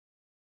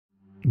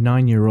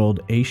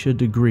9-year-old Asha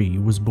Degree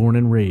was born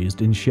and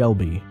raised in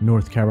Shelby,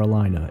 North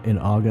Carolina in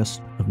August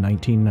of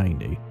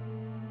 1990.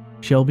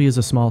 Shelby is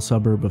a small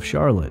suburb of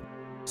Charlotte,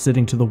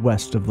 sitting to the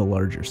west of the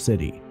larger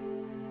city.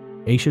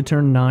 Asha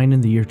turned 9 in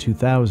the year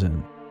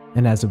 2000,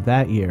 and as of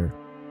that year,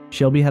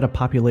 Shelby had a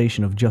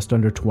population of just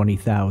under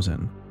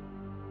 20,000.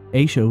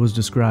 Asha was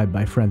described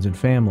by friends and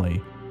family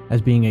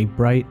as being a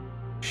bright,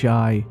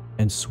 shy,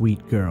 and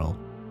sweet girl.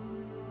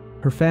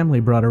 Her family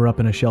brought her up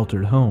in a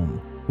sheltered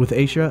home, with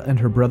Asha and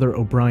her brother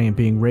O'Brien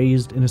being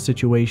raised in a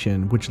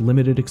situation which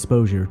limited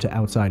exposure to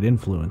outside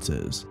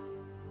influences.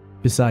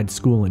 Besides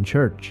school and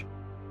church,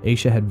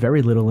 Asha had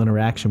very little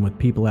interaction with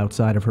people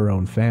outside of her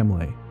own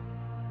family.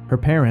 Her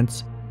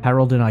parents,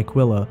 Harold and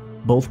Aquila,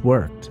 both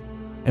worked,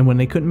 and when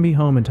they couldn't be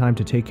home in time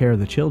to take care of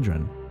the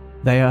children,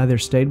 they either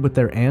stayed with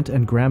their aunt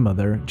and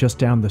grandmother just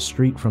down the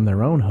street from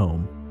their own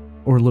home,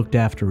 or looked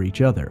after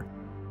each other.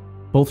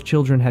 Both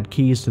children had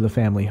keys to the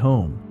family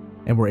home,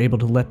 and were able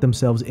to let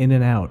themselves in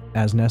and out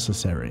as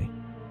necessary.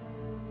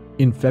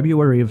 In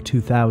February of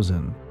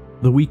 2000,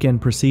 the weekend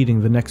preceding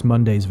the next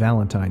Monday's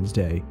Valentine's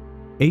Day,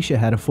 Asha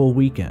had a full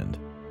weekend.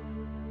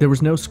 There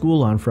was no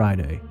school on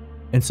Friday,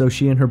 and so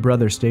she and her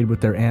brother stayed with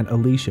their aunt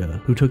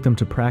Alicia, who took them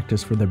to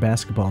practice for their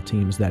basketball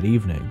teams that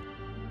evening.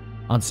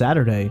 On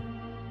Saturday,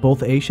 both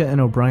Asha and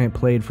O'Brien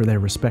played for their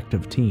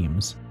respective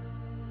teams.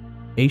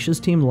 Asha's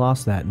team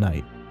lost that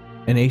night,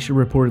 and Asha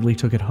reportedly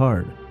took it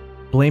hard,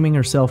 blaming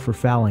herself for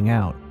fouling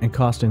out and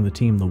costing the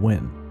team the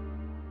win.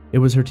 It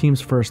was her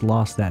team's first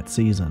loss that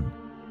season,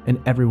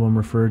 and everyone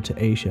referred to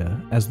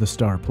Asha as the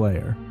star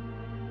player.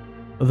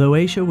 Though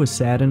Asha was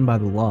saddened by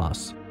the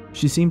loss,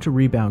 she seemed to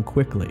rebound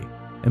quickly,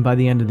 and by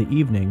the end of the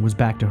evening was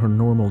back to her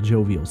normal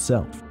jovial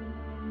self.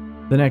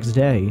 The next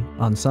day,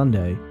 on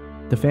Sunday,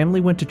 the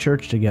family went to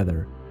church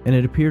together, and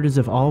it appeared as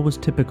if all was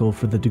typical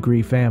for the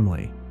Degree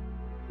family.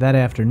 That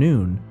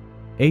afternoon,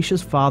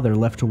 Asha's father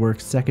left to work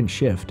second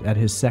shift at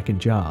his second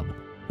job,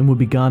 and would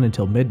be gone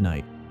until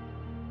midnight.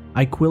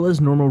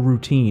 Aquila's normal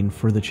routine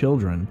for the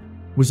children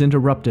was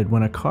interrupted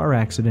when a car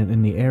accident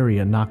in the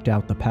area knocked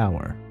out the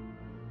power.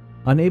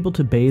 Unable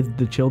to bathe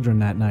the children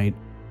that night,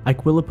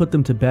 Aquila put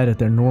them to bed at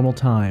their normal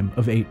time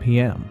of 8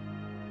 p.m.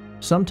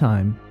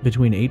 Sometime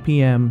between 8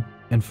 p.m.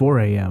 and 4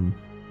 a.m.,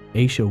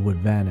 Asha would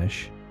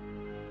vanish.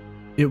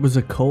 It was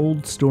a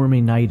cold,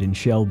 stormy night in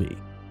Shelby.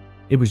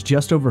 It was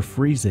just over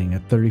freezing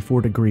at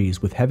 34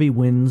 degrees with heavy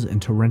winds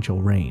and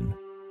torrential rain.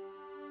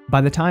 By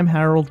the time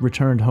Harold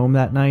returned home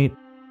that night,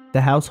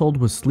 the household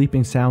was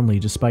sleeping soundly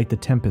despite the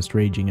tempest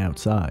raging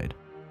outside.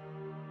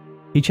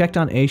 He checked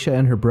on Asha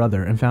and her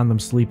brother and found them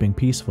sleeping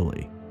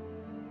peacefully.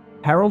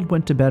 Harold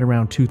went to bed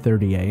around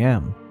 2:30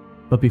 a.m.,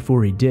 but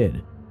before he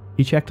did,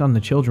 he checked on the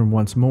children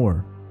once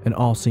more, and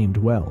all seemed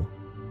well.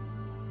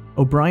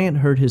 O'Brien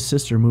heard his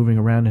sister moving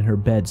around in her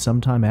bed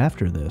sometime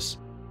after this,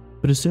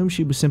 but assumed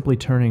she was simply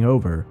turning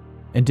over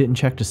and didn't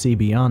check to see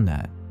beyond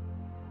that.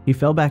 He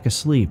fell back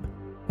asleep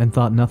and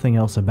thought nothing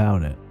else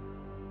about it.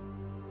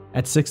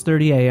 At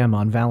 6:30 a.m.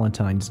 on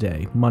Valentine's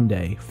Day,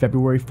 Monday,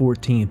 February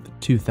 14th,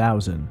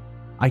 2000,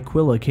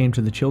 Aquila came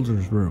to the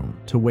children's room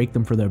to wake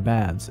them for their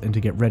baths and to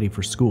get ready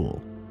for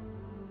school.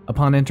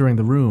 Upon entering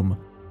the room,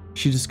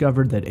 she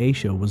discovered that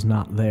Asha was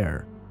not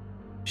there.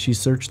 She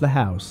searched the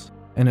house,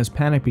 and as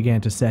panic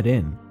began to set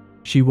in,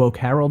 she woke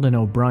Harold and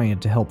O'Brien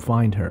to help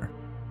find her.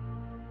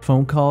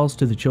 Phone calls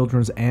to the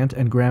children's aunt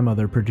and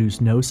grandmother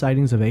produced no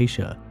sightings of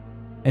Asha,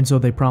 and so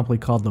they promptly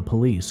called the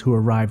police, who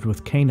arrived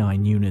with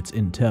canine units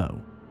in tow.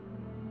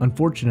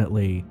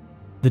 Unfortunately,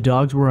 the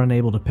dogs were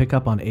unable to pick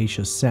up on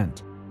Asha's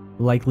scent,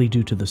 likely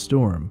due to the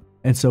storm,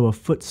 and so a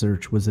foot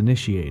search was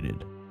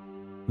initiated.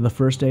 The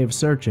first day of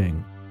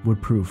searching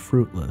would prove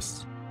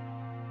fruitless.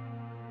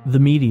 The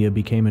media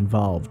became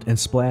involved and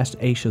splashed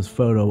Asha's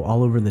photo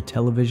all over the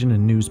television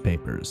and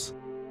newspapers.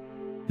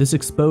 This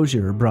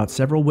exposure brought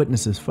several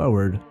witnesses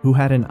forward who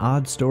had an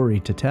odd story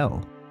to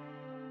tell.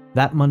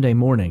 That Monday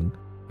morning,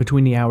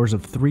 between the hours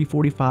of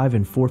 3:45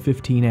 and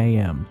 4:15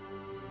 a.m.,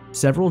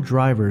 several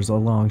drivers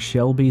along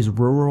Shelby's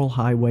Rural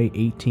Highway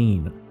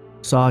 18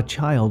 saw a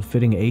child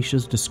fitting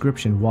Asha's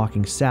description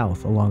walking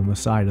south along the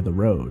side of the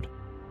road.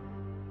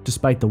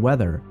 Despite the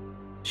weather,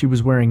 she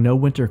was wearing no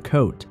winter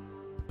coat,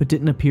 but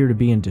didn't appear to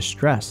be in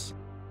distress.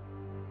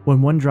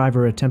 When one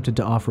driver attempted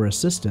to offer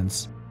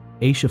assistance,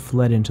 Asha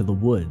fled into the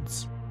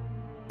woods.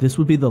 This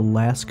would be the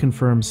last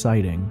confirmed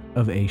sighting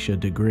of Asha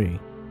Degree.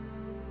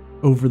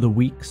 Over the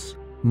weeks,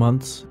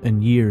 months,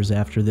 and years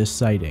after this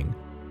sighting,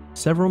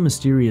 several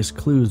mysterious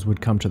clues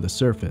would come to the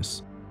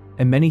surface,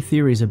 and many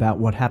theories about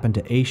what happened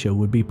to Asha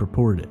would be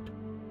purported.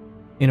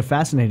 In a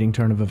fascinating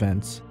turn of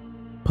events,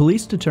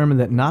 police determined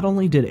that not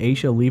only did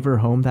Asha leave her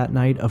home that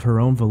night of her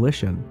own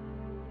volition,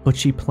 but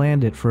she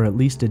planned it for at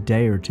least a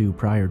day or two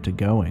prior to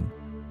going.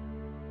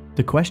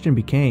 The question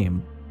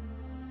became,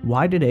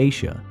 why did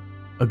Asha,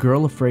 a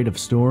girl afraid of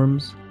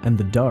storms and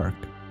the dark,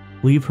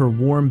 leave her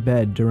warm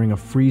bed during a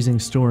freezing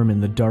storm in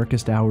the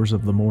darkest hours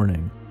of the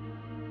morning?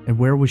 And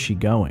where was she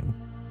going?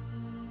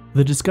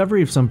 The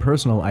discovery of some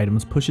personal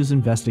items pushes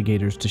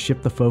investigators to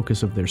shift the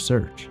focus of their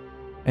search,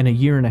 and a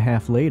year and a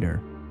half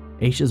later,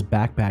 Asha's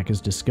backpack is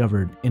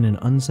discovered in an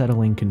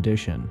unsettling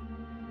condition.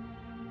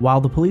 While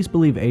the police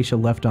believe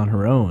Asha left on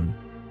her own,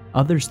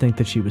 others think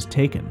that she was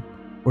taken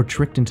or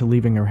tricked into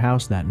leaving her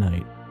house that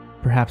night,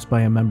 perhaps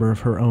by a member of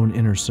her own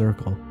inner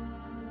circle.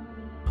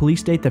 Police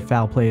state that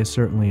foul play is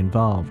certainly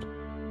involved,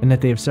 and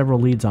that they have several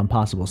leads on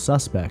possible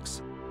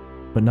suspects,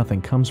 but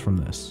nothing comes from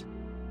this.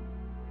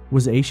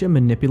 Was Asha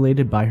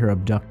manipulated by her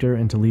abductor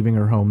into leaving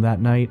her home that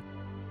night?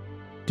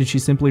 Did she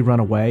simply run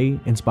away,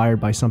 inspired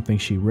by something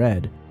she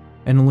read,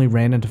 and only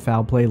ran into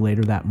foul play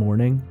later that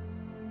morning?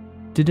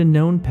 Did a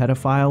known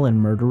pedophile and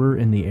murderer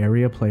in the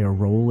area play a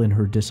role in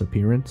her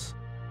disappearance?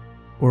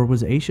 Or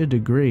was Asha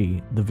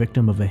Degree the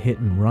victim of a hit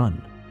and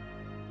run?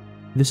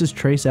 This is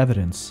Trace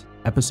Evidence,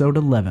 Episode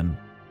 11,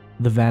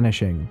 The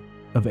Vanishing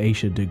of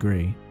Asha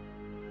Degree.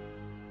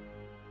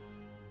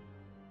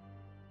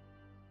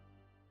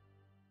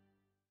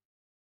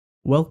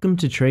 Welcome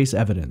to Trace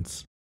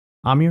Evidence.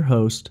 I'm your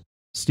host,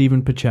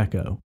 Stephen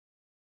Pacheco.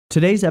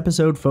 Today's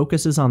episode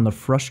focuses on the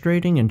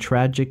frustrating and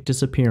tragic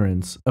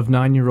disappearance of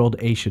 9-year-old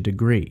Asha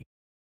Degree.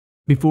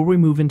 Before we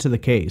move into the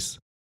case,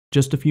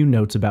 just a few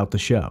notes about the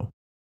show.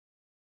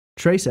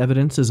 Trace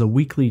Evidence is a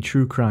weekly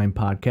true crime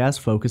podcast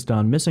focused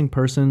on missing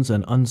persons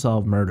and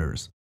unsolved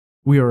murders.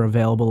 We are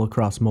available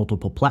across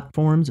multiple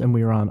platforms, and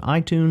we are on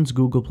iTunes,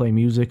 Google Play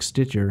Music,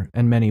 Stitcher,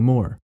 and many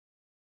more.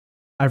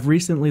 I've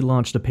recently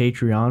launched a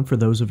Patreon for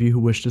those of you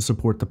who wish to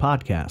support the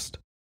podcast.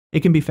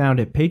 It can be found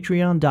at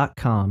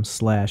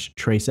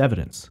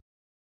patreon.com/traceevidence.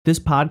 This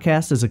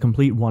podcast is a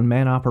complete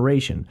one-man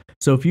operation,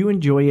 so if you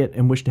enjoy it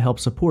and wish to help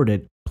support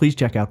it, please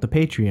check out the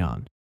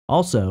Patreon.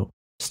 Also,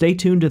 stay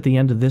tuned at the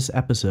end of this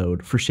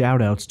episode for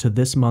shoutouts to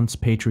this month's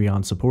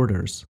Patreon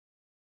supporters.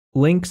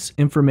 Links,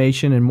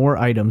 information, and more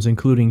items,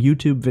 including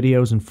YouTube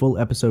videos and full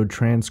episode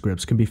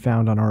transcripts, can be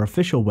found on our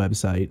official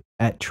website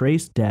at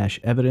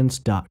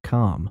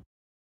trace-evidence.com.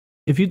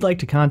 If you'd like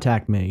to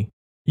contact me,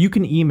 you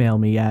can email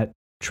me at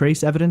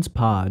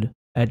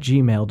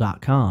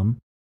traceevidencepod@gmail.com,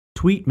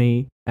 tweet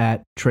me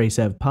at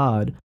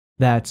traceevpod,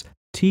 that's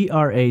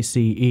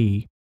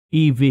TRACEEVPOD,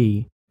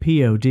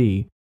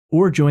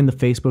 or join the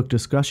Facebook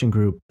discussion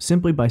group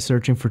simply by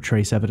searching for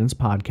Trace Evidence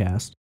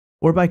Podcast,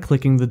 or by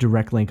clicking the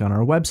direct link on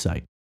our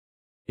website.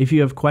 If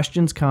you have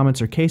questions,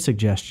 comments, or case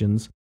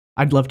suggestions,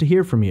 I'd love to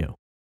hear from you.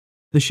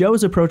 The show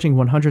is approaching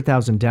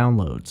 100,000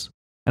 downloads,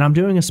 and I'm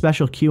doing a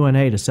special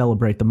Q&A to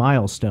celebrate the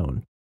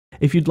milestone.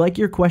 If you'd like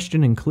your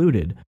question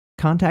included,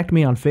 contact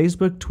me on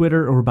Facebook,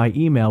 Twitter, or by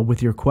email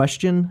with your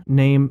question,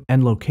 name,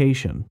 and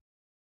location.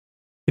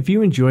 If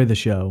you enjoy the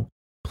show,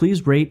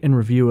 please rate and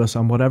review us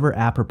on whatever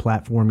app or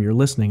platform you're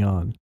listening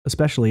on,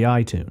 especially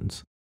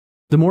iTunes.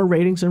 The more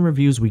ratings and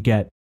reviews we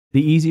get,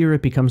 the easier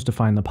it becomes to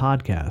find the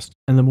podcast,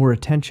 and the more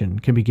attention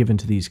can be given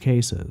to these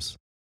cases.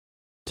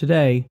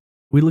 Today,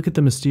 we look at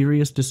the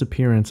mysterious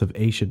disappearance of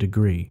Asha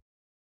Degree.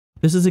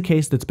 This is a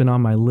case that's been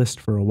on my list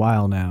for a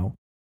while now,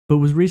 but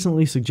was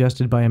recently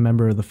suggested by a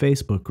member of the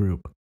Facebook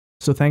group,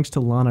 so thanks to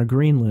Lana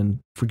Greenland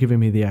for giving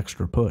me the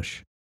extra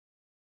push.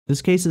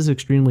 This case is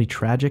extremely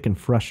tragic and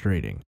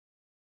frustrating.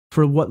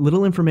 For what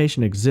little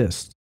information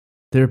exists,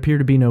 there appear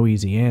to be no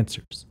easy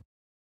answers.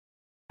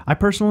 I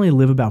personally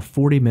live about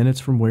 40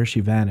 minutes from where she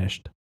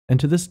vanished, and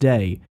to this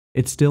day,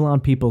 it's still on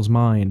people's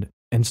mind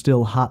and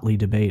still hotly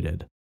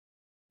debated.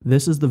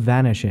 This is the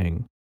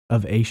vanishing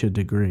of Asha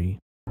Degree.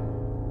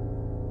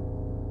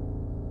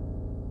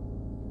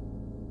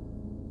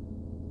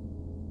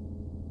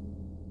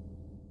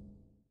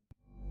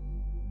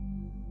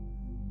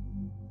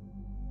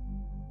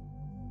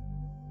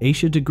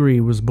 Asha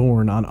Degree was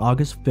born on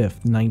August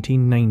 5,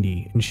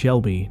 1990 in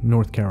Shelby,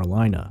 North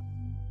Carolina.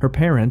 Her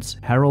parents,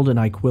 Harold and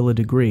Iquilla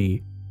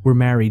Degree, were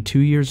married 2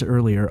 years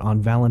earlier on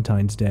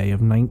Valentine's Day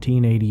of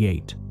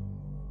 1988.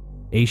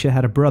 Asha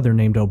had a brother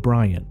named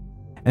O'Brien,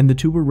 and the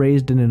two were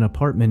raised in an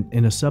apartment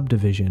in a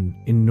subdivision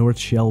in North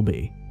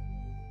Shelby.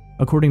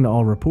 According to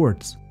all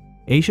reports,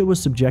 Asha was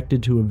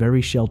subjected to a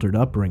very sheltered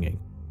upbringing.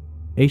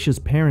 Asha's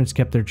parents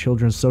kept their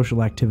children's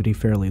social activity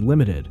fairly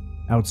limited,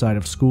 outside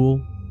of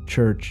school,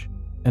 church,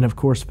 and of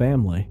course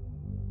family.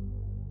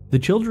 The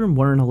children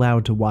weren't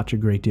allowed to watch a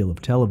great deal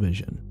of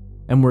television,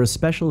 and were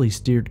especially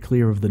steered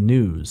clear of the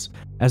news,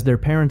 as their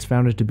parents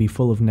found it to be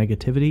full of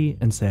negativity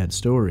and sad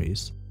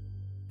stories.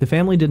 The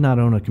family did not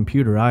own a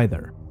computer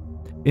either.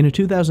 In a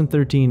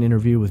 2013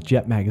 interview with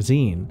Jet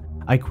magazine,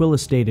 Iquilla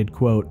stated,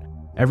 quote,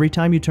 "Every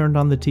time you turned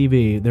on the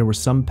TV, there was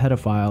some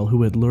pedophile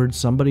who had lured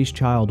somebody's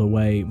child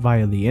away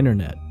via the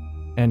internet,"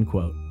 end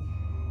quote.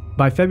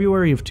 By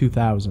February of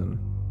 2000,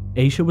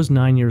 Asha was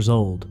 9 years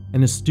old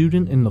and a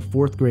student in the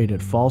 4th grade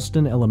at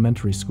Falston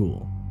Elementary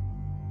School.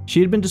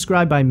 She had been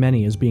described by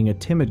many as being a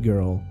timid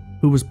girl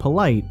who was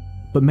polite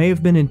but may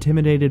have been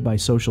intimidated by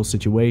social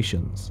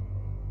situations.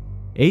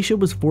 Asha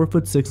was 4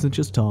 foot 6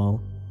 inches tall,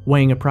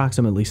 weighing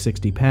approximately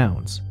 60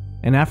 pounds,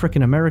 an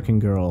African American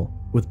girl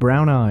with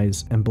brown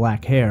eyes and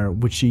black hair,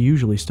 which she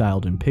usually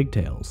styled in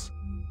pigtails.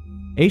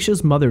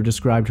 Asha's mother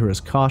described her as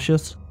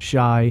cautious,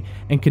 shy,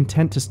 and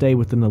content to stay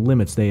within the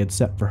limits they had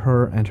set for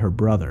her and her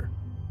brother.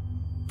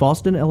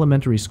 Falston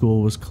Elementary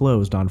School was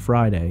closed on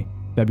Friday,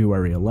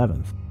 February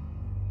 11th.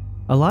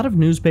 A lot of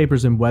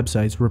newspapers and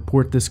websites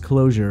report this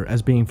closure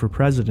as being for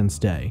President's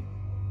Day,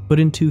 but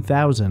in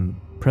 2000,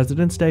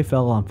 President's Day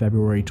fell on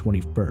February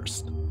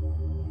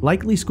 21st.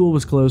 Likely school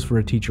was closed for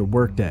a teacher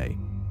workday,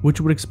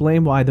 which would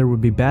explain why there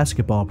would be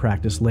basketball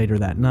practice later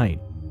that night.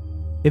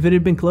 If it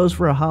had been closed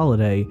for a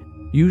holiday,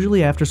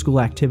 usually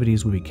after-school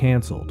activities would be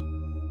canceled.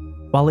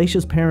 While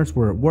Asha's parents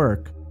were at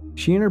work,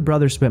 she and her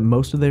brother spent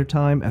most of their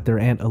time at their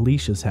Aunt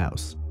Alicia's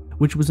house,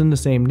 which was in the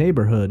same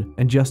neighborhood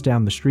and just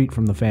down the street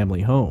from the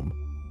family home.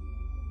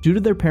 Due to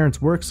their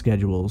parents' work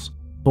schedules,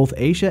 both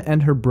Asha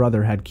and her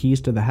brother had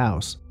keys to the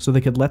house so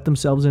they could let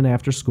themselves in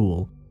after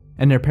school,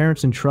 and their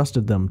parents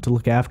entrusted them to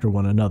look after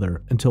one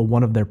another until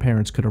one of their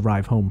parents could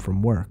arrive home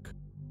from work.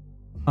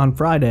 On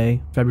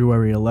Friday,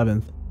 February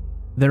 11th,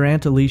 their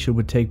Aunt Alicia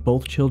would take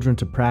both children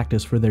to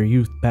practice for their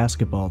youth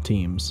basketball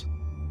teams.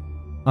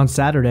 On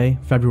Saturday,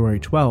 February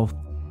 12th,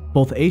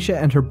 both Asha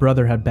and her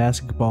brother had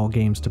basketball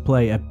games to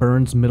play at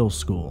Burns Middle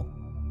School.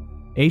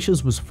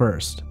 Asha's was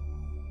first.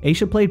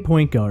 Asha played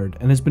point guard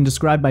and has been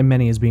described by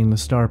many as being the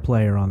star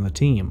player on the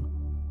team.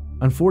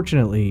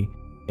 Unfortunately,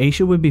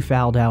 Asha would be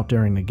fouled out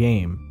during the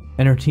game,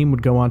 and her team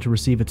would go on to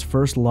receive its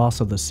first loss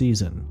of the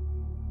season.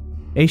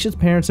 Asha's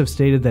parents have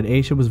stated that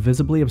Asha was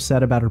visibly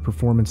upset about her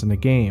performance in the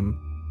game,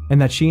 and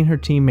that she and her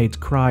teammates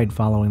cried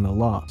following the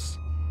loss.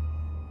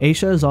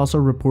 Asha is also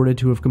reported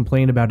to have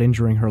complained about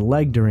injuring her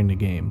leg during the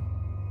game.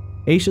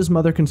 Asha's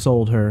mother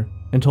consoled her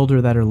and told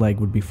her that her leg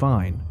would be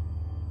fine.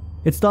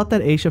 It's thought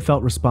that Asha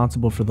felt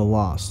responsible for the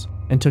loss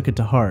and took it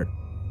to heart,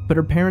 but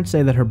her parents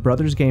say that her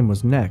brother's game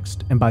was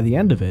next, and by the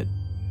end of it,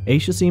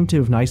 Asha seemed to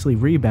have nicely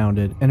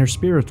rebounded and her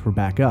spirits were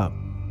back up.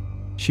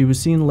 She was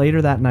seen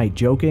later that night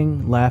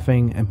joking,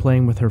 laughing, and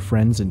playing with her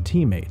friends and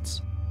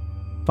teammates.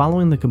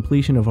 Following the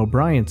completion of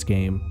O'Brien's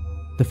game,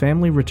 the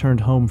family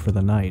returned home for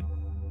the night.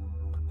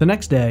 The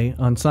next day,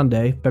 on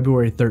Sunday,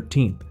 February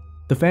 13th,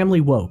 the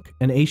family woke,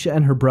 and Asha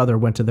and her brother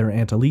went to their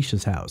Aunt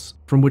Alicia's house,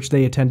 from which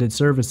they attended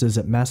services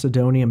at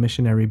Macedonia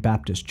Missionary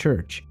Baptist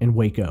Church in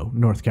Waco,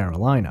 North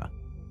Carolina.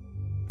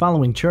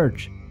 Following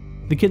church,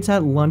 the kids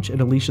had lunch at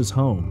Alicia's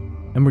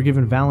home and were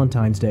given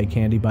Valentine's Day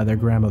candy by their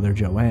grandmother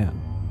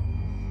Joanne.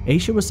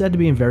 Asha was said to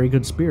be in very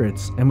good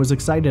spirits and was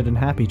excited and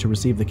happy to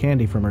receive the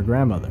candy from her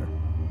grandmother.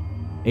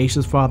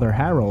 Asha's father,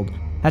 Harold,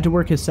 had to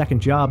work his second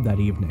job that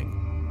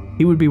evening.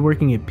 He would be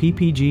working at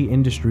PPG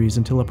Industries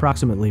until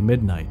approximately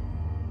midnight.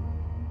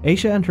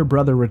 Asha and her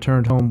brother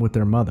returned home with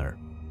their mother.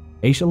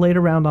 Asha laid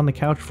around on the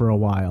couch for a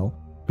while,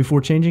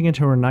 before changing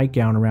into her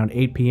nightgown around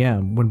 8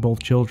 p.m. when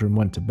both children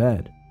went to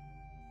bed.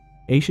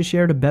 Asha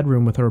shared a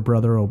bedroom with her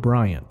brother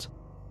O'Brien.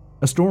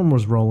 A storm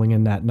was rolling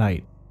in that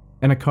night,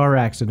 and a car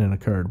accident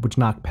occurred which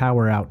knocked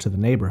power out to the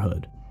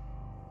neighborhood.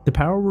 The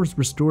power was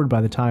restored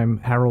by the time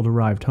Harold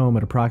arrived home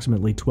at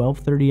approximately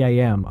 12:30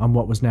 a.m. on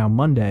what was now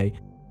Monday,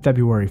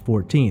 February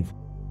 14th,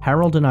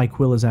 Harold and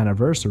Iquila's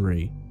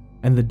anniversary,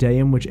 and the day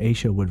in which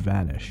Asha would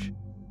vanish.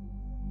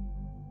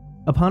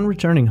 Upon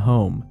returning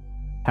home,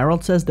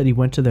 Harold says that he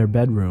went to their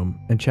bedroom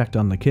and checked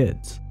on the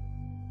kids.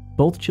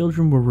 Both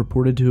children were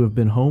reported to have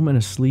been home and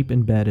asleep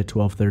in bed at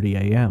 12:30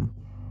 a.m.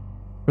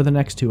 For the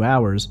next 2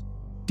 hours,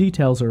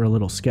 details are a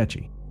little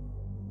sketchy.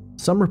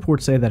 Some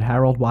reports say that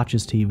Harold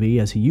watches TV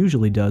as he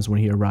usually does when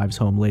he arrives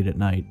home late at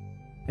night,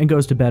 and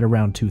goes to bed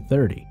around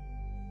 2:30.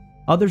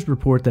 Others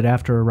report that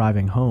after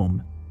arriving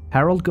home,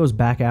 Harold goes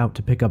back out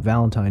to pick up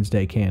Valentine's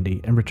Day candy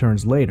and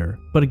returns later,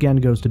 but again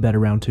goes to bed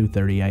around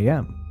 2:30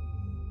 a.m.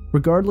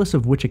 Regardless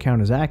of which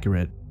account is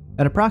accurate,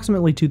 at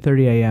approximately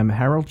 2:30 a.m.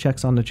 Harold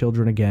checks on the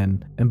children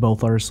again and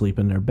both are asleep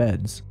in their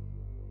beds.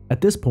 At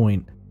this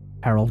point,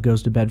 Harold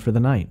goes to bed for the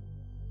night.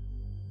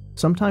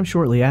 Sometime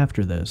shortly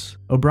after this,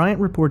 O'Brien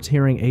reports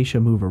hearing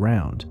Asha move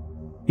around.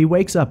 He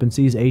wakes up and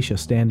sees Asha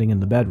standing in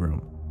the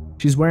bedroom.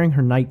 She's wearing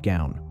her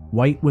nightgown,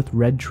 white with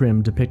red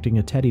trim depicting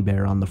a teddy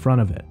bear on the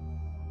front of it.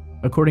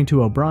 According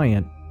to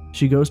O'Brien,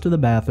 she goes to the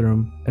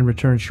bathroom and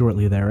returns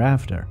shortly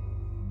thereafter.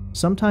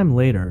 Sometime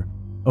later,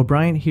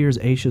 O'Brien hears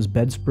Asha's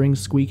bed springs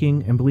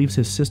squeaking and believes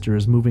his sister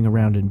is moving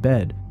around in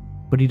bed,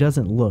 but he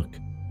doesn't look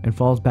and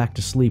falls back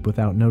to sleep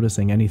without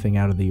noticing anything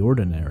out of the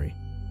ordinary.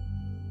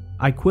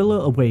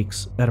 Iquila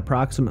awakes at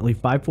approximately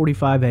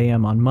 5:45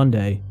 a.m. on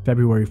Monday,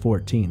 February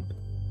 14th.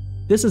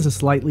 This is a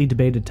slightly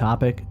debated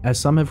topic, as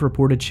some have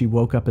reported she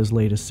woke up as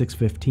late as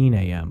 6:15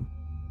 a.m.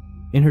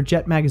 In her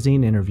Jet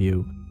magazine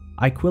interview,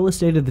 Iquila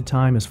stated the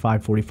time as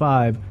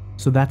 5:45,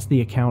 so that's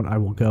the account I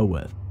will go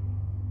with.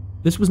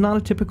 This was not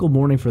a typical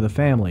morning for the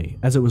family,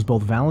 as it was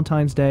both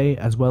Valentine's Day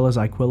as well as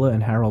Iquila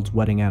and Harold's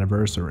wedding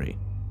anniversary.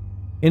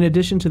 In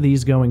addition to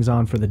these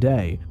goings-on for the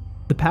day,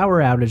 the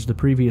power outage the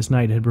previous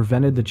night had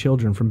prevented the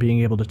children from being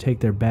able to take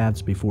their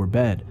baths before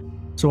bed,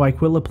 so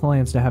Iquila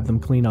plans to have them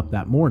clean up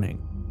that morning.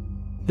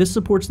 This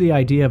supports the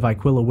idea of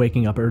Iquila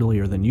waking up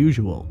earlier than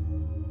usual.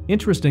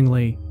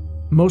 Interestingly,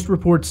 most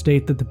reports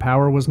state that the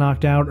power was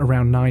knocked out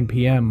around 9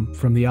 p.m.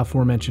 from the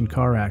aforementioned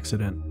car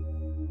accident,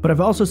 but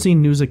I've also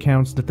seen news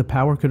accounts that the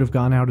power could have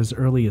gone out as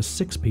early as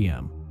 6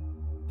 p.m.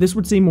 This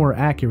would seem more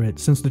accurate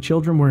since the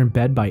children were in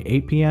bed by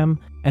 8 p.m.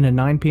 and a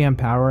 9 p.m.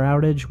 power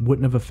outage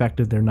wouldn't have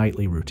affected their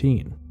nightly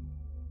routine.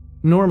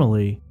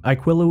 Normally,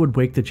 Aquila would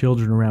wake the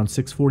children around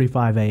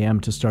 6:45 a.m.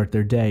 to start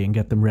their day and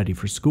get them ready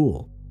for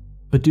school,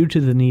 but due to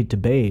the need to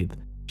bathe,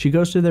 she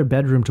goes to their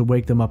bedroom to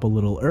wake them up a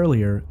little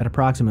earlier at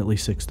approximately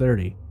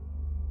 6:30.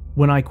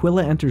 When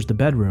Aquila enters the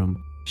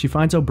bedroom, she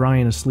finds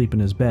O'Brien asleep in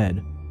his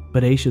bed,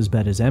 but Asha's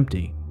bed is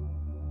empty.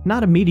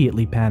 Not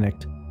immediately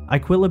panicked,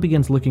 Aquila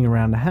begins looking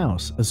around the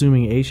house,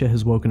 assuming Asha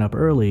has woken up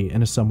early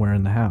and is somewhere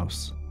in the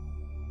house.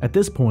 At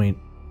this point,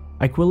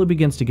 Aquila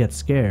begins to get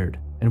scared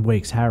and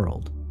wakes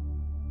Harold.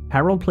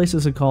 Harold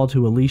places a call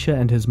to Alicia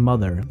and his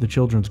mother, the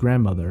children's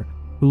grandmother,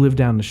 who live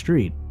down the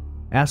street,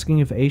 asking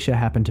if Asha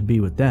happened to be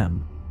with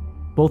them.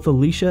 Both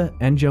Alicia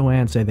and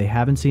Joanne say they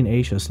haven't seen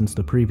Asha since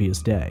the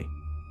previous day.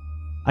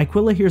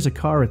 Aquila hears a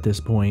car at this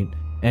point,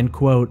 and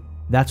quote,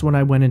 "That's when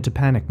I went into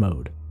panic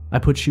mode. I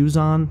put shoes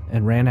on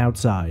and ran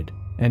outside,"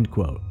 end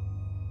quote.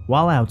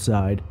 While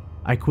outside,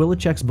 Aquila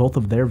checks both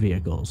of their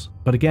vehicles,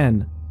 but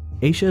again,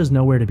 Asha is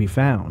nowhere to be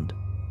found.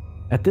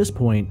 At this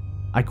point,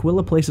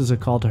 Aquila places a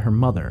call to her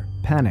mother,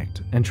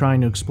 panicked and trying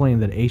to explain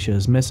that Asha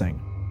is missing.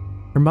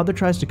 Her mother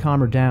tries to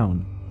calm her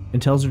down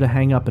and tells her to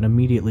hang up and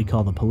immediately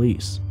call the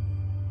police.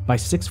 By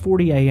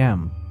 6:40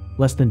 a.m.,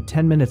 less than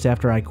 10 minutes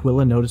after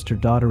Aquila noticed her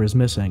daughter is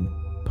missing,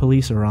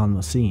 police are on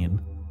the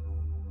scene.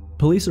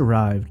 Police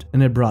arrived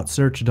and had brought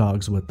search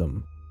dogs with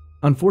them.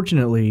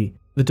 Unfortunately,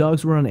 the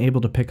dogs were unable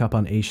to pick up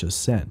on Asha's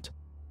scent.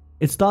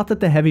 It's thought that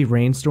the heavy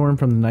rainstorm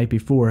from the night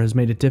before has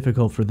made it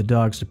difficult for the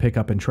dogs to pick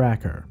up and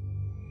track her.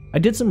 I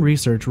did some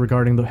research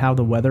regarding how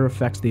the weather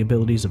affects the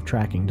abilities of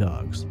tracking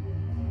dogs.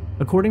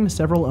 According to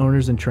several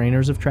owners and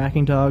trainers of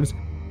tracking dogs,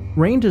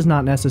 rain does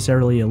not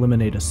necessarily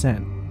eliminate a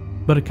scent,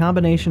 but a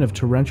combination of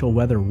torrential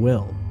weather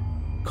will.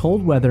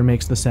 Cold weather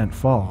makes the scent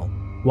fall,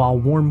 while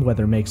warm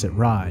weather makes it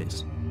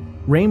rise.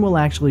 Rain will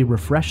actually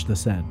refresh the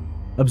scent,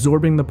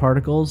 absorbing the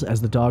particles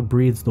as the dog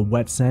breathes the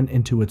wet scent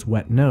into its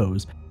wet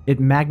nose. It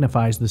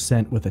magnifies the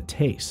scent with a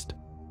taste.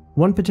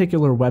 One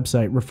particular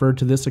website referred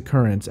to this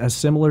occurrence as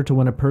similar to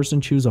when a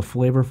person chews a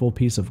flavorful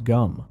piece of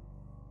gum.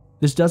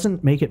 This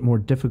doesn't make it more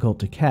difficult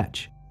to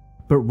catch,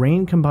 but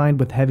rain combined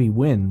with heavy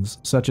winds,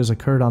 such as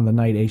occurred on the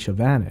night Asha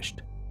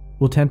vanished,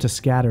 will tend to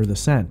scatter the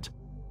scent.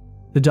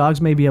 The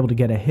dogs may be able to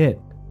get a hit,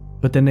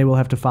 but then they will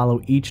have to follow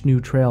each new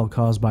trail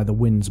caused by the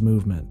wind's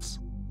movements.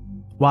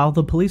 While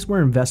the police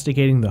were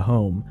investigating the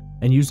home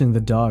and using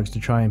the dogs to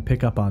try and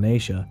pick up on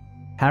Asha,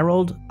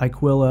 Harold,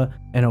 Aquila,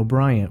 and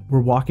O'Brien were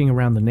walking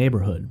around the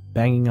neighborhood,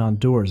 banging on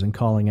doors and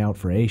calling out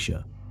for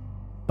Asha.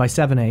 By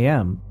 7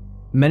 a.m.,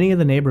 many of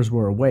the neighbors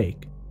were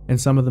awake,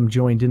 and some of them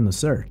joined in the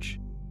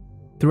search.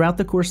 Throughout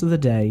the course of the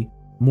day,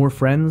 more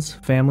friends,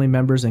 family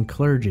members, and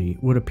clergy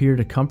would appear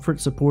to comfort,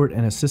 support,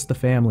 and assist the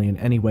family in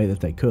any way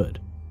that they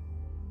could.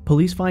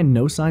 Police find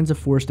no signs of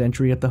forced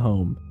entry at the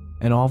home,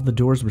 and all of the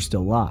doors were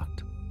still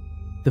locked.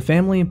 The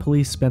family and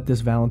police spent this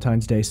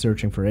Valentine's Day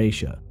searching for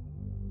Asha.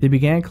 They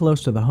began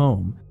close to the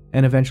home,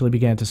 and eventually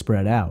began to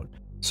spread out,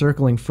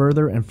 circling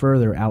further and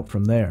further out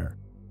from there.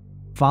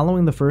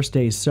 Following the first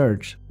day's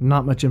search,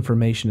 not much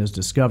information is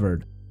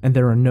discovered, and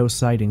there are no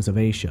sightings of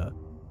Asha.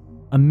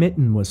 A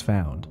mitten was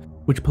found,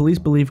 which police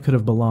believe could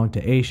have belonged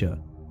to Asha,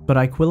 but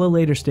Aquila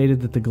later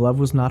stated that the glove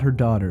was not her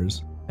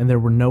daughter's, and there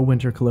were no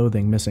winter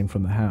clothing missing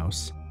from the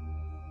house.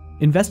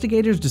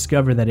 Investigators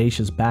discover that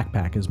Asha's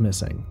backpack is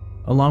missing,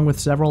 along with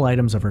several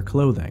items of her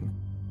clothing.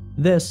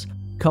 This,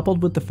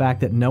 coupled with the fact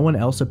that no one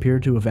else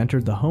appeared to have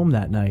entered the home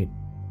that night,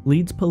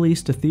 leads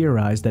police to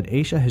theorize that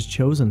Asha has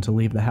chosen to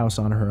leave the house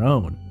on her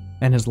own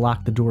and has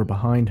locked the door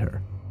behind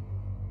her.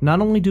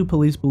 Not only do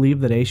police believe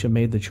that Asha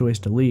made the choice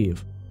to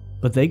leave,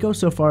 but they go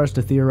so far as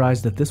to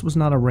theorize that this was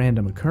not a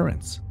random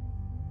occurrence.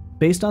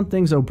 Based on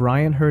things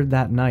O'Brien heard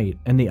that night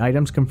and the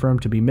items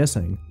confirmed to be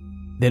missing,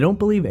 they don't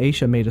believe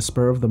Asha made a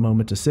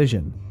spur-of-the-moment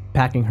decision,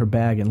 packing her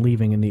bag and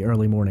leaving in the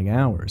early morning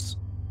hours.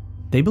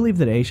 They believe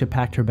that Asha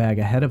packed her bag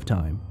ahead of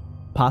time,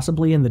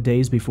 possibly in the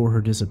days before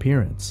her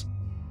disappearance,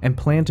 and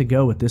planned to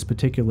go at this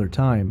particular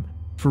time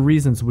for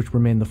reasons which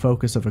remain the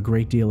focus of a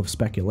great deal of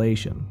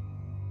speculation.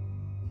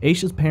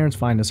 Asha's parents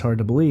find this hard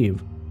to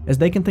believe, as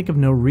they can think of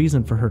no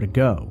reason for her to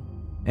go,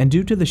 and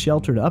due to the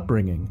sheltered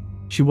upbringing,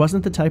 she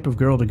wasn't the type of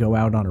girl to go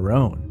out on her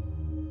own.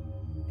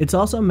 It's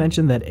also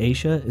mentioned that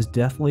Asha is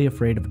deathly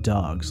afraid of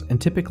dogs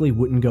and typically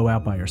wouldn't go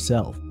out by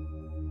herself.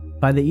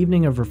 By the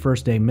evening of her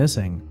first day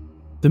missing,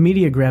 the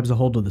media grabs a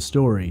hold of the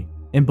story,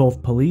 and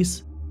both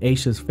police,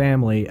 Asha's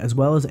family, as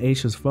well as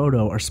Asha's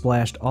photo are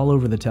splashed all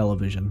over the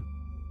television.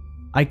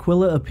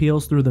 Aquila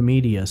appeals through the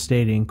media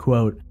stating,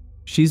 quote,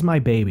 "She's my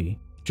baby,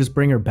 just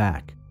bring her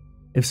back.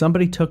 If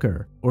somebody took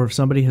her, or if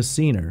somebody has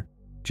seen her,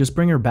 just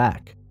bring her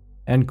back,"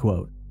 end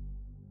quote.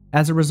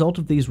 As a result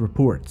of these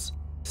reports,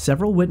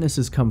 several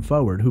witnesses come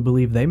forward who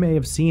believe they may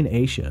have seen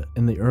Asha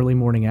in the early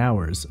morning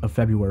hours of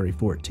February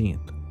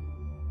 14th.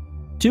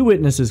 2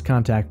 witnesses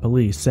contact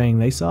police saying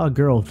they saw a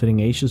girl fitting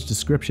Asha's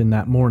description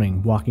that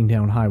morning walking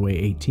down Highway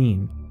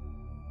 18.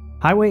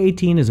 Highway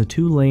 18 is a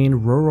 2-lane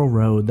rural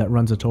road that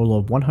runs a total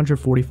of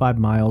 145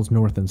 miles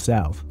north and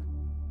south.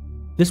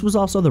 This was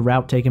also the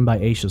route taken by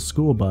Asha's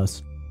school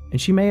bus, and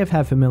she may have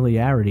had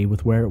familiarity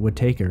with where it would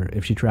take her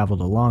if she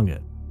traveled along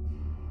it.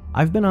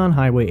 I've been on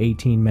Highway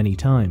 18 many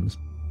times,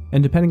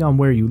 and depending on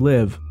where you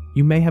live,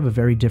 you may have a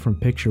very different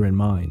picture in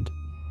mind.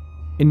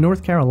 In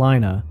North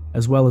Carolina,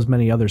 as well as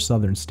many other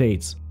southern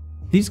states,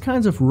 these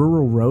kinds of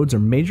rural roads are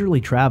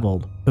majorly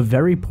traveled, but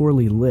very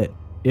poorly lit,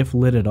 if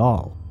lit at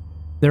all.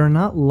 There are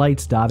not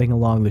lights dotting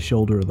along the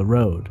shoulder of the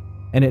road,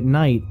 and at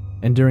night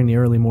and during the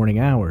early morning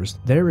hours,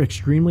 they are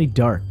extremely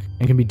dark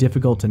and can be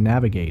difficult to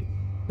navigate,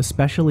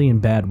 especially in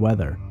bad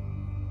weather.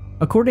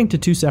 According to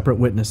 2 separate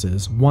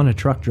witnesses, one a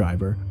truck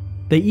driver,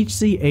 they each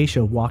see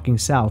Asha walking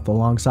south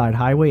alongside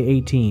Highway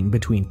 18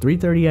 between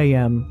 3:30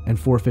 a.m. and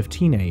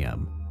 4:15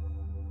 a.m.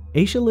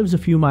 Asha lives a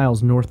few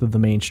miles north of the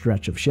main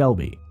stretch of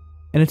Shelby,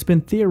 and it's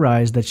been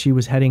theorized that she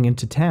was heading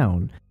into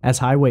town as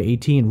Highway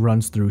 18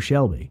 runs through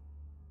Shelby.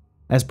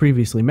 As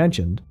previously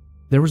mentioned,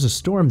 there was a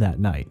storm that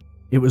night.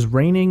 It was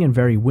raining and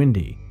very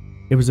windy.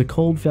 It was a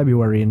cold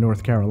February in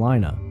North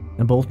Carolina,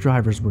 and both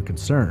drivers were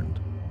concerned.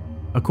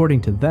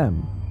 According to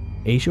them,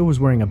 Asha was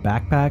wearing a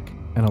backpack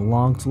and a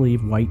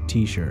long-sleeve white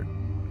t-shirt.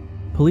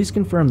 Police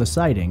confirmed the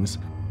sightings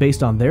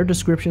based on their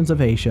descriptions of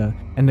Asha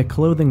and the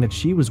clothing that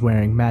she was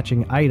wearing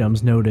matching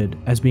items noted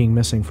as being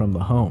missing from the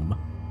home.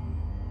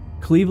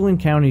 Cleveland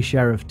County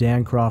Sheriff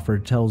Dan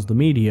Crawford tells the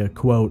media,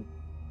 quote,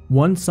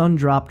 "One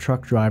sun-dropped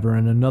truck driver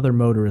and another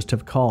motorist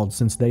have called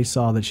since they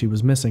saw that she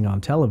was missing on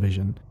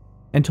television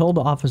and told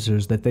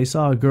officers that they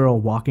saw a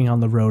girl walking on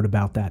the road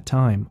about that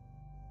time.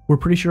 We're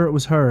pretty sure it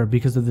was her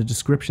because of the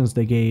descriptions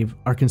they gave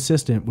are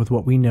consistent with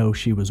what we know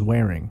she was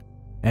wearing."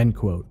 End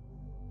quote.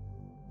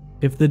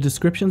 If the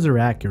descriptions are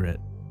accurate,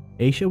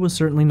 Asha was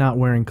certainly not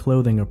wearing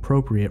clothing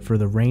appropriate for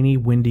the rainy,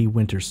 windy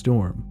winter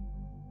storm.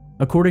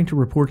 According to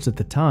reports at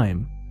the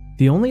time,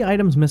 the only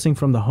items missing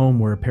from the home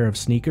were a pair of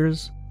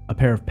sneakers, a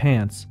pair of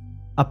pants,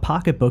 a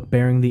pocketbook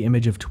bearing the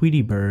image of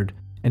Tweety Bird,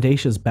 and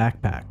Asha's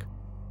backpack.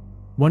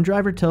 One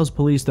driver tells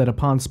police that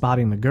upon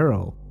spotting the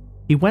girl,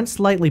 he went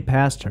slightly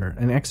past her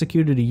and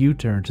executed a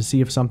U-turn to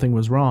see if something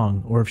was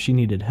wrong or if she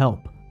needed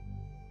help.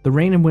 The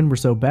rain and wind were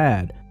so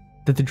bad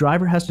that the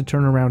driver has to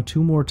turn around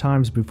 2 more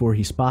times before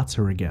he spots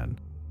her again.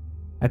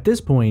 At this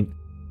point,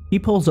 he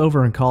pulls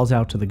over and calls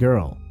out to the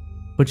girl,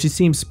 but she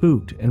seems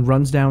spooked and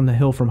runs down the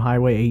hill from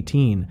Highway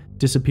 18,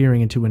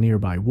 disappearing into a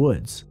nearby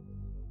woods.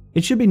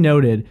 It should be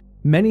noted,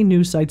 many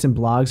news sites and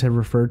blogs have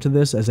referred to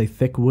this as a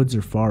thick woods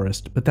or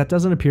forest, but that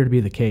doesn't appear to be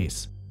the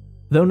case.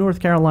 Though North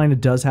Carolina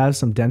does have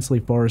some densely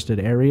forested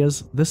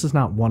areas, this is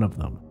not one of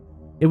them.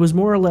 It was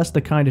more or less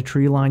the kind of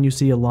tree line you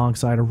see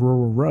alongside a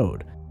rural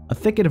road, a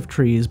thicket of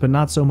trees but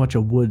not so much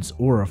a woods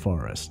or a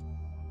forest.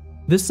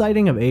 This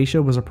sighting of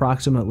Asha was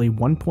approximately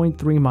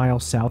 1.3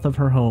 miles south of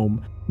her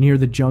home near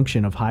the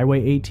junction of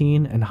Highway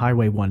 18 and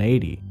Highway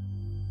 180.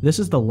 This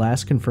is the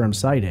last confirmed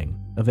sighting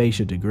of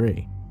Asha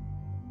Degree.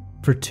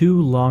 For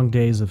 2 long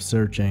days of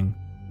searching,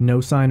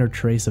 no sign or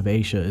trace of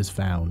Asha is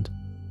found.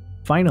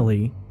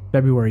 Finally,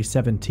 February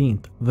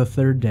 17th, the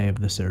 3rd day of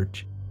the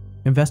search,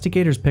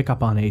 investigators pick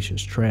up on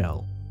Asha's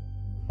trail.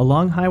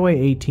 Along Highway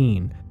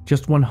 18,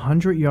 just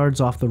 100 yards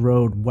off the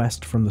road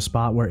west from the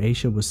spot where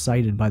Asha was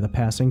sighted by the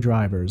passing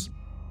drivers,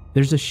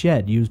 there's a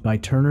shed used by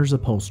Turner's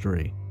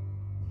Upholstery.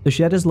 The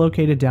shed is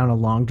located down a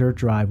long dirt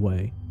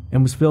driveway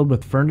and was filled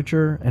with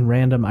furniture and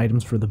random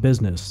items for the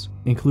business,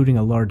 including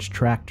a large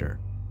tractor.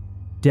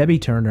 Debbie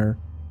Turner,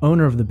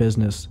 owner of the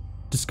business,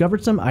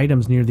 discovered some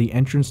items near the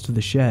entrance to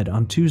the shed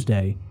on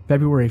Tuesday,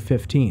 February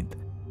 15th,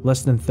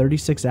 less than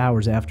 36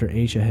 hours after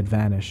Asha had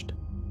vanished.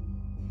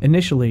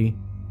 Initially,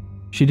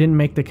 she didn't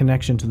make the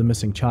connection to the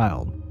missing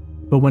child,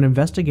 but when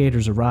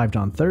investigators arrived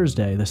on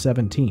Thursday, the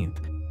 17th,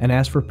 and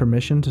asked for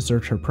permission to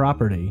search her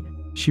property,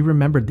 she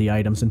remembered the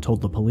items and told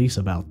the police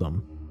about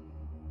them.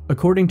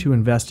 According to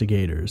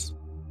investigators,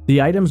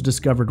 the items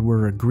discovered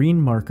were a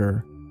green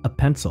marker, a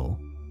pencil,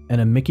 and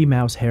a Mickey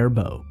Mouse hair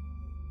bow.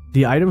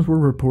 The items were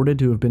reported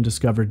to have been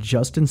discovered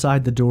just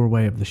inside the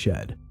doorway of the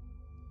shed.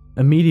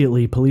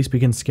 Immediately, police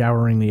began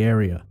scouring the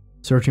area,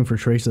 searching for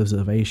traces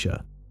of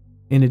Asha.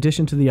 In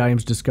addition to the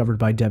items discovered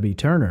by Debbie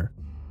Turner,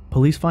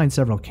 police find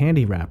several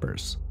candy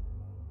wrappers.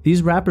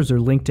 These wrappers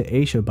are linked to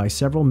Asha by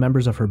several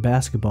members of her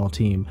basketball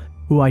team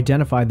who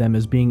identify them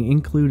as being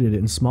included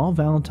in small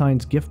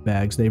Valentine's gift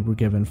bags they were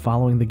given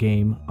following the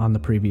game on the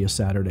previous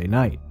Saturday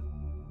night.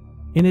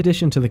 In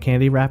addition to the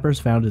candy wrappers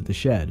found at the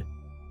shed,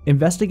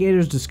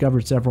 investigators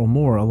discovered several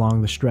more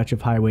along the stretch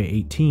of Highway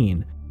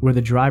 18 where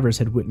the drivers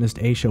had witnessed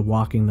Asha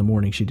walking the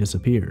morning she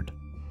disappeared.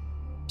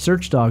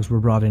 Search dogs were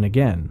brought in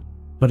again,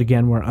 but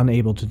again were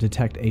unable to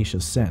detect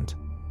Asha's scent.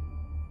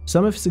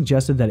 Some have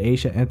suggested that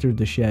Asha entered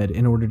the shed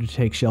in order to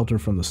take shelter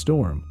from the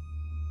storm,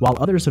 while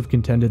others have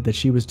contended that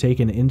she was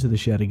taken into the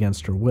shed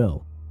against her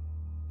will.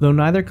 Though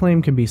neither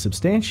claim can be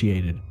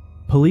substantiated,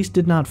 police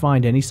did not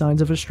find any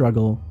signs of a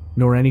struggle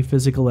nor any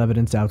physical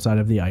evidence outside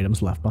of the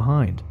items left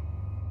behind.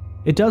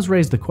 It does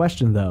raise the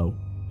question, though,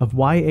 of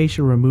why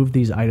Asha removed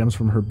these items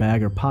from her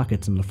bag or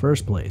pockets in the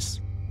first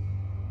place.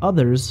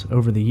 Others,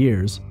 over the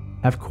years,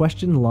 have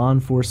questioned law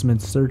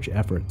enforcement's search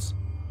efforts,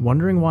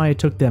 wondering why it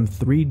took them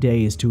 3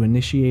 days to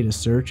initiate a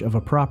search of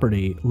a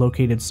property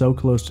located so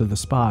close to the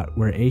spot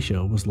where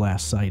Asha was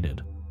last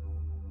sighted.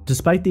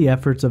 Despite the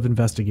efforts of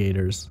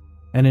investigators,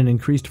 and an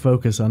increased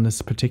focus on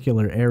this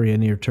particular area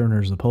near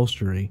Turner's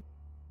upholstery,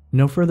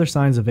 no further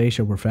signs of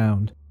Asha were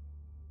found.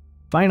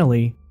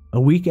 Finally, a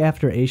week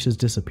after Asha's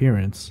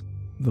disappearance,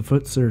 the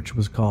foot search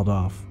was called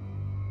off.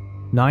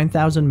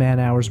 9,000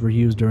 man-hours were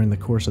used during the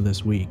course of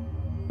this week,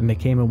 and they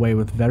came away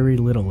with very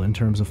little in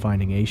terms of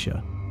finding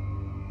Asha.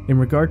 In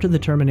regard to the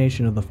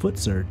termination of the foot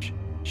search,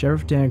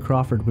 Sheriff Dan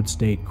Crawford would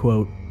state,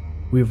 quote,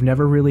 "We have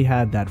never really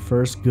had that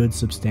first good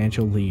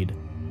substantial lead.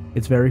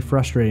 It's very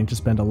frustrating to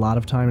spend a lot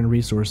of time and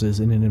resources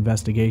in an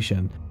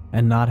investigation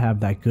and not have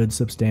that good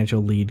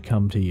substantial lead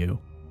come to you."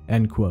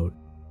 End quote.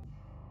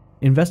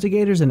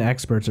 Investigators and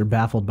experts are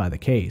baffled by the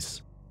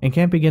case, and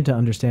can't begin to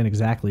understand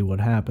exactly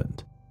what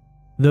happened.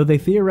 Though they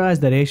theorize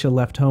that Asha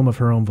left home of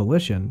her own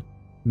volition,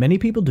 many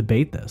people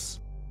debate this.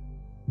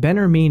 Ben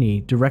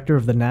Ermini, director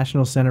of the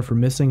National Center for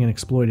Missing and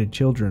Exploited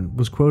Children,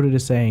 was quoted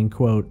as saying,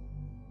 quote,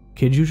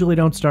 "Kids usually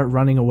don't start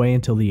running away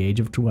until the age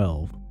of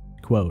 12.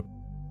 Quote.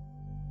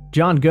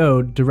 John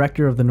Goad,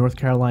 director of the North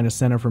Carolina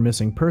Center for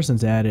Missing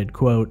Persons, added,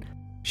 quote,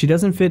 "She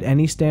doesn't fit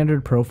any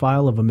standard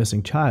profile of a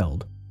missing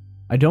child.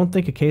 I don't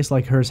think a case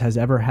like hers has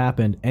ever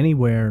happened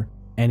anywhere,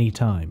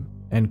 anytime."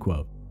 End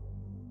quote.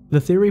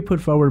 The theory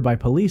put forward by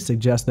police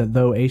suggests that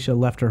though Asha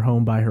left her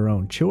home by her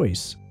own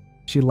choice,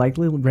 she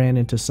likely ran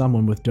into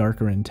someone with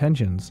darker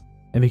intentions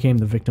and became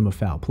the victim of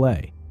foul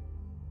play.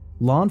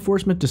 Law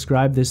enforcement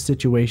described this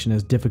situation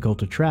as difficult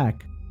to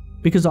track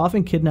because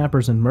often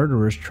kidnappers and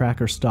murderers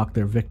track or stalk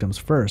their victims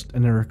first,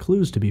 and there are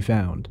clues to be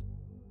found.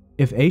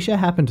 If Asha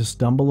happened to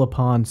stumble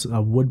upon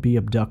a would-be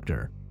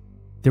abductor,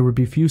 there would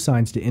be few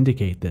signs to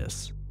indicate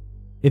this.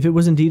 If it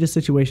was indeed a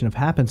situation of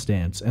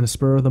happenstance and a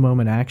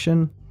spur-of-the-moment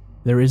action,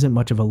 there isn't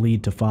much of a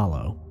lead to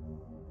follow.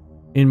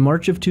 In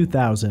March of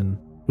 2000,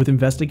 with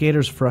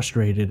investigators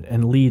frustrated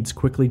and leads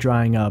quickly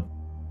drying up,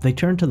 they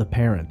turned to the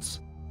parents.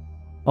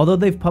 Although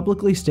they've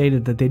publicly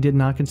stated that they did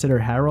not consider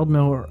Harold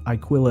nor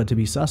Aquila to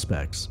be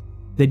suspects,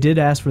 they did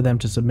ask for them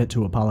to submit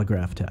to a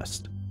polygraph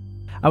test.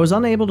 I was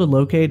unable to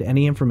locate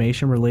any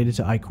information related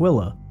to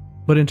Aquila,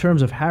 but in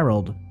terms of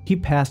Harold, he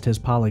passed his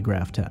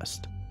polygraph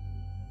test.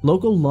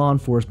 Local law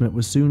enforcement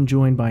was soon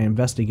joined by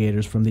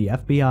investigators from the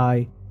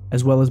FBI,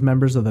 as well as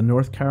members of the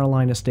North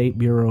Carolina State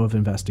Bureau of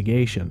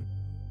Investigation.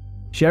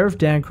 Sheriff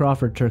Dan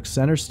Crawford took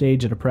center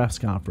stage at a press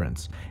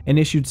conference and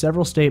issued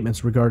several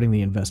statements regarding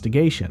the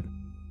investigation.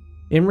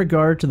 In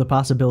regard to the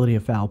possibility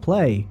of foul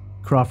play,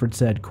 Crawford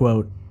said,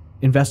 quote,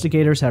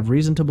 "Investigators have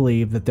reason to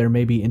believe that there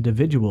may be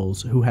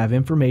individuals who have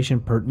information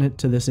pertinent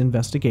to this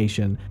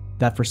investigation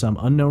that for some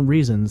unknown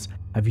reasons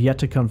have yet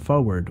to come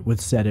forward with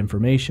said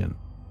information.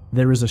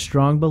 There is a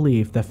strong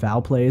belief that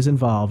foul play is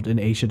involved in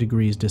Asha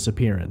Degree's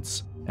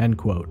disappearance." End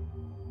quote.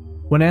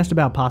 When asked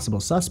about possible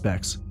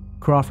suspects,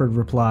 Crawford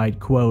replied,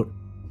 quote,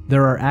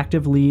 "There are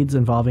active leads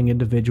involving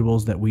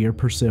individuals that we are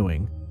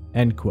pursuing."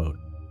 End quote.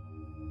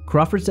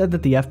 Crawford said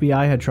that the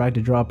FBI had tried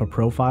to draw up a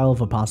profile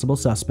of a possible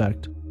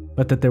suspect,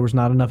 but that there was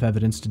not enough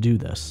evidence to do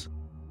this.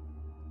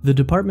 The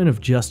Department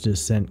of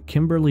Justice sent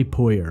Kimberly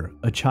Poyer,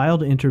 a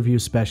child interview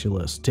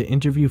specialist, to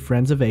interview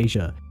friends of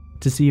Asha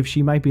to see if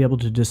she might be able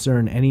to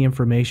discern any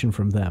information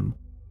from them.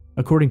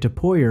 According to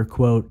Poyer,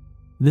 quote,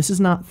 "This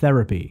is not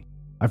therapy.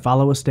 I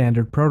follow a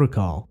standard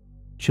protocol.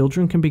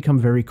 Children can become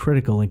very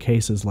critical in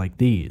cases like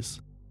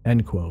these."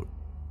 End quote.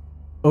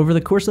 Over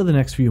the course of the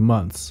next few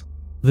months,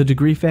 the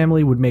Degree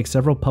family would make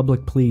several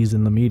public pleas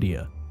in the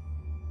media.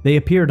 They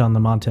appeared on the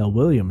Montel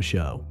Williams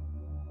Show.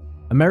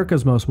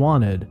 America's Most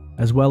Wanted,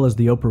 as well as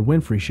the Oprah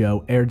Winfrey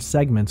Show, aired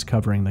segments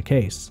covering the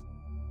case.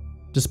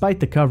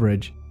 Despite the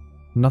coverage,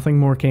 nothing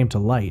more came to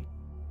light.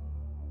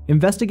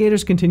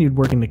 Investigators continued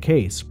working the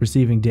case,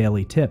 receiving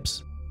daily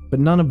tips, but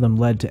none of them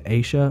led to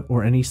Asha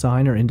or any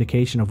sign or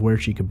indication of where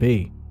she could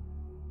be.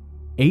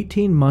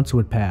 18 months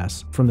would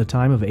pass from the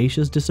time of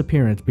Asha's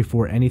disappearance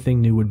before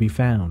anything new would be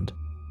found.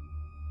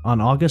 On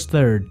August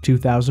 3,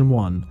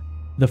 2001,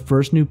 the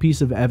first new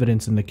piece of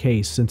evidence in the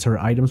case since her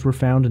items were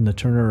found in the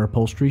Turner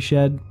upholstery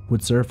shed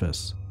would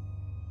surface.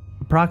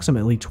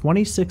 Approximately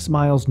 26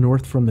 miles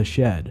north from the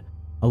shed,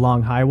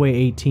 along Highway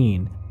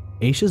 18,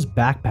 Asha's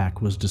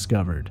backpack was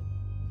discovered.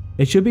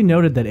 It should be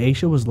noted that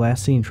Asha was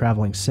last seen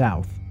traveling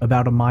south,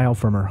 about a mile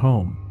from her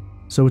home,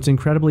 so it's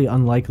incredibly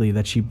unlikely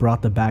that she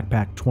brought the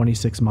backpack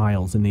 26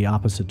 miles in the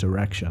opposite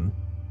direction.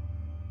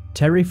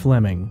 Terry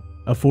Fleming,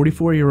 a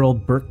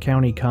 44-year-old Burke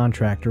County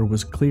contractor,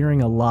 was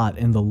clearing a lot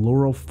in the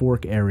Laurel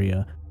Fork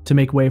area to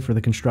make way for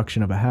the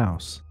construction of a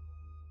house.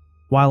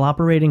 While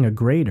operating a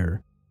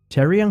grader,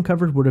 Terry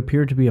uncovered what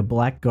appeared to be a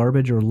black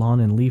garbage or lawn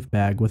and leaf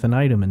bag with an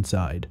item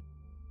inside.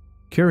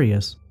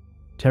 Curious,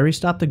 Terry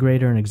stopped the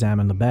grader and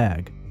examined the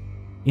bag.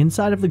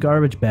 Inside of the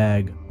garbage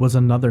bag was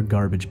another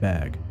garbage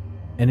bag,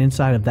 and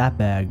inside of that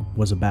bag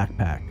was a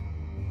backpack.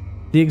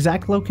 The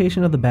exact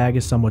location of the bag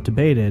is somewhat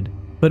debated,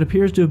 but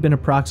appears to have been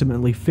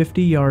approximately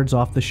 50 yards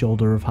off the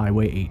shoulder of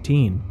Highway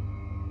 18.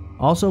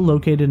 Also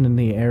located in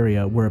the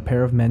area were a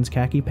pair of men's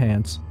khaki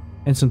pants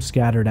and some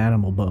scattered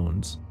animal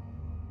bones.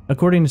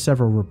 According to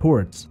several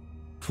reports,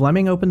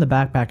 Fleming opened the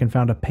backpack and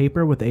found a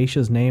paper with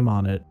Asha's name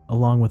on it,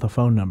 along with a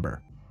phone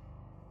number.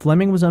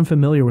 Fleming was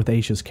unfamiliar with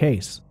Asha's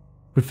case,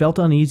 but felt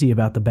uneasy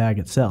about the bag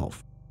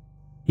itself.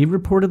 He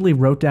reportedly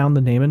wrote down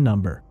the name and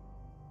number.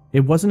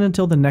 It wasn't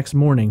until the next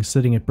morning,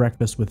 sitting at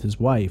breakfast with his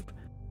wife,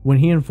 when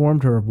he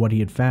informed her of what he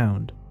had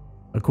found.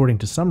 According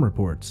to some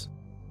reports,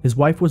 his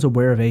wife was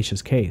aware of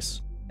Asha's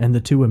case, and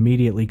the two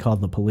immediately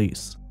called the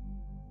police.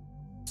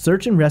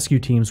 Search and rescue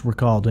teams were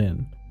called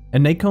in,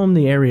 and they combed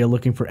the area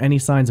looking for any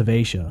signs of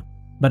Asha,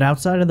 but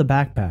outside of the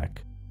backpack,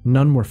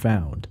 none were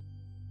found.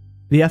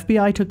 The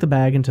FBI took the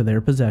bag into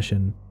their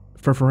possession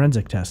for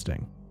forensic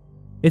testing.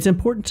 It's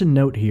important to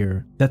note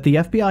here that the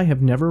FBI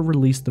have never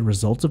released the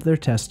results of their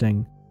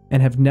testing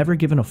and have never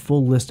given a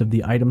full list of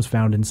the items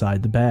found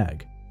inside the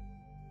bag.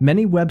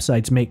 Many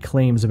websites make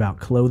claims about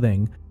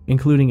clothing,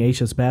 including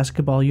Asha's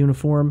basketball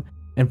uniform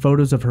and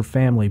photos of her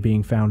family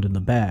being found in the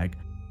bag,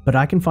 but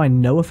I can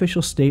find no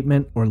official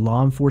statement or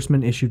law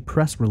enforcement issued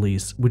press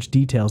release which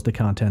details the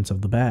contents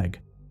of the bag.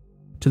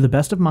 To the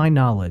best of my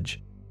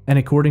knowledge, and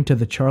according to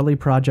the Charlie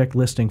Project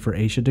listing for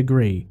Asha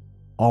Degree,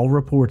 all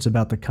reports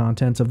about the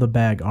contents of the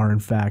bag are in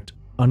fact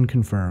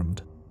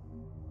unconfirmed.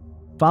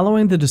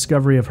 Following the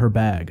discovery of her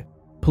bag,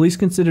 police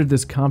considered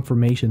this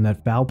confirmation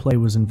that foul play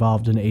was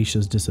involved in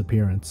Asha's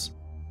disappearance.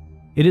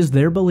 It is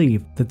their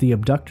belief that the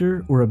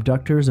abductor or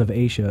abductors of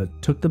Asha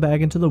took the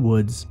bag into the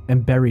woods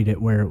and buried it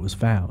where it was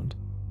found.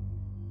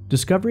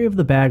 Discovery of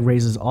the bag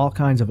raises all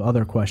kinds of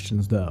other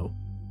questions though,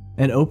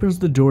 and opens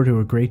the door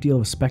to a great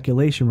deal of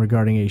speculation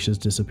regarding Asha's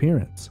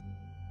disappearance.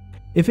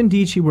 If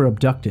indeed she were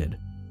abducted,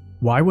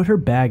 why would her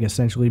bag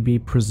essentially be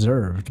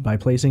preserved by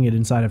placing it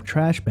inside of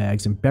trash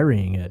bags and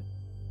burying it?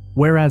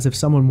 Whereas if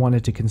someone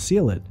wanted to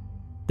conceal it,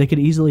 they could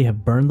easily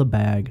have burned the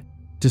bag,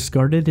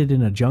 discarded it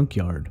in a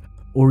junkyard,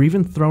 or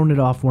even thrown it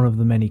off one of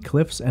the many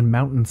cliffs and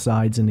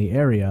mountainsides in the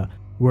area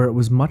where it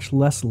was much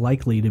less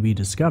likely to be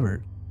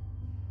discovered.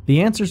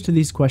 The answers to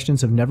these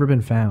questions have never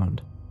been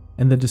found,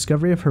 and the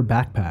discovery of her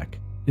backpack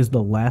is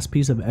the last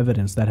piece of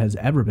evidence that has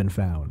ever been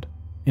found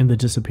in the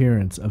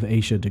disappearance of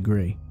Asha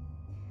Degree.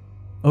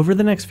 Over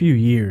the next few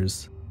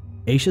years,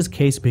 Asha's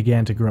case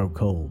began to grow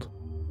cold.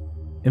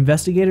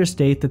 Investigators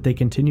state that they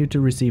continued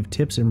to receive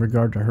tips in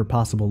regard to her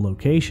possible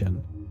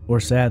location, or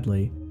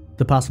sadly,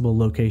 the possible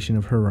location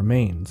of her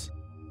remains,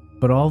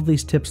 but all of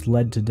these tips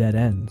led to dead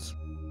ends.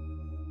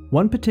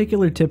 One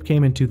particular tip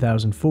came in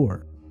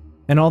 2004,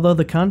 and although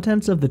the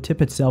contents of the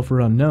tip itself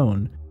were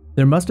unknown,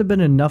 there must have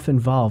been enough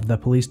involved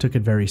that police took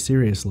it very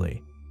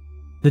seriously.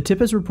 The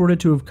tip is reported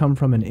to have come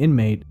from an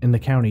inmate in the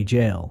county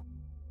jail.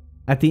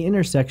 At the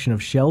intersection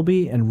of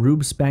Shelby and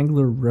Rube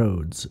Spangler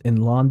Roads in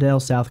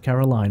Lawndale, South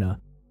Carolina,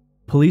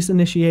 police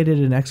initiated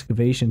an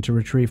excavation to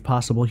retrieve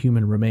possible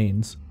human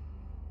remains.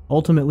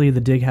 Ultimately, the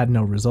dig had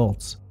no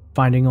results,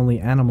 finding only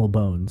animal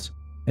bones,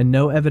 and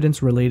no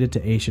evidence related to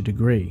Asha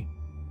Degree.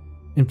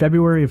 In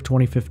February of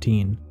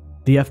 2015,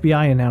 the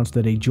FBI announced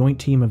that a joint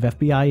team of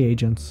FBI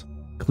agents,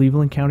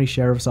 Cleveland County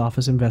Sheriff's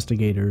Office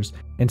investigators,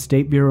 and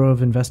State Bureau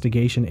of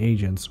Investigation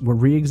agents were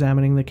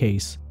re-examining the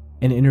case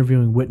and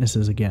interviewing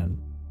witnesses again.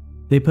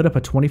 They put up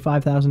a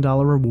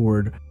 $25,000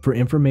 reward for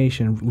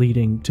information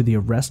leading to the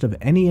arrest of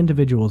any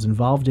individuals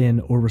involved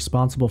in or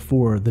responsible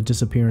for the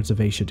disappearance of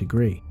Asha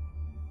Degree.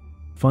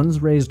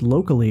 Funds raised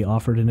locally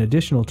offered an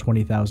additional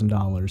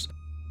 $20,000,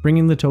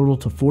 bringing the total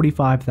to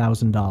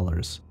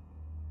 $45,000.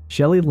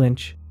 Shelley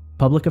Lynch,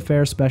 public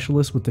affairs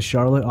specialist with the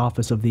Charlotte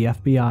office of the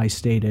FBI,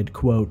 stated,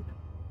 quote,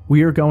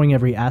 "We are going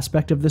every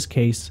aspect of this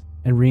case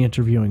and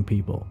re-interviewing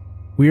people.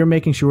 We are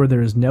making sure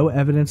there is no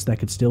evidence that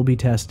could still be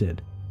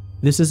tested.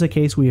 This is a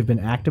case we have been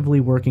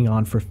actively working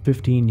on for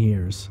 15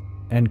 years,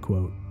 end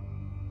quote.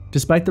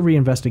 Despite the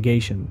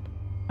reinvestigation,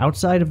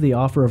 outside of the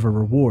offer of a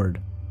reward,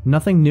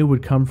 nothing new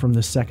would come from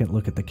this second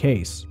look at the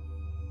case.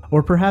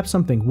 Or perhaps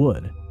something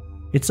would.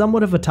 It's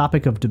somewhat of a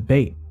topic of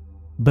debate,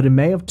 but in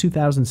May of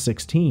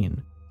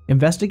 2016,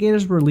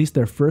 investigators released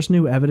their first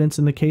new evidence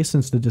in the case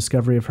since the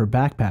discovery of her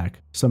backpack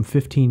some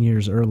 15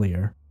 years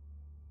earlier.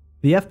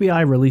 The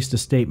FBI released a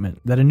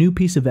statement that a new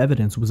piece of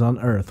evidence was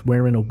unearthed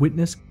wherein a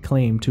witness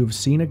claimed to have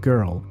seen a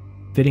girl,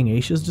 fitting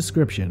Asha's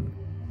description,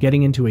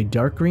 getting into a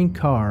dark green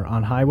car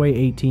on Highway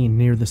 18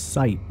 near the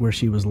site where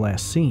she was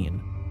last seen.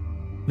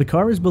 The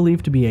car is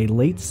believed to be a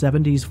late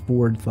 70s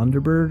Ford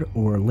Thunderbird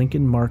or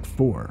Lincoln Mark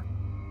IV.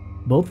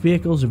 Both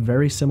vehicles are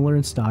very similar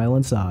in style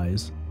and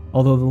size,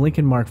 although the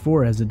Lincoln Mark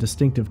IV has a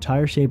distinctive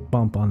tire-shaped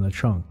bump on the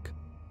trunk.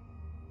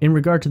 In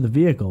regard to the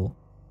vehicle,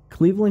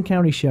 Cleveland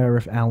County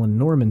Sheriff Alan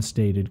Norman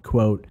stated,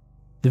 quote,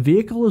 "The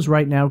vehicle is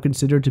right now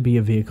considered to be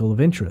a vehicle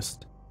of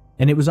interest,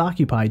 and it was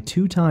occupied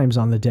 2 times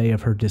on the day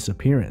of her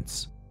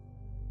disappearance.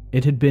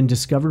 It had been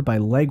discovered by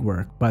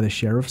legwork by the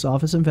Sheriff's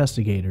Office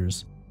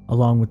investigators,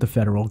 along with the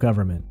federal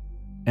government,"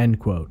 end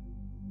quote.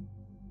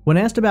 When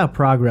asked about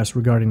progress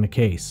regarding the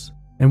case,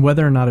 and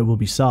whether or not it will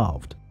be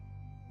solved,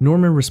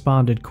 Norman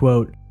responded,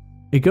 quote,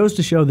 It goes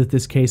to show that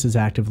this case is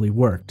actively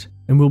worked,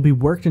 and will be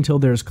worked until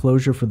there is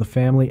closure for the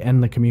family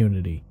and the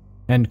community."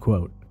 End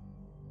quote.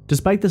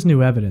 Despite this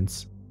new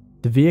evidence,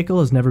 the vehicle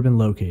has never been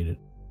located.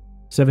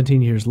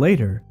 17 years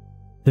later,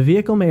 the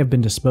vehicle may have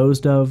been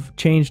disposed of,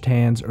 changed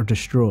hands, or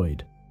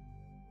destroyed.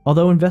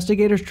 Although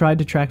investigators tried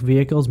to track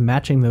vehicles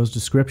matching those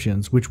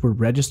descriptions which were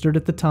registered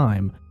at the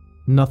time,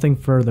 nothing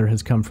further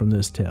has come from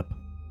this tip.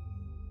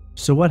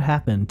 So what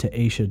happened to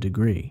Asha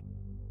Degree?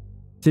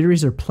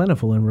 Theories are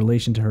plentiful in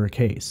relation to her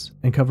case,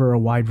 and cover a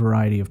wide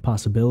variety of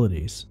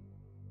possibilities.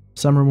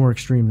 Some are more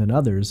extreme than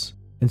others,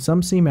 and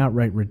some seem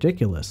outright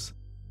ridiculous,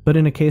 but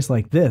in a case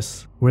like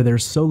this, where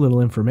there's so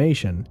little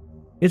information,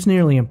 it's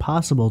nearly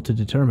impossible to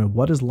determine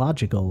what is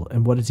logical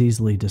and what is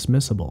easily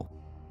dismissible.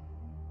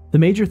 The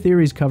major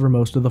theories cover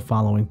most of the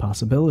following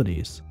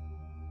possibilities.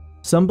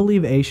 Some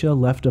believe Asha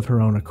left of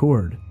her own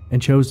accord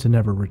and chose to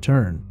never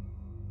return,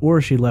 or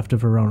she left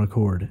of her own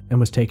accord and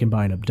was taken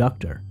by an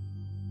abductor.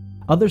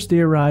 Others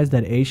theorize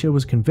that Asha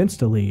was convinced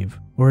to leave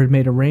or had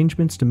made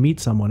arrangements to meet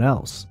someone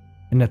else,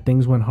 and that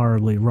things went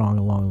horribly wrong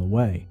along the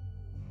way.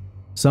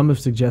 Some have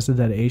suggested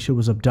that Asha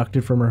was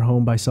abducted from her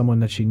home by someone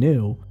that she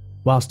knew,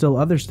 while still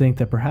others think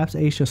that perhaps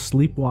Asha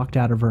sleepwalked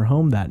out of her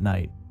home that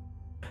night.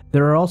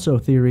 There are also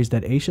theories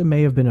that Asha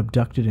may have been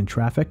abducted and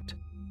trafficked,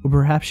 or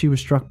perhaps she was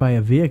struck by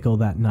a vehicle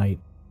that night,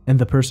 and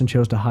the person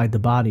chose to hide the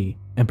body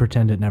and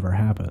pretend it never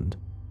happened.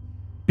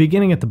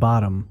 Beginning at the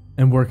bottom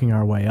and working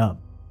our way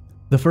up,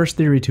 the first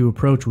theory to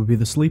approach would be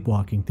the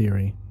sleepwalking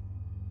theory.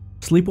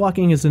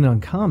 Sleepwalking isn't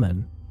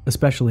uncommon,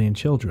 especially in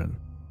children.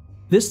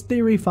 This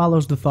theory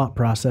follows the thought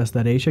process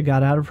that Asha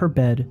got out of her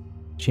bed,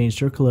 changed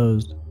her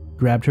clothes,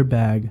 grabbed her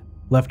bag,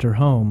 left her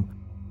home,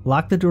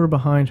 locked the door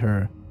behind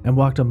her, and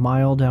walked a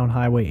mile down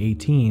Highway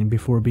 18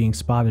 before being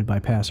spotted by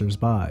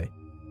passers-by.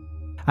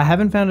 I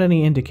haven't found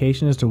any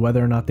indication as to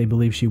whether or not they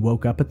believe she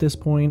woke up at this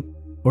point,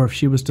 or if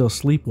she was still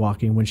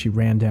sleepwalking when she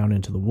ran down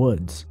into the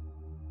woods.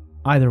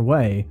 Either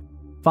way,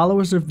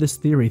 followers of this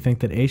theory think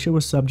that Asha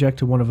was subject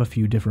to one of a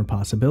few different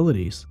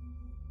possibilities.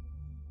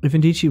 If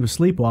indeed she was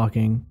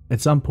sleepwalking,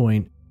 at some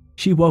point,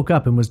 she woke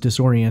up and was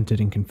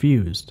disoriented and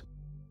confused.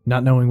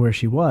 Not knowing where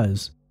she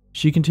was,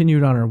 she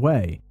continued on her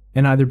way,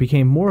 and either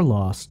became more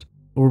lost,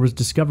 or was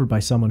discovered by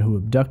someone who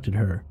abducted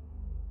her.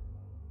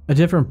 A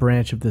different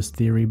branch of this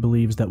theory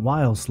believes that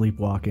while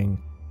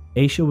sleepwalking,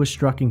 Asha was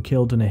struck and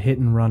killed in a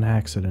hit-and-run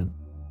accident.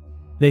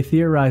 They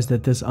theorize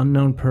that this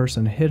unknown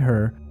person hit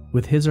her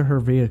with his or her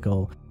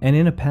vehicle, and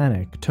in a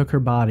panic took her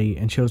body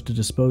and chose to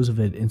dispose of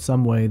it in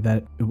some way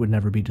that it would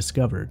never be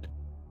discovered.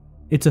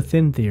 It's a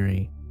thin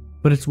theory,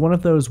 but it's one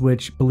of those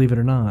which, believe it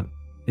or not,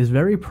 is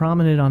very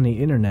prominent on the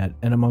internet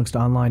and amongst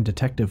online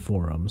detective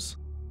forums.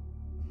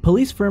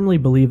 Police firmly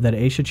believe that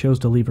Asha chose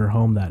to leave her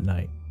home that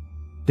night.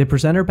 They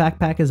present her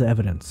backpack as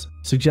evidence,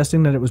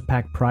 suggesting that it was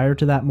packed prior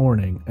to that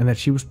morning and that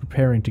she was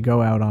preparing to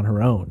go out on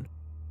her own.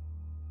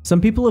 Some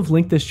people have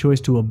linked this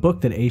choice to a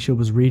book that Asha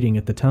was reading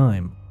at the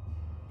time.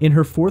 In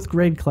her 4th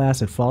grade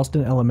class at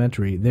Fallston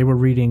Elementary, they were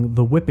reading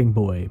The Whipping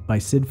Boy by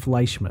Sid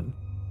Fleischman.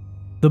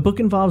 The book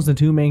involves the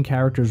two main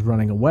characters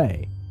running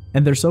away,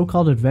 and their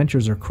so-called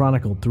adventures are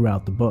chronicled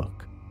throughout the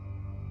book.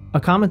 A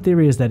common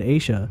theory is that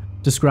Asha,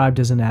 described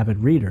as an avid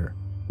reader,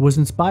 was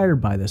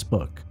inspired by this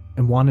book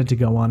and wanted to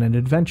go on an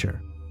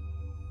adventure.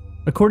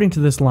 According to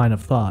this line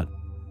of thought,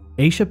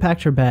 Asha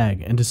packed her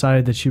bag and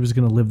decided that she was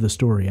going to live the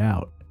story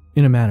out,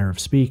 in a manner of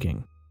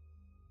speaking.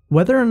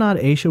 Whether or not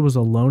Asha was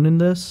alone in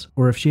this,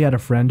 or if she had a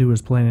friend who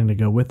was planning to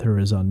go with her,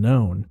 is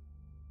unknown.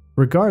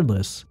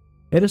 Regardless,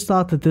 it is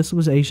thought that this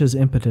was Asha's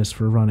impetus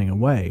for running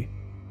away.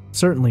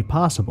 Certainly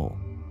possible,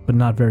 but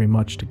not very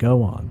much to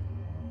go on.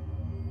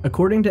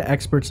 According to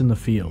experts in the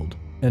field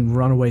and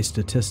runaway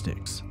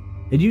statistics,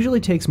 it usually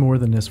takes more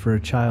than this for a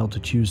child to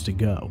choose to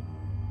go.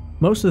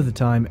 Most of the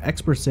time,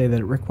 experts say that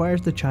it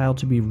requires the child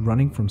to be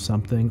running from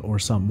something or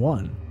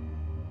someone,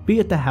 be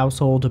it the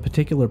household, a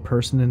particular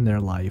person in their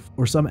life,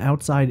 or some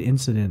outside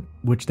incident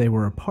which they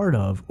were a part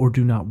of or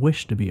do not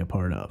wish to be a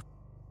part of.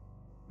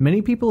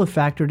 Many people have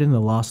factored in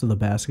the loss of the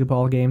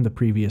basketball game the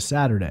previous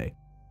Saturday,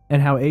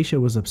 and how Asha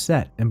was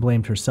upset and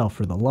blamed herself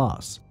for the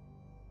loss.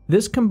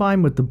 This,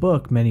 combined with the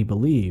book, many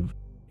believe,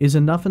 is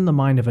enough in the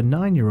mind of a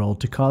 9-year-old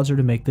to cause her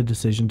to make the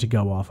decision to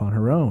go off on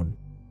her own.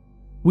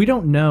 We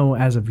don't know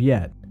as of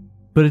yet,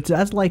 but it's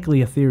as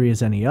likely a theory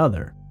as any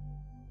other.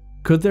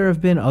 Could there have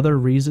been other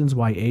reasons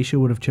why Asha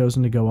would have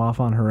chosen to go off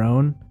on her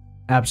own?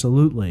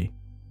 Absolutely.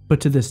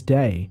 But to this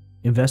day,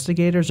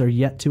 investigators are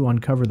yet to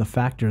uncover the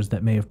factors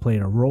that may have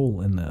played a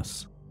role in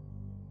this.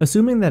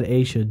 Assuming that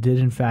Asha did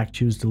in fact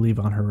choose to leave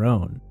on her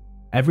own,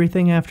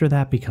 everything after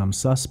that becomes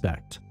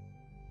suspect.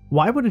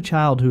 Why would a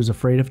child who is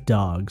afraid of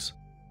dogs,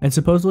 and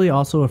supposedly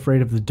also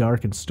afraid of the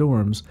dark and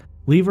storms,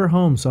 leave her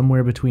home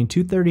somewhere between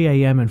 2:30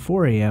 a.m. and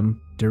 4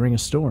 a.m. during a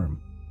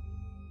storm?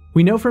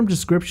 We know from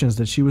descriptions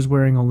that she was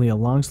wearing only a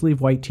long-sleeve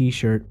white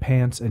t-shirt,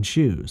 pants, and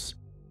shoes.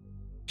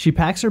 She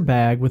packs her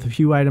bag with a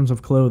few items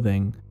of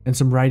clothing and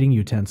some writing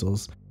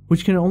utensils,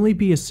 which can only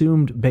be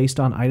assumed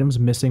based on items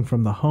missing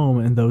from the home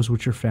and those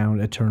which are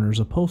found at Turner's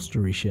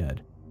upholstery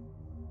shed.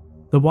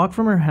 The walk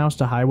from her house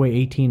to Highway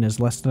 18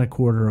 is less than a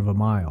quarter of a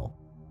mile.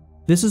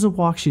 This is a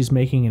walk she's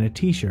making in a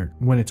t-shirt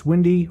when it's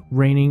windy,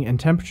 raining, and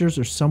temperatures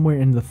are somewhere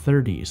in the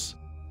 30s.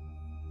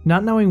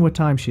 Not knowing what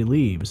time she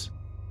leaves,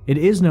 it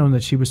is known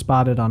that she was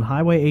spotted on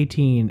Highway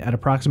 18 at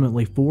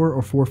approximately 4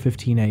 or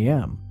 4:15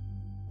 a.m.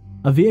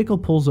 A vehicle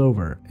pulls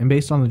over, and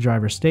based on the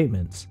driver's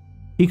statements,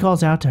 he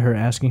calls out to her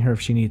asking her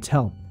if she needs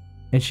help,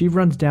 and she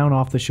runs down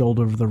off the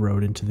shoulder of the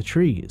road into the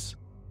trees.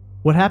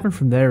 What happened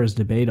from there is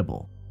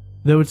debatable,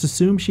 though it's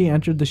assumed she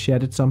entered the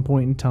shed at some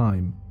point in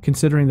time,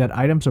 considering that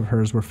items of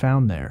hers were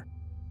found there.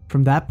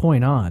 From that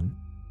point on,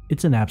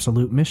 it's an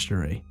absolute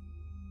mystery.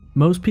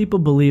 Most people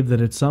believe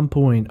that at some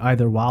point,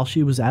 either while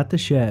she was at the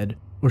shed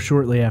or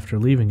shortly after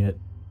leaving it,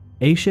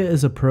 Asha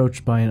is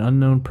approached by an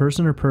unknown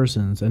person or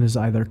persons and is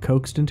either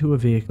coaxed into a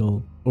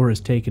vehicle or is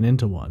taken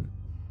into one.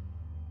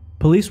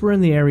 Police were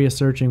in the area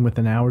searching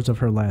within hours of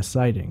her last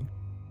sighting,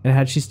 and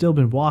had she still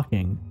been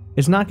walking,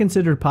 it's not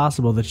considered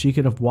possible that she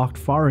could have walked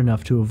far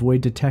enough to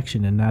avoid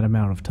detection in that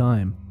amount of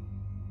time.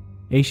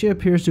 Asha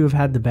appears to have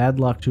had the bad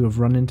luck to have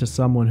run into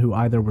someone who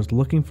either was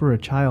looking for a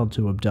child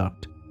to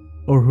abduct,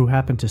 or who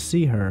happened to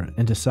see her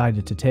and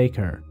decided to take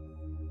her.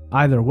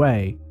 Either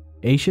way,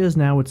 Asha is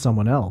now with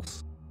someone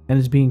else, and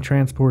is being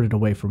transported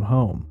away from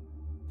home.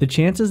 The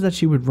chances that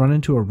she would run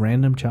into a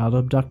random child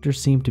abductor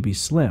seem to be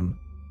slim,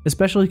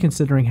 especially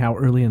considering how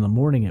early in the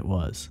morning it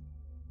was.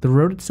 The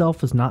road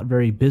itself is not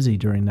very busy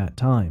during that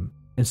time,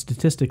 and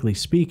statistically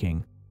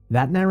speaking,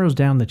 that narrows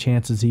down the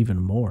chances even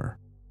more.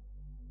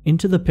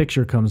 Into the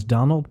picture comes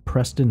Donald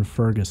Preston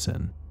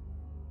Ferguson.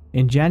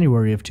 In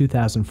January of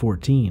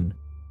 2014,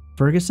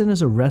 Ferguson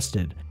is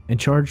arrested and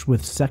charged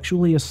with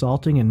sexually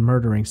assaulting and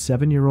murdering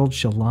 7-year-old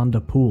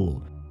Shalonda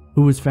Poole,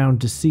 who was found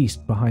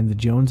deceased behind the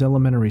Jones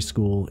Elementary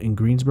School in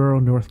Greensboro,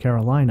 North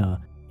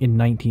Carolina in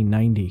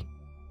 1990.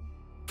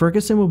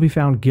 Ferguson will be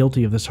found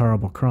guilty of this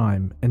horrible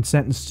crime and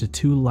sentenced to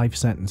 2 life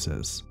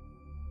sentences.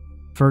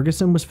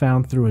 Ferguson was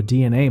found through a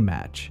DNA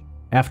match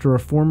after a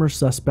former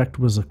suspect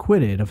was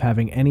acquitted of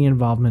having any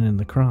involvement in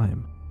the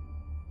crime.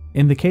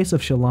 In the case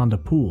of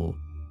Shalonda Poole,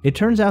 it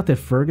turns out that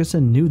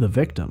Ferguson knew the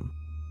victim.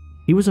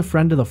 He was a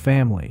friend of the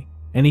family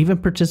and even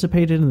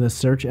participated in the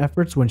search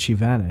efforts when she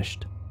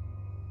vanished.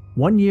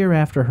 1 year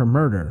after her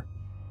murder,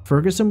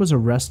 Ferguson was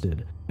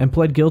arrested and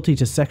pled guilty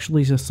to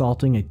sexually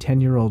assaulting a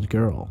 10-year-old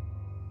girl.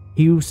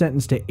 He was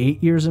sentenced to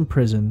 8 years in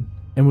prison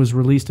and was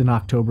released in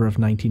October of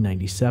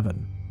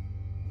 1997.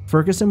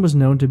 Ferguson was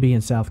known to be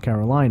in South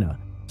Carolina,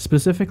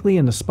 specifically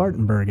in the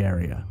Spartanburg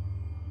area.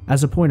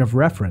 As a point of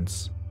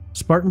reference,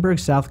 Spartanburg,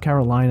 South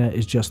Carolina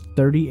is just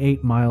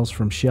 38 miles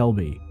from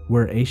Shelby,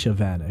 where Asha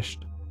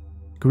vanished.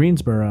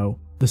 Greensboro,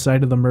 the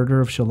site of the murder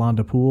of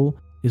Shalonda Poole,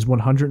 is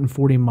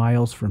 140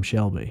 miles from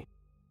Shelby.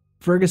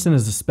 Ferguson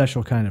is a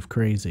special kind of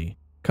crazy,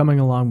 coming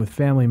along with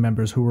family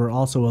members who were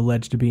also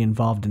alleged to be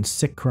involved in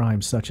sick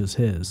crimes such as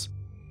his.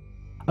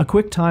 A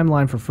quick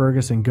timeline for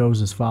Ferguson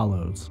goes as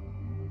follows.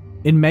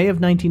 In May of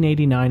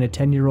 1989, a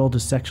 10-year-old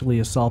is sexually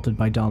assaulted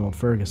by Donald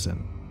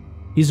Ferguson.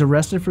 He's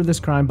arrested for this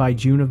crime by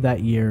June of that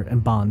year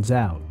and bonds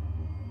out.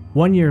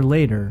 1 year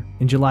later,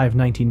 in July of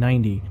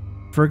 1990,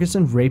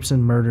 Ferguson rapes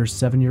and murders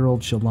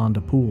 7-year-old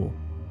Shalonda Poole.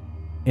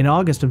 In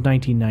August of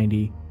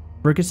 1990,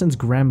 Ferguson's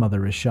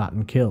grandmother is shot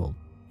and killed.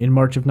 In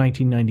March of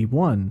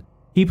 1991,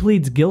 he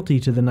pleads guilty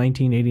to the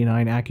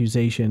 1989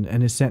 accusation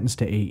and is sentenced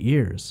to 8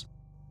 years.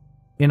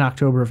 In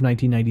October of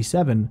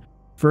 1997,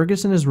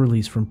 Ferguson is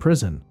released from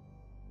prison.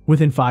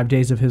 Within 5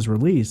 days of his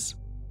release,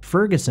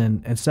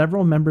 Ferguson and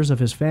several members of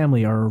his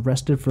family are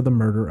arrested for the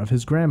murder of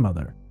his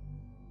grandmother.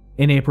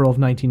 In April of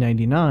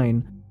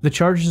 1999, the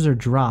charges are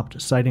dropped,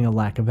 citing a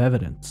lack of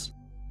evidence.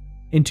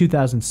 In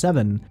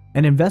 2007,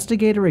 an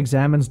investigator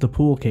examines the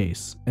Poole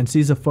case and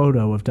sees a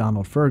photo of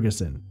Donald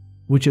Ferguson,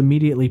 which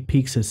immediately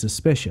piques his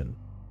suspicion.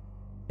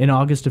 In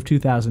August of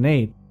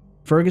 2008,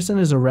 Ferguson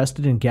is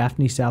arrested in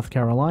Gaffney, South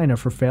Carolina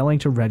for failing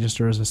to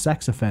register as a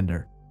sex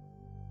offender.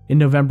 In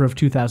November of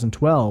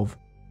 2012,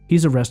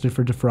 he's arrested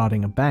for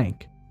defrauding a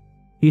bank.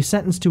 He's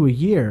sentenced to a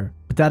year,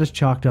 but that is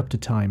chalked up to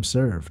time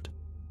served.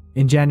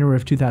 In January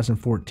of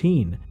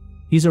 2014,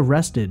 he's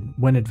arrested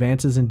when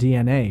advances in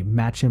DNA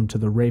match him to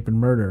the rape and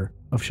murder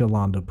of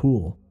Shalonda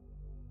Poole.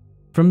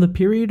 From the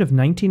period of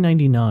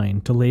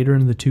 1999 to later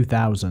in the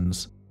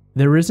 2000s,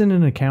 there isn't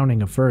an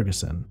accounting of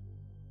Ferguson.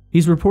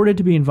 He's reported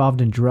to be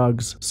involved in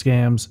drugs,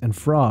 scams, and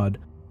fraud,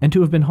 and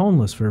to have been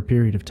homeless for a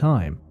period of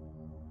time.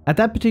 At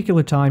that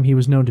particular time, he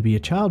was known to be a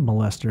child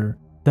molester,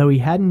 though he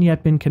hadn't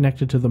yet been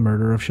connected to the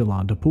murder of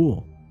Shalonda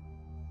Poole.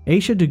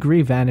 Asha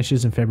Degree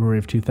vanishes in February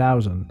of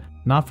 2000,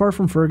 not far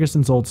from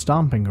Ferguson's old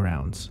stomping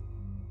grounds.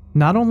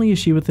 Not only is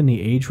she within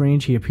the age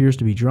range he appears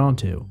to be drawn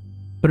to,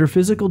 but her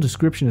physical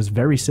description is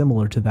very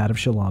similar to that of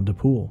Shalonda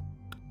Poole.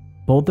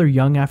 Both are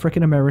young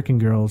African-American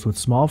girls with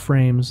small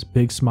frames,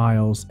 big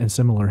smiles, and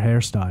similar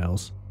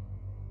hairstyles.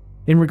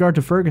 In regard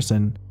to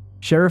Ferguson,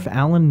 Sheriff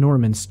Alan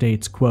Norman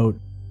states, quote,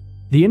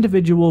 "The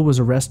individual was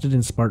arrested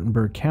in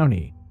Spartanburg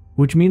County,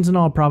 which means in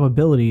all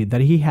probability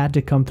that he had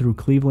to come through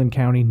Cleveland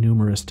County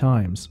numerous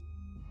times.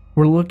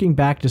 We're looking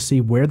back to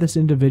see where this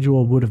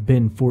individual would have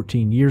been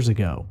 14 years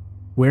ago,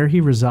 where he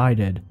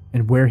resided,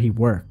 and where he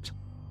worked.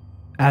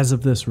 As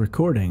of this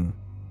recording,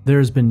 there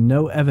has been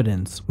no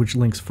evidence which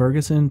links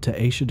Ferguson to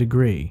Asha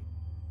Degree,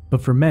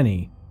 but for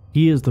many,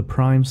 he is the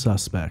prime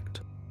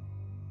suspect.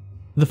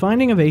 The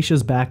finding of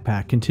Asha's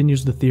backpack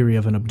continues the theory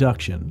of an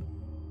abduction.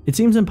 It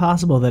seems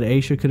impossible that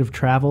Asha could have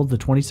traveled the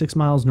 26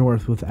 miles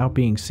north without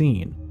being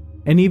seen,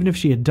 and even if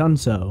she had done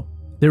so,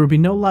 there would be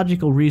no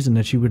logical reason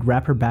that she would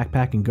wrap her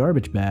backpack in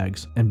garbage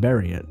bags and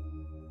bury it.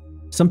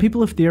 Some people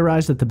have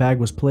theorized that the bag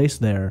was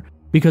placed there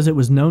because it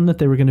was known that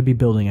they were going to be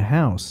building a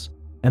house,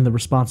 and the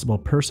responsible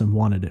person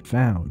wanted it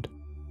found.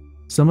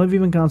 Some have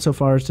even gone so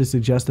far as to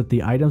suggest that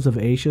the items of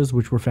Asha's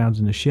which were found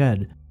in the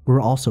shed were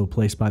also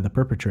placed by the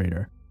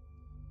perpetrator.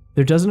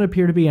 There doesn't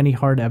appear to be any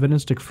hard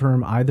evidence to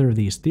confirm either of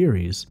these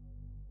theories,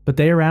 but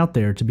they are out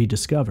there to be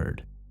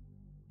discovered.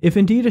 If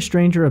indeed a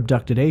stranger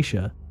abducted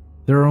Asha,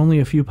 there are only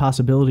a few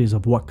possibilities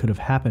of what could have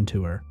happened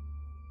to her.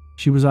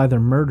 She was either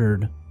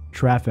murdered,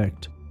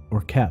 trafficked,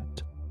 or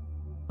kept.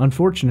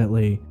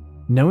 Unfortunately,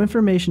 no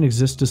information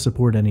exists to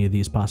support any of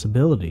these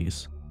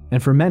possibilities,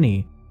 and for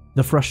many,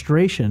 the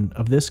frustration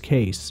of this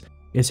case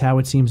is how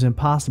it seems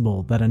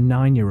impossible that a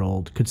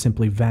 9-year-old could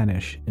simply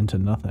vanish into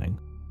nothing.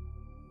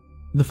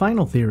 The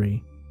final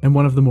theory, and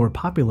one of the more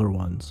popular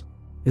ones,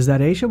 is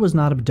that Asha was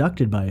not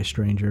abducted by a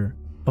stranger,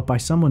 but by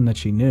someone that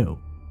she knew.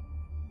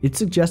 It's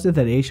suggested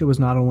that Asha was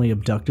not only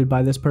abducted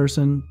by this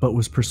person, but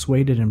was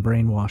persuaded and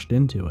brainwashed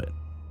into it.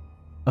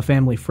 A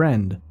family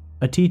friend,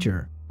 a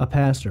teacher, a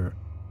pastor,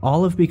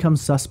 all have become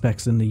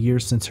suspects in the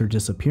years since her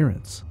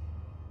disappearance.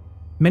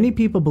 Many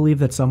people believe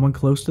that someone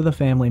close to the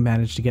family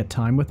managed to get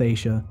time with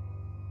Asha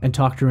and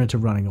talked her into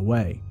running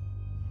away.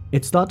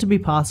 It's thought to be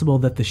possible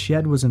that the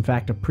shed was in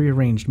fact a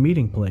prearranged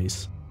meeting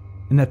place,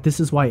 and that this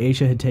is why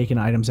Asha had taken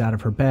items out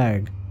of her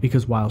bag,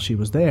 because while she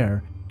was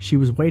there, she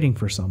was waiting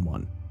for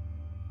someone.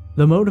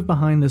 The motive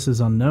behind this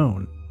is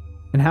unknown,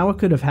 and how it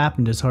could have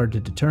happened is hard to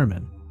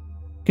determine.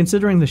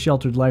 Considering the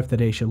sheltered life that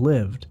Asha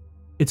lived,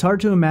 it's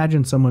hard to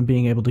imagine someone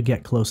being able to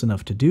get close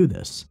enough to do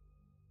this.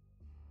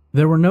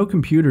 There were no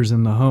computers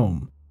in the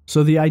home,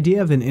 so the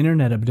idea of an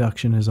internet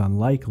abduction is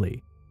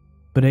unlikely,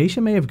 but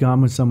Asha may have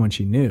gone with someone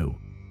she knew,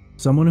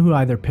 someone who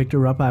either picked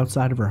her up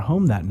outside of her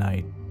home that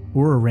night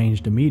or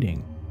arranged a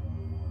meeting.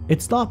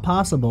 It's thought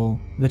possible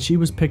that she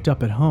was picked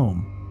up at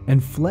home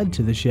and fled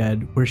to the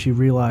shed where she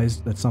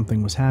realized that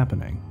something was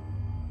happening.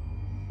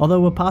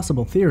 Although a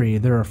possible theory,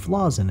 there are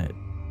flaws in it.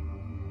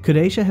 Could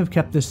Asha have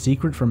kept this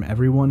secret from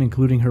everyone,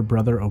 including her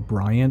brother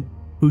O'Brien,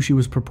 who she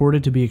was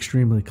purported to be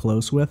extremely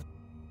close with?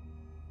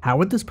 How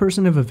would this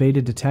person have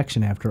evaded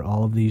detection after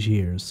all of these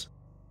years?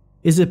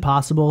 Is it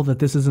possible that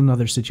this is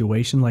another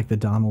situation like the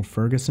Donald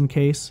Ferguson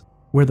case,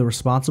 where the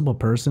responsible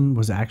person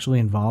was actually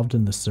involved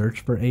in the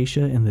search for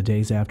Asha in the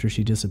days after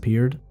she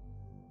disappeared?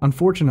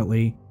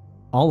 Unfortunately,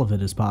 all of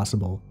it is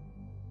possible.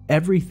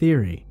 Every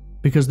theory,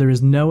 because there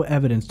is no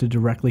evidence to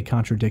directly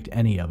contradict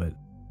any of it.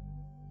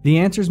 The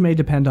answers may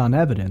depend on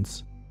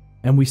evidence,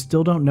 and we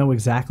still don't know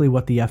exactly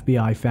what the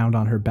FBI found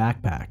on her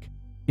backpack,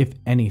 if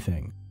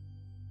anything.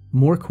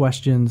 More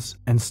questions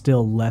and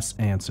still less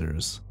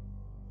answers.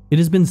 It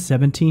has been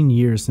 17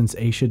 years since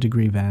Asha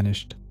Degree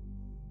vanished.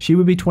 She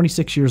would be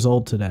 26 years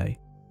old today,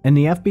 and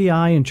the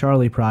FBI and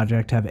Charlie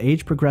Project have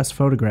age-progressed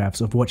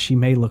photographs of what she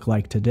may look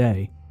like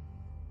today.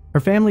 Her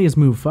family has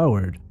moved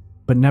forward,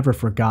 but never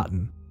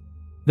forgotten.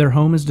 Their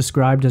home is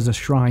described as a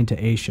shrine to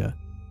Asha,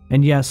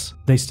 and yes,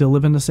 they still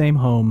live in the same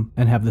home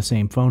and have the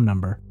same phone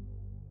number.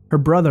 Her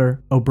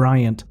brother,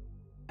 O'Brien,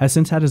 has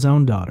since had his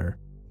own daughter,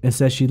 and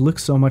says she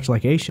looks so much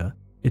like Asha,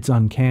 it's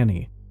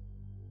uncanny.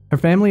 Her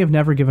family have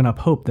never given up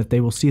hope that they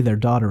will see their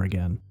daughter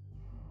again.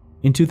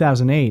 In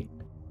 2008,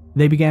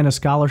 they began a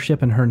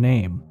scholarship in her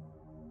name.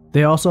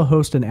 They also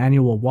host an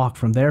annual walk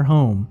from their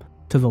home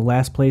to the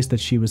last place that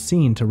she was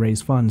seen to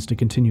raise funds to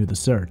continue the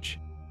search.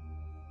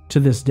 To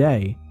this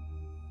day,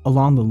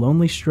 along the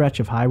lonely stretch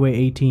of Highway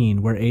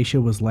 18 where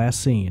Asha was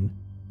last seen,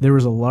 there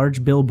is a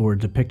large billboard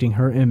depicting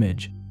her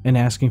image and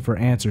asking for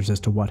answers as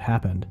to what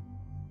happened.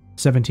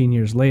 17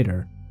 years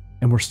later,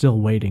 and we're still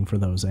waiting for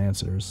those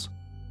answers.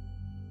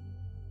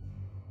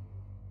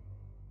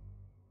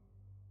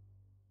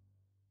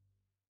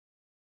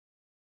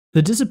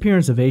 The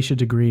disappearance of Asha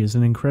Degree is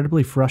an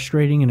incredibly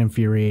frustrating and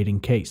infuriating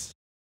case.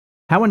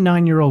 How a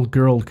 9-year-old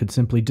girl could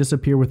simply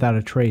disappear without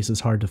a trace is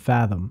hard to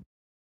fathom.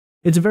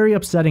 It's a very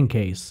upsetting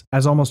case,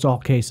 as almost all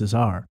cases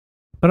are,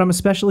 but I'm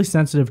especially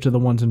sensitive to the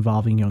ones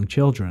involving young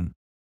children.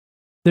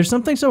 There's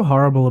something so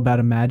horrible about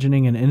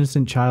imagining an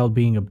innocent child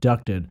being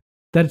abducted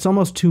that it's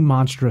almost too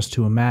monstrous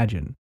to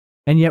imagine,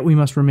 and yet we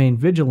must remain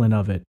vigilant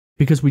of it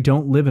because we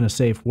don't live in a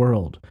safe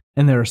world,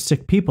 and there are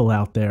sick people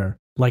out there,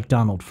 like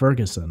Donald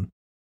Ferguson.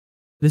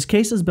 This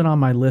case has been on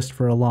my list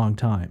for a long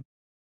time.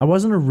 I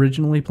wasn't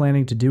originally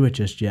planning to do it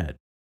just yet,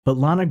 but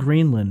Lana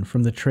Greenland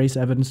from the Trace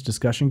Evidence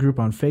Discussion Group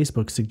on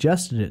Facebook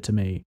suggested it to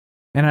me,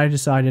 and I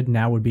decided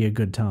now would be a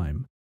good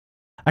time.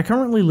 I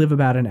currently live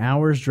about an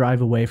hour's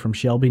drive away from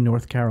Shelby,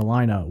 North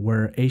Carolina,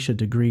 where Asha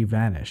Degree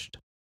vanished.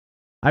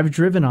 I've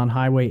driven on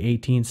Highway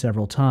 18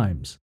 several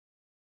times,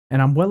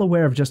 and I'm well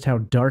aware of just how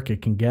dark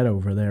it can get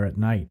over there at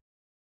night.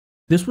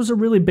 This was a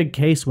really big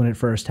case when it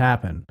first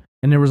happened,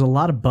 and there was a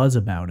lot of buzz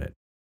about it.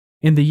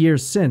 In the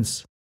years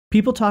since,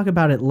 people talk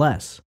about it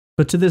less,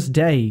 but to this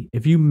day,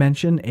 if you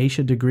mention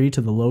Asha Degree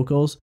to the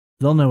locals,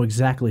 they'll know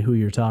exactly who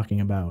you're talking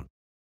about.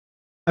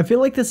 I feel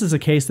like this is a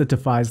case that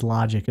defies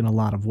logic in a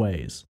lot of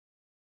ways.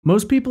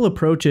 Most people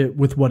approach it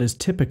with what is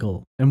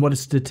typical and what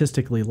is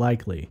statistically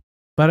likely,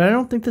 but I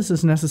don't think this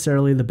is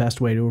necessarily the best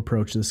way to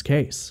approach this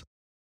case.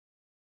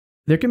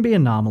 There can be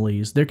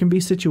anomalies, there can be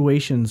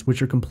situations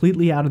which are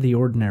completely out of the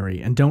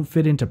ordinary and don't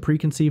fit into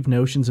preconceived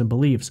notions and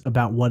beliefs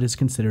about what is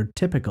considered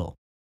typical.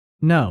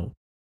 No,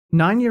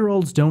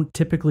 9-year-olds don't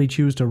typically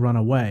choose to run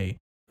away,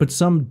 but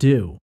some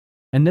do,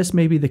 and this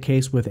may be the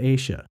case with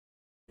Asha.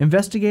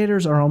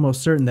 Investigators are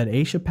almost certain that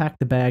Asha packed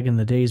the bag in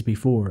the days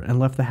before and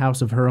left the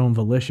house of her own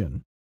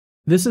volition.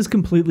 This is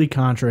completely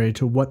contrary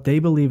to what they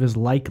believe is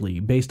likely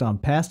based on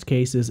past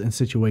cases and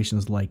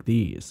situations like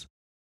these.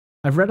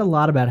 I've read a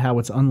lot about how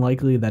it's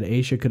unlikely that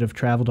Asha could have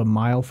traveled a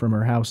mile from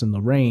her house in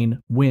the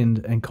rain,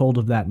 wind, and cold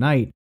of that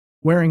night,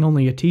 wearing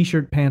only a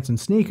t-shirt, pants, and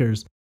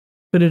sneakers,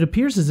 but it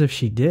appears as if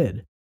she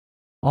did.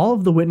 All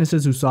of the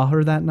witnesses who saw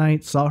her that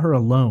night saw her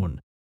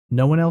alone.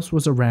 No one else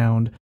was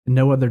around, and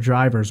no other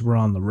drivers were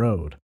on the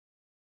road.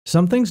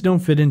 Some things don't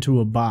fit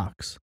into a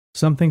box.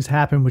 Some things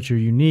happen which are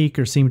unique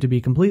or seem to be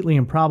completely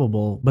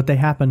improbable, but they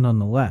happen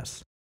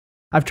nonetheless.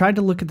 I've tried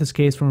to look at this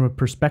case from a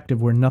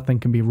perspective where nothing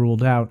can be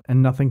ruled out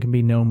and nothing can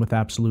be known with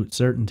absolute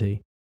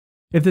certainty.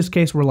 If this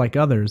case were like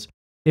others,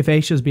 if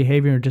Asha's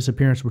behavior and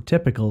disappearance were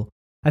typical,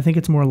 I think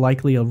it's more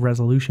likely a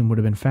resolution would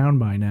have been found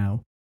by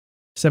now.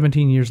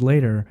 17 years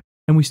later,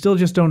 and we still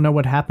just don't know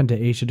what happened to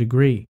Asha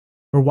Degree,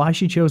 or why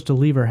she chose to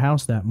leave her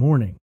house that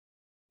morning.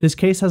 This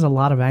case has a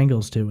lot of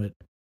angles to it,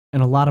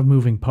 and a lot of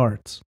moving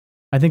parts.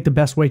 I think the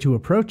best way to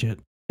approach it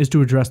is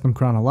to address them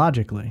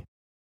chronologically.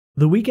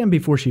 The weekend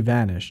before she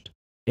vanished,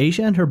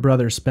 Asha and her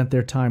brother spent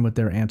their time with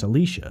their Aunt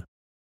Alicia.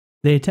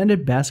 They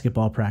attended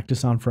basketball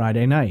practice on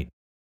Friday night.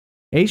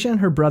 Asha and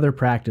her brother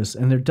practiced,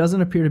 and there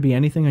doesn't appear to be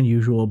anything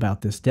unusual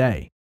about this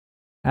day.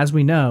 As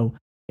we know,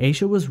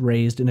 Asha was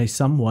raised in a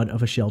somewhat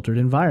of a sheltered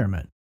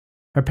environment.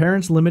 Her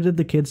parents limited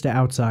the kids to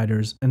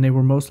outsiders, and they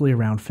were mostly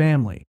around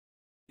family.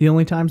 The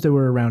only times they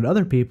were around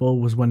other people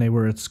was when they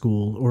were at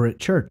school or at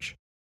church.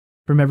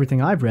 From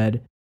everything I've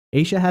read,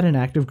 Asha had an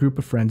active group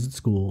of friends at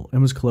school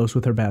and was close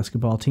with her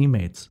basketball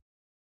teammates.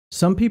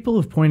 Some people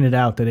have pointed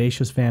out that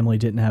Asha's family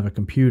didn't have a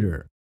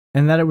computer,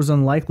 and that it was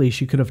unlikely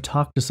she could have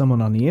talked to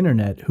someone on the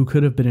internet who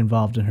could have been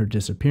involved in her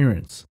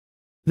disappearance.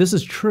 This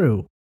is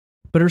true,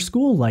 but her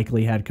school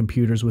likely had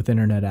computers with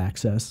internet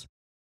access.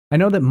 I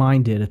know that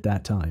mine did at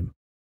that time.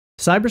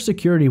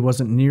 Cybersecurity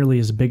wasn't nearly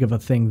as big of a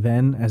thing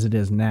then as it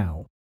is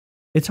now.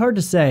 It's hard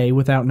to say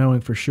without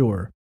knowing for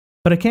sure,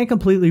 but I can't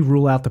completely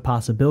rule out the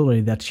possibility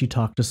that she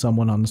talked to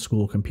someone on the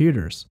school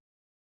computers.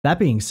 That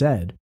being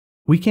said,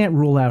 we can't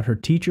rule out her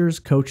teachers,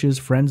 coaches,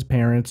 friends,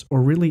 parents,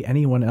 or really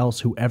anyone else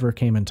who ever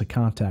came into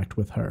contact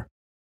with her.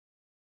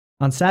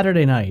 On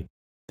Saturday night,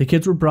 the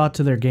kids were brought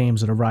to their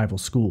games at a rival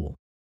school.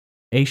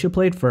 Asha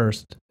played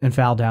first and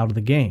fouled out of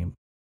the game.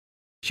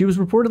 She was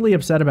reportedly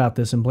upset about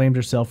this and blamed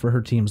herself for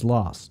her team's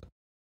loss.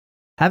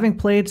 Having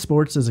played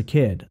sports as a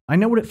kid, I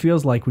know what it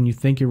feels like when you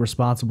think you're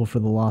responsible for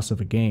the loss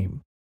of a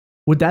game.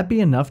 Would that be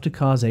enough to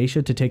cause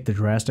Asha to take the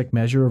drastic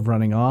measure of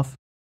running off?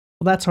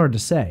 Well, that's hard to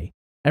say.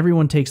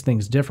 Everyone takes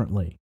things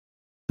differently.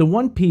 The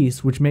one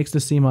piece which makes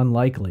this seem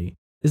unlikely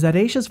is that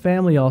Asha's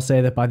family all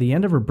say that by the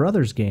end of her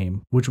brother's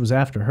game, which was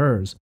after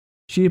hers,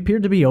 she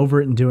appeared to be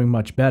over it and doing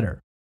much better.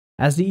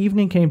 As the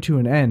evening came to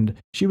an end,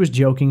 she was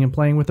joking and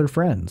playing with her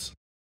friends.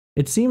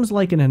 It seems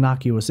like an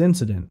innocuous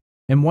incident,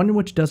 and one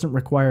which doesn't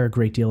require a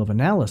great deal of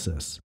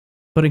analysis.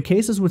 But in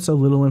cases with so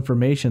little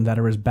information that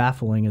are as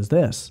baffling as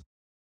this,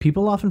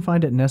 people often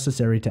find it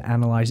necessary to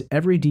analyze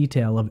every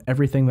detail of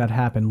everything that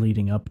happened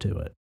leading up to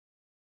it.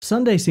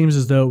 Sunday seems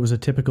as though it was a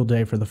typical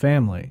day for the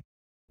family.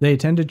 They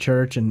attended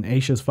church, and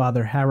Asha's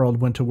father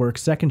Harold went to work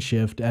second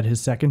shift at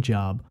his second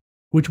job,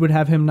 which would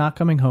have him not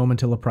coming home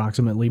until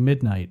approximately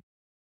midnight.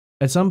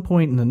 At some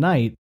point in the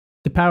night,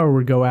 the power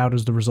would go out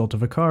as the result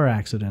of a car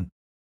accident.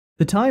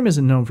 The time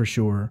isn't known for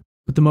sure,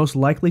 but the most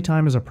likely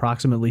time is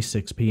approximately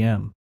 6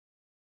 p.m.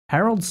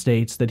 Harold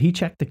states that he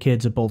checked the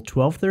kids at both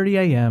 12:30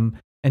 a.m.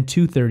 and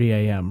 2:30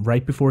 a.m.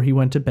 right before he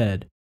went to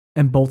bed,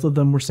 and both of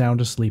them were sound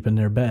asleep in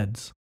their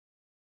beds.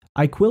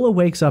 Iquilla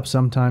wakes up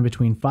sometime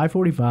between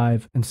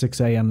 5:45 and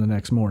 6 a.m. the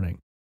next morning.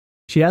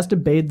 She has to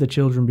bathe the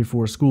children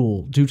before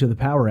school due to the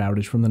power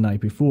outage from the night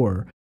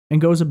before,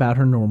 and goes about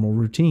her normal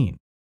routine.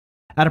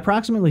 At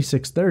approximately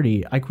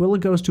 6:30, Iquilla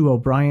goes to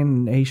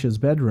O'Brien and Asha's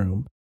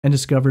bedroom and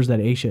discovers that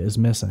Asha is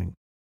missing.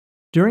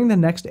 During the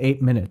next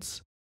 8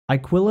 minutes,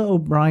 Iquilla,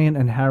 O'Brien,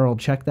 and Harold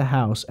check the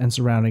house and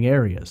surrounding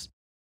areas.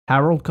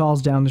 Harold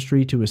calls down the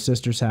street to his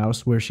sister's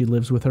house where she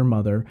lives with her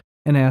mother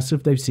and asks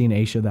if they've seen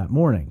Asha that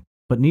morning,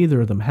 but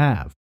neither of them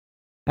have.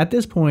 At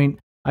this point,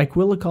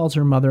 Iquilla calls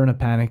her mother in a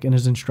panic and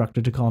is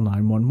instructed to call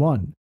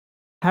 911.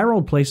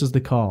 Harold places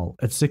the call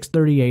at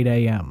 6:38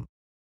 a.m.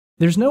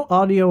 There's no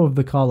audio of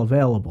the call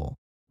available,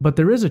 but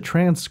there is a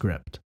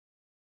transcript.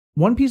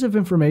 One piece of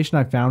information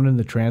I found in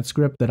the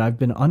transcript that I've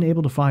been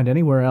unable to find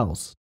anywhere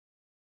else.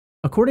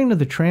 According to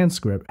the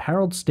transcript,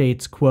 Harold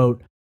states,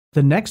 quote,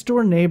 "The next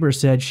door neighbor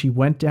said she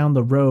went down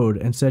the road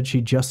and said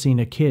she'd just seen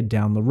a kid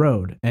down the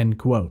road," end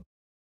quote.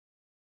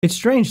 It's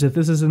strange that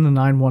this is in the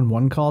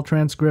 911 call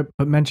transcript,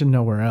 but mentioned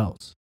nowhere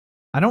else.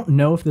 I don't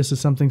know if this is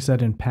something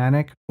said in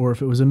panic or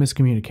if it was a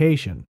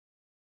miscommunication.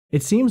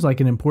 It seems like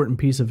an important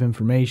piece of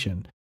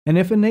information, and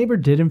if a neighbor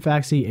did in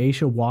fact see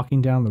Asha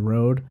walking down the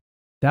road,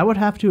 that would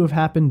have to have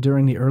happened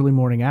during the early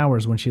morning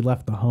hours when she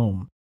left the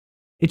home.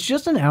 It's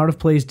just an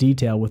out-of-place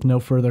detail with no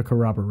further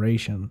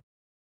corroboration.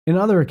 In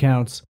other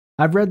accounts,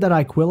 I've read that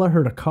Aquila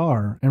heard a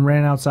car and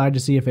ran outside to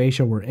see if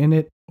Asha were in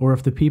it or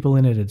if the people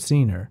in it had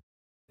seen her.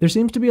 There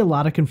seems to be a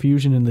lot of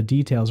confusion in the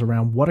details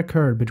around what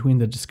occurred between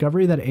the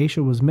discovery that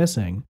Asha was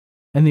missing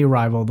and the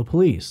arrival of the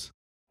police.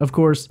 Of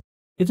course,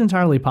 it's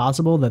entirely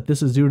possible that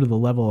this is due to the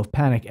level of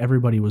panic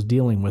everybody was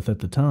dealing with at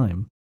the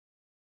time.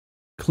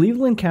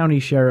 Cleveland County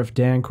Sheriff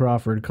Dan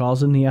Crawford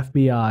calls in the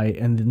FBI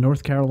and the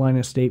North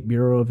Carolina State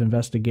Bureau of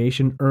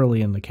Investigation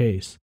early in the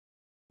case.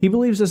 He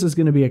believes this is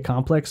going to be a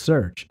complex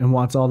search and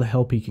wants all the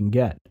help he can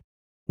get.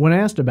 When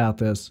asked about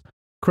this,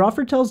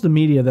 Crawford tells the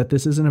media that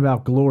this isn't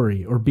about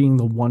glory or being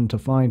the one to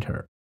find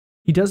her.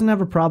 He doesn't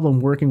have a problem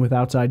working with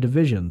outside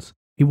divisions.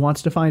 He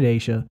wants to find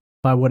Asha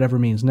by whatever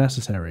means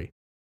necessary.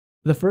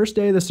 The first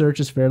day of the search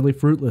is fairly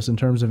fruitless in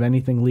terms of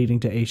anything leading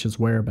to Asha's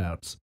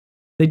whereabouts.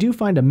 They do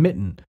find a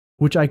mitten,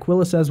 which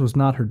Aquila says was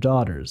not her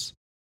daughter's.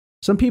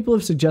 Some people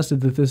have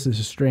suggested that this is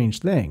a strange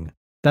thing,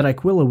 that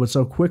Aquila would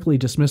so quickly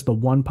dismiss the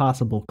one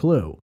possible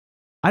clue.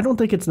 I don't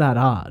think it's that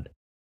odd.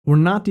 We're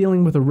not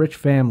dealing with a rich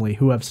family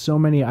who have so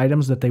many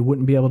items that they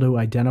wouldn't be able to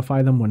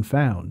identify them when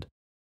found.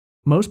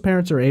 Most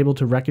parents are able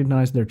to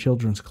recognize their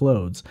children's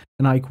clothes,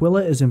 and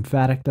Aquila is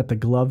emphatic that the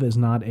glove is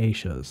not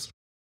Asha's.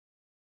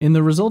 In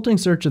the resulting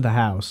search of the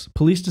house,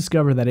 police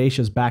discover that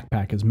Asha's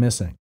backpack is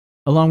missing,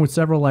 along with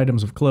several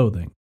items of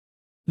clothing.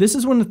 This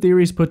is when the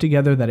theory is put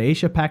together that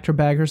Asha packed her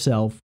bag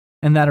herself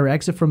and that her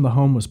exit from the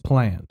home was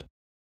planned.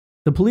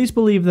 The police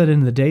believe that in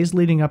the days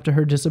leading up to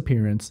her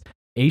disappearance,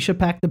 Asha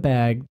packed the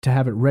bag to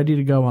have it ready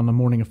to go on the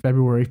morning of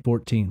February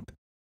 14th.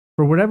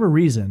 For whatever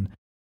reason,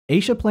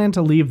 Asha planned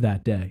to leave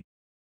that day.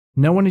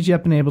 No one has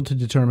yet been able to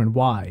determine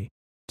why.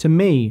 To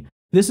me,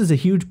 this is a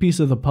huge piece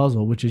of the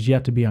puzzle which is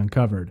yet to be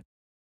uncovered.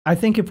 I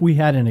think if we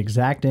had an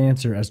exact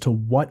answer as to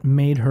what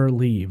made her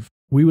leave,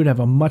 we would have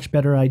a much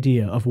better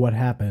idea of what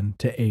happened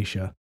to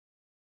Asha.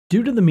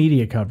 Due to the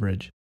media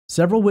coverage,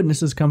 several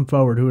witnesses come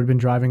forward who had been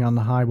driving on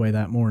the highway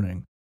that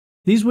morning.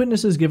 These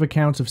witnesses give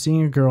accounts of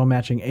seeing a girl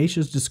matching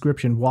Asha's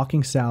description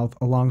walking south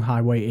along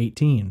Highway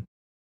 18.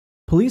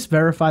 Police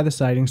verify the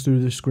sightings through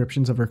the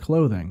descriptions of her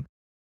clothing.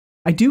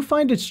 I do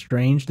find it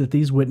strange that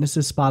these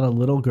witnesses spot a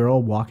little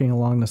girl walking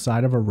along the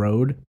side of a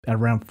road at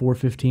around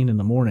 4:15 in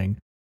the morning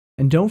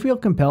and don't feel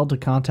compelled to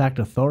contact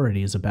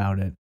authorities about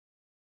it.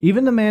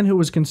 Even the man who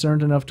was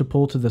concerned enough to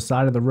pull to the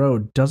side of the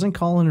road doesn't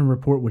call in and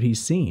report what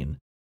he's seen.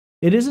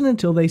 It isn't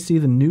until they see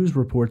the news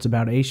reports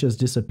about Asha's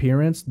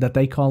disappearance that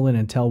they call in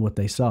and tell what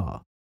they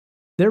saw.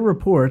 Their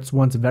reports,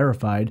 once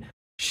verified,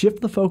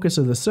 shift the focus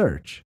of the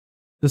search.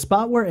 The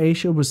spot where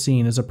Asha was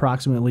seen is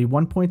approximately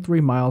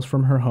 1.3 miles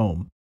from her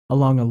home,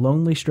 along a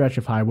lonely stretch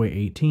of Highway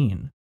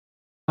 18.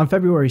 On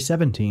February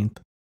 17th,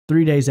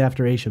 3 days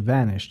after Asha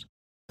vanished,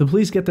 the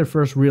police get their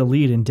first real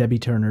lead in Debbie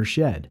Turner's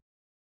shed.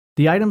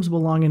 The items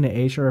belonging to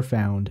Asha are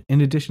found,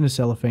 in addition to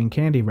cellophane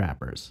candy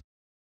wrappers.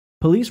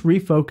 Police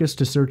refocus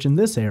to search in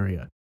this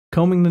area,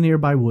 combing the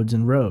nearby woods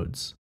and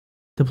roads.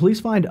 The police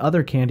find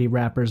other candy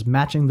wrappers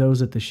matching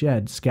those at the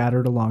shed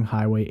scattered along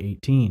Highway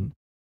 18.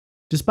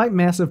 Despite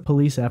massive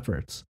police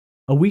efforts,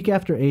 a week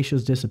after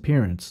Asha's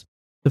disappearance,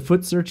 the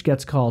foot search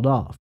gets called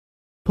off.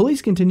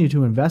 Police continue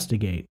to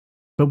investigate,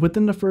 but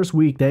within the first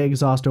week they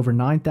exhaust over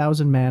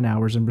 9,000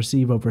 man-hours and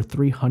receive over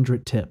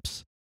 300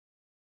 tips.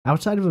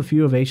 Outside of a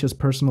few of Asha's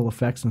personal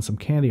effects and some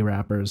candy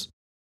wrappers,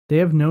 they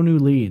have no new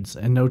leads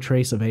and no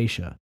trace of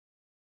Asha.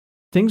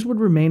 Things would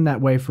remain that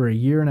way for a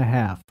year and a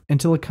half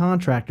until a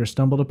contractor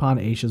stumbled upon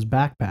Asha's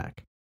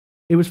backpack.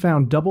 It was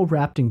found double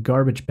wrapped in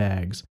garbage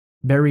bags,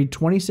 buried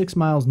 26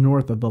 miles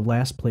north of the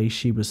last place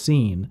she was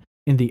seen,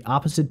 in the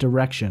opposite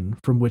direction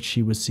from which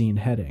she was seen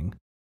heading.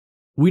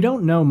 We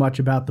don't know much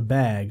about the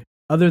bag,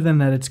 other than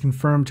that it's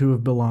confirmed to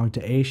have belonged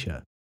to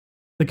Asha.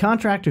 The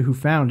contractor who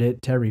found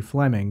it, Terry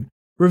Fleming,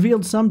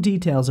 revealed some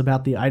details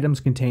about the items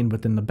contained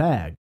within the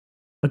bag.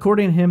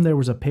 According to him, there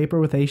was a paper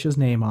with Asha's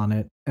name on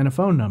it and a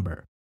phone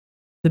number.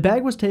 The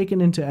bag was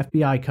taken into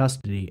FBI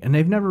custody, and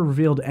they've never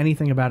revealed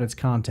anything about its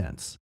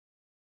contents.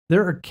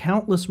 There are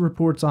countless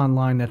reports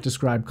online that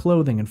describe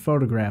clothing and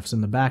photographs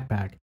in the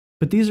backpack,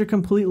 but these are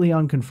completely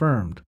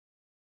unconfirmed.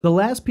 The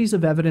last piece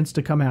of evidence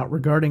to come out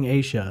regarding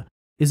Asha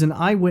is an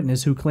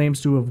eyewitness who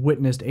claims to have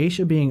witnessed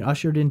Asha being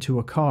ushered into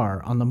a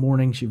car on the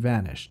morning she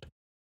vanished.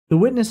 The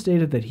witness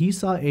stated that he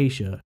saw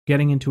Asha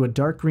getting into a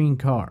dark green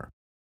car,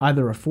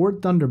 either a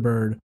Ford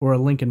Thunderbird or a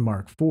Lincoln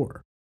Mark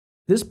IV.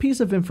 This piece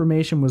of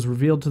information was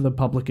revealed to the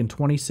public in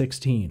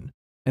 2016,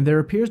 and there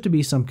appears to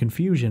be some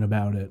confusion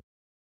about it.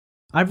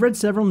 I've read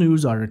several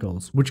news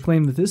articles which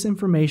claim that this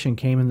information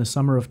came in the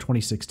summer of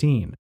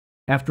 2016,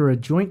 after a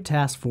joint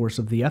task force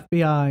of the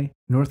FBI,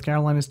 North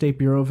Carolina State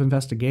Bureau of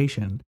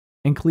Investigation,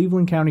 and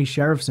Cleveland County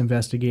Sheriff's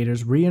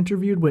investigators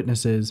re-interviewed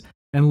witnesses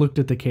and looked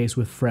at the case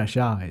with fresh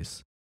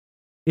eyes.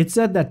 It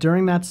said that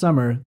during that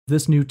summer,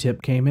 this new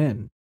tip came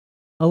in.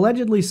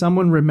 Allegedly,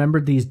 someone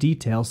remembered these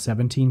details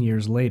 17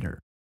 years later.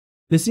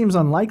 This seems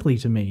unlikely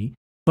to me,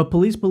 but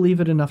police believe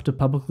it enough to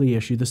publicly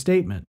issue the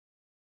statement.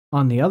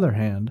 On the other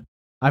hand,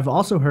 I've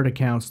also heard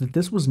accounts that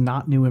this was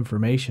not new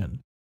information.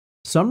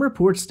 Some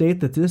reports state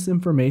that this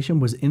information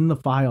was in the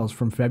files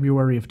from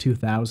February of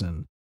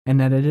 2000, and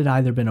that it had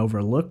either been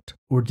overlooked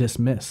or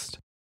dismissed.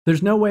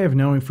 There's no way of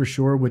knowing for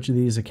sure which of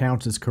these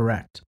accounts is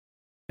correct,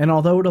 and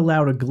although it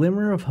allowed a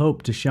glimmer of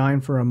hope to shine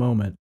for a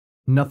moment,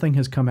 nothing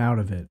has come out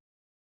of it,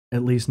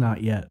 at least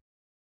not yet.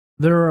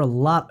 There are a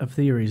lot of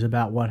theories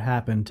about what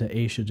happened to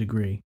Asha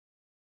Degree.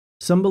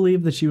 Some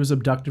believe that she was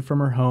abducted from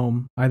her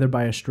home, either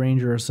by a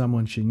stranger or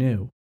someone she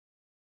knew.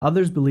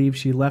 Others believe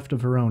she left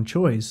of her own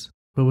choice,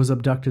 but was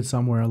abducted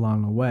somewhere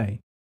along the way.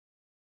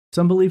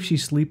 Some believe she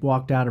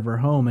sleepwalked out of her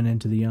home and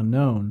into the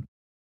unknown,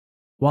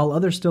 while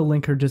others still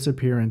link her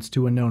disappearance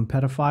to a known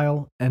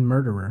pedophile and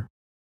murderer.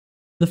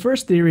 The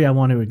first theory I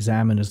want to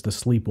examine is the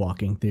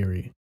sleepwalking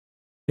theory.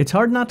 It's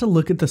hard not to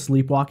look at the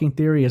sleepwalking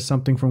theory as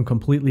something from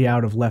completely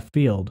out of left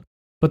field,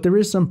 but there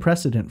is some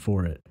precedent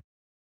for it.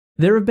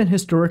 There have been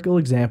historical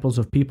examples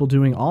of people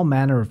doing all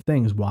manner of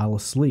things while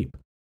asleep,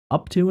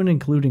 up to and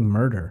including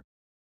murder.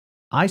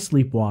 I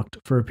sleepwalked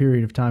for a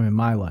period of time in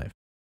my life,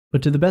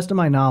 but to the best of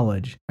my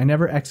knowledge, I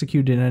never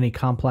executed any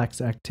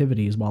complex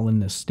activities while in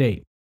this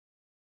state.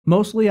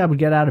 Mostly I would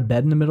get out of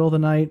bed in the middle of the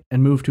night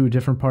and move to a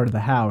different part of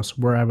the house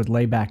where I would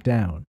lay back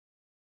down.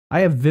 I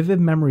have vivid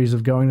memories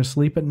of going to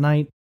sleep at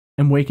night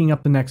and waking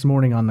up the next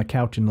morning on the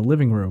couch in the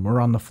living room or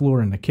on the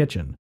floor in the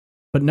kitchen,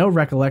 but no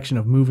recollection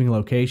of moving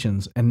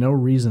locations and no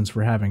reasons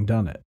for having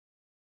done it.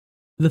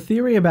 The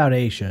theory about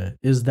Asha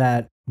is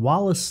that,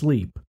 while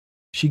asleep,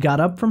 she got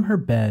up from her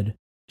bed,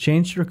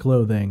 changed her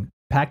clothing,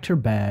 packed her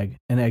bag,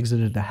 and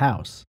exited the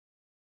house.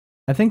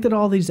 I think that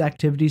all these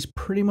activities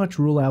pretty much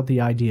rule out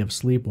the idea of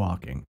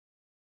sleepwalking.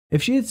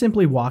 If she had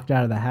simply walked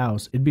out of the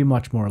house, it'd be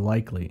much more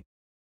likely.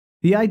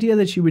 The idea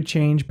that she would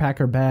change, pack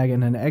her bag,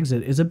 and then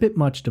exit is a bit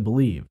much to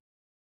believe.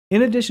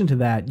 In addition to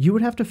that, you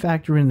would have to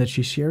factor in that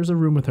she shares a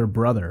room with her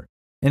brother,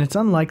 and it's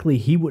unlikely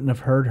he wouldn't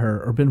have heard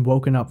her or been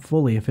woken up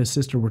fully if his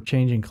sister were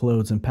changing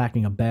clothes and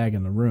packing a bag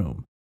in the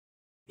room.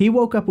 He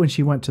woke up when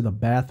she went to the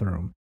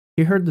bathroom.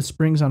 He heard the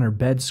springs on her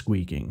bed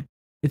squeaking.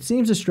 It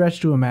seems a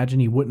stretch to imagine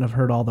he wouldn't have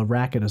heard all the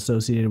racket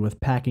associated with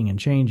packing and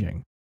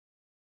changing.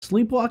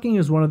 Sleepwalking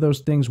is one of those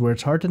things where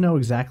it's hard to know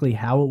exactly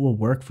how it will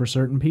work for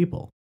certain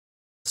people.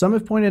 Some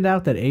have pointed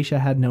out that Asha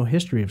had no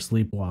history of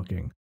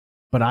sleepwalking,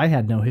 but I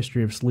had no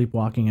history of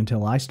sleepwalking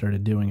until I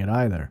started doing it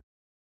either.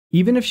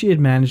 Even if she had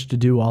managed to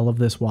do all of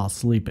this while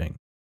sleeping,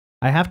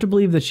 I have to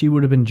believe that she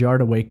would have been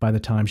jarred awake by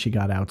the time she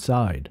got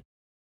outside.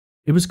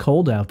 It was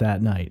cold out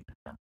that night.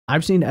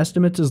 I've seen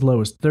estimates as low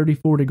as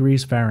 34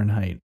 degrees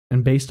Fahrenheit,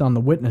 and based on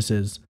the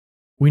witnesses,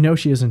 we know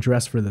she isn't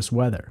dressed for this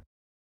weather.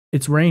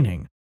 It's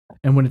raining,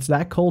 and when it's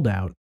that cold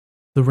out,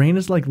 the rain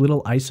is like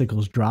little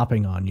icicles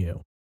dropping on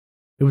you.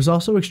 It was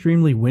also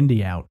extremely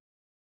windy out.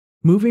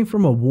 Moving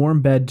from a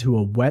warm bed to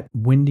a wet,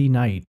 windy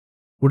night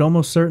would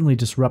almost certainly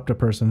disrupt a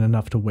person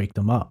enough to wake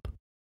them up.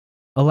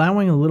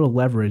 Allowing a little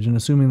leverage and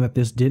assuming that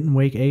this didn't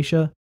wake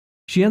Asha,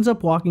 she ends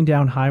up walking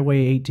down Highway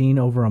 18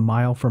 over a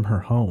mile from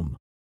her home.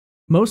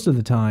 Most of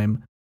the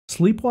time,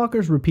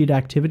 sleepwalkers repeat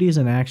activities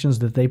and actions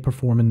that they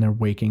perform in their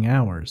waking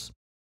hours.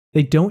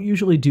 They don't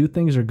usually do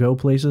things or go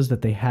places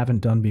that they haven't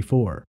done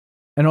before,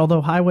 and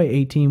although Highway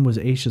 18 was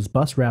Asha's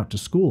bus route to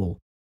school,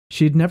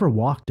 she had never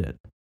walked it.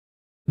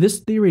 This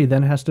theory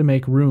then has to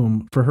make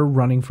room for her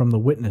running from the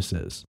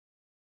witnesses.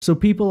 So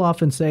people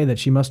often say that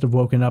she must have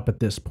woken up at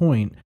this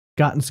point,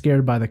 gotten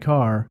scared by the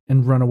car,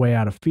 and run away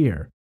out of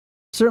fear.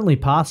 Certainly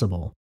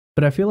possible,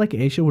 but I feel like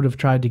Asha would have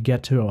tried to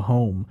get to a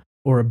home,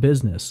 or a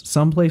business,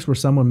 someplace where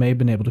someone may have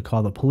been able to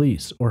call the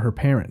police, or her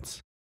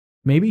parents.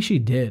 Maybe she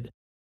did,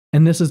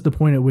 and this is the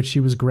point at which she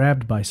was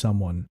grabbed by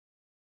someone.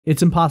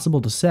 It's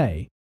impossible to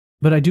say,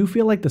 but I do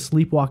feel like the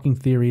sleepwalking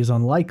theory is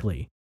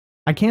unlikely.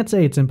 I can't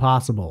say it's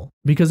impossible,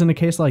 because in a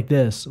case like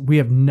this, we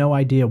have no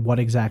idea what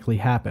exactly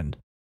happened,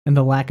 and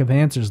the lack of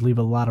answers leave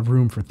a lot of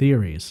room for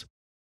theories.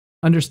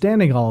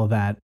 Understanding all of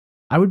that,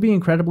 I would be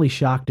incredibly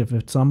shocked if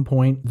at some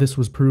point this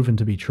was proven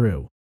to be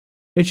true.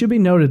 It should be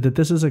noted that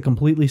this is a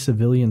completely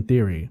civilian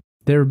theory.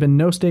 There have been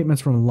no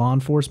statements from law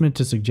enforcement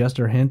to suggest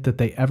or hint that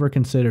they ever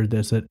considered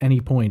this at any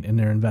point in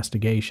their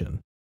investigation.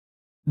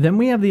 Then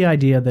we have the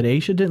idea that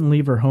Asha didn't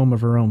leave her home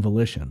of her own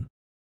volition.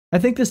 I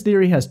think this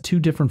theory has two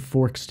different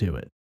forks to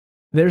it.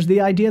 There's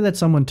the idea that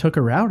someone took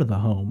her out of the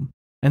home,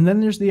 and then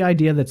there's the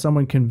idea that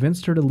someone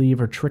convinced her to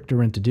leave or tricked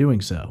her into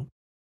doing so.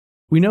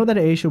 We know that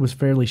Asha was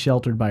fairly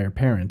sheltered by her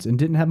parents and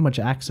didn't have much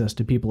access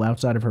to people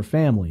outside of her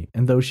family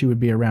and those she would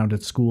be around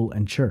at school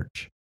and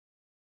church.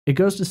 It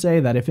goes to say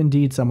that if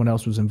indeed someone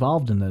else was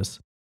involved in this,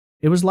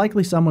 it was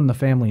likely someone the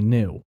family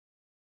knew.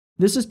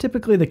 This is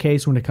typically the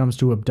case when it comes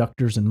to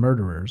abductors and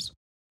murderers.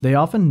 They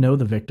often know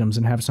the victims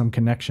and have some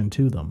connection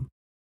to them.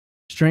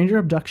 Stranger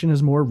abduction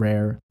is more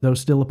rare, though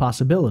still a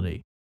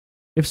possibility.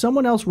 If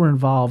someone else were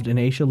involved in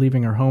Asha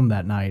leaving her home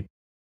that night,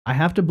 I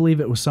have to believe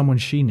it was someone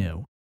she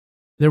knew.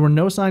 There were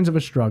no signs of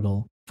a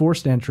struggle,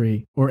 forced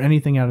entry, or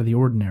anything out of the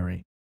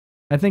ordinary.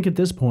 I think at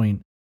this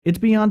point, it's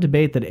beyond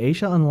debate that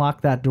Asha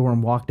unlocked that door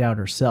and walked out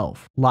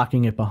herself,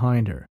 locking it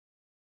behind her.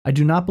 I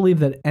do not believe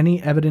that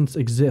any evidence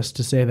exists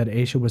to say that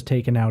Asha was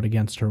taken out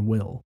against her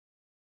will.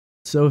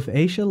 So if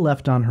Asha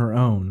left on her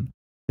own,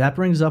 that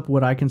brings up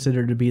what I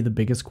consider to be the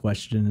biggest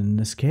question in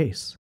this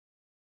case.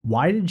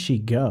 Why did she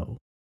go?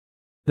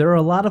 There are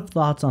a lot of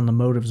thoughts on the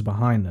motives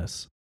behind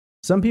this.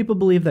 Some people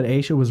believe that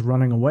Asha was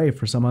running away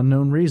for some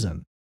unknown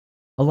reason.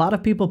 A lot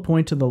of people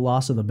point to the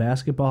loss of the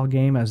basketball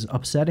game as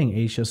upsetting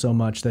Asha so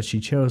much that she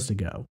chose to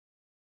go.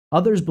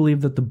 Others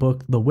believe that the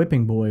book The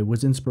Whipping Boy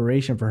was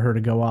inspiration for her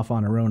to go off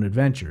on her own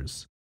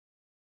adventures.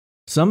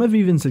 Some have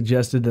even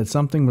suggested that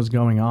something was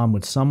going on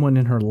with someone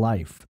in her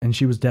life and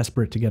she was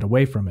desperate to get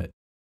away from it.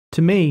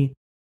 To me,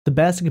 the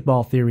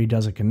basketball theory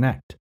doesn't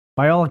connect.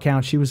 By all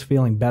accounts, she was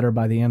feeling better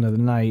by the end of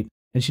the night,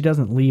 and she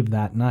doesn't leave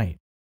that night.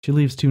 She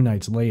leaves 2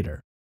 nights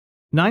later.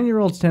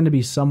 9-year-olds tend to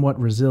be somewhat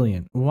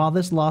resilient, and while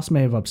this loss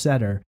may have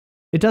upset her,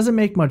 it doesn't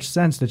make much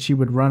sense that she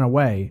would run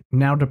away,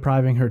 now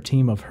depriving her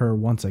team of her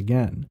once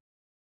again,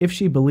 if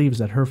she believes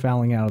that her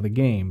fouling out of the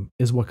game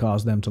is what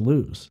caused them to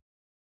lose.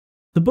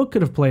 The book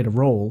could have played a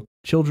role.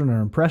 Children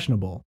are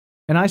impressionable,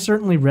 and I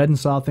certainly read and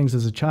saw things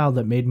as a child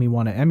that made me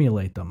want to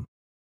emulate them.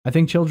 I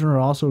think children are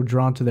also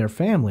drawn to their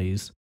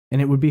families,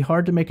 and it would be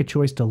hard to make a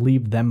choice to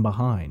leave them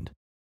behind.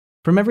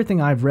 From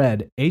everything I've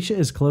read, Asha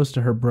is close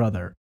to her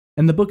brother,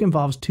 and the book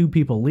involves 2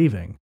 people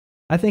leaving.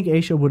 I think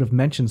Asha would have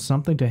mentioned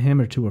something to him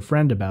or to a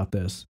friend about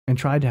this, and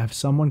tried to have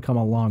someone come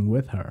along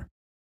with her.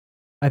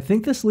 I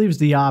think this leaves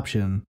the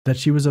option that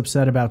she was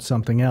upset about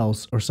something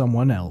else or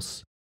someone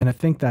else, and I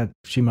think that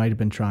she might have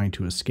been trying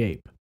to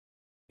escape.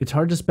 It's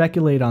hard to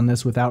speculate on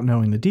this without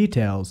knowing the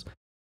details,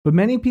 but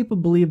many people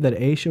believe that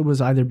Asha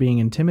was either being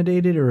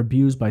intimidated or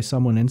abused by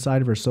someone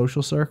inside of her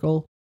social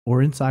circle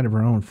or inside of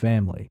her own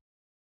family.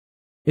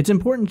 It's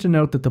important to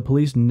note that the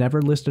police never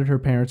listed her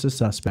parents as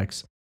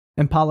suspects,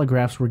 and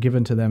polygraphs were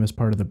given to them as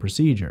part of the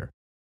procedure.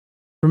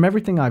 From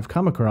everything I've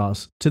come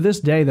across, to this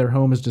day their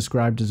home is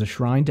described as a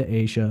shrine to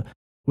Asha,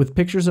 with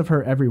pictures of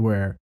her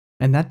everywhere,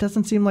 and that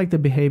doesn't seem like the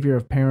behavior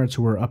of parents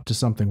who are up to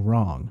something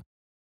wrong.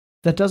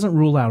 That doesn't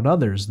rule out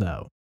others,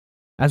 though.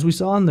 As we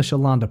saw in the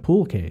Shalonda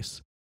Poole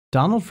case,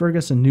 Donald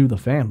Ferguson knew the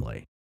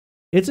family.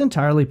 It's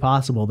entirely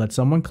possible that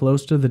someone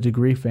close to the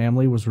Degree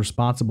family was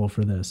responsible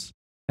for this,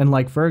 and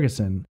like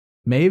Ferguson,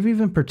 may have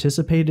even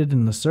participated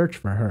in the search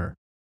for her.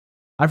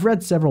 I've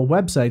read several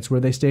websites where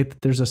they state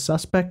that there's a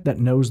suspect that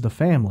knows the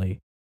family,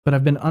 but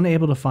I've been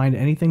unable to find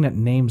anything that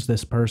names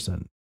this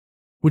person.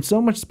 With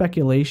so much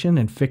speculation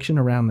and fiction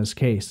around this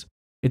case,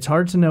 it's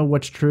hard to know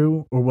what's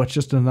true or what's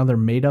just another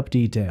made-up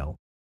detail.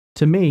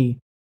 To me,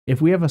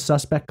 if we have a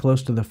suspect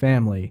close to the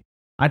family,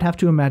 I'd have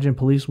to imagine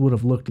police would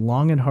have looked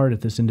long and hard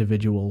at this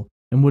individual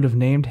and would have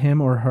named him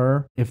or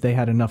her if they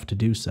had enough to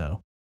do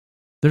so.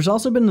 There's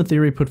also been the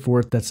theory put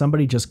forth that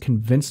somebody just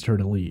convinced her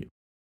to leave.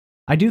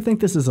 I do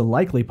think this is a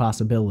likely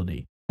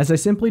possibility, as I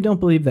simply don't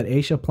believe that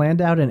Asha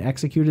planned out and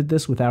executed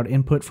this without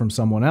input from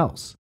someone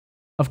else.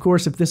 Of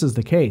course, if this is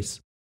the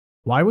case,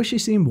 why was she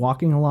seen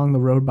walking along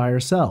the road by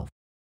herself?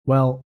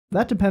 Well,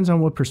 that depends on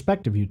what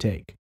perspective you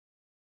take.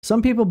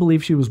 Some people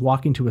believe she was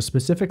walking to a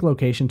specific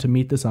location to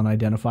meet this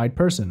unidentified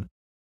person,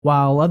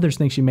 while others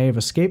think she may have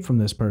escaped from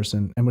this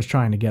person and was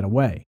trying to get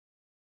away.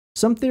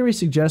 Some theories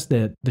suggest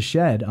that the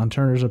shed on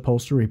Turner's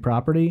upholstery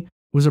property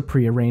was a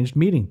prearranged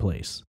meeting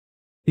place.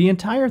 The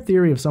entire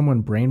theory of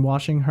someone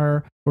brainwashing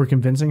her or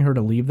convincing her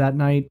to leave that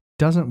night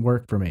doesn't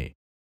work for me,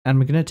 and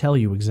I'm going to tell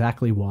you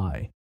exactly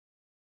why.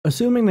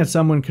 Assuming that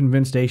someone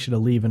convinced Asha to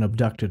leave and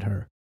abducted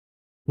her,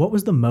 what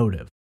was the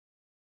motive?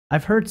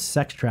 I've heard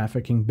sex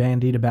trafficking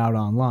bandied about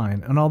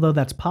online, and although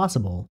that's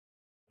possible,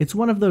 it's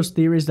one of those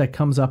theories that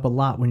comes up a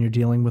lot when you're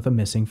dealing with a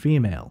missing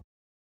female.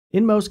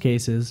 In most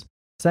cases,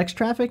 sex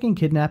trafficking,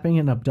 kidnapping,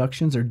 and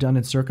abductions are done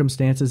in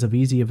circumstances of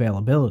easy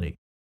availability.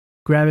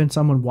 Grabbing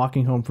someone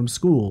walking home from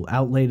school,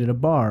 out late at a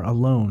bar,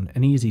 alone,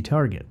 an easy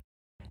target.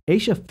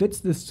 Asha fits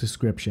this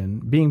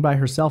description, being by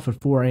herself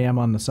at 4 a.m.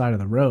 on the side of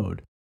the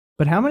road.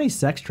 But how many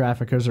sex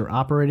traffickers are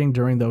operating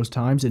during those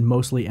times in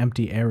mostly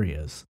empty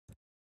areas?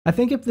 I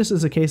think if this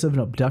is a case of an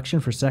abduction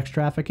for sex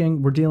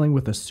trafficking, we're dealing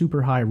with a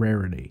super high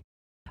rarity.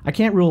 I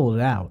can't rule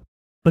it out,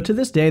 but to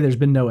this day there's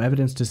been no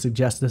evidence to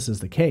suggest this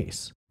is the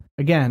case.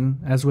 Again,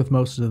 as with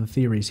most of the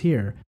theories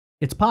here,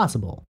 it's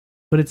possible,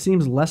 but it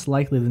seems less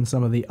likely than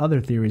some of the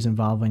other theories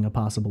involving a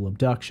possible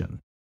abduction.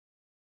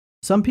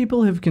 Some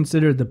people have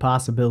considered the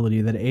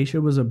possibility that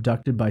Asha was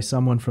abducted by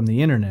someone from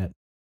the internet,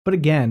 but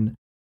again,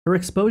 Her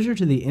exposure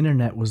to the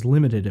internet was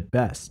limited at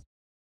best.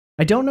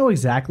 I don't know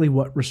exactly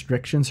what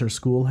restrictions her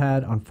school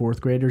had on fourth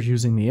graders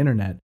using the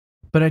internet,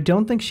 but I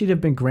don't think she'd have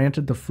been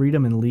granted the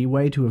freedom and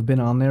leeway to have been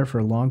on there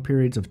for long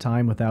periods of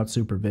time without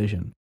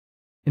supervision.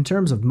 In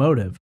terms of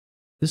motive,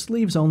 this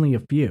leaves only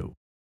a few.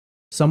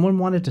 Someone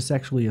wanted to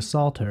sexually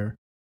assault her,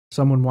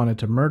 someone wanted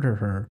to murder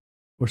her,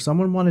 or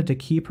someone wanted to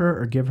keep her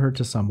or give her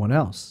to someone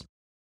else.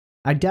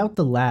 I doubt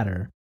the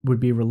latter would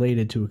be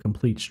related to a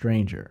complete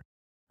stranger,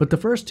 but the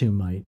first two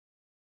might.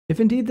 If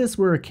indeed this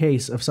were a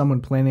case of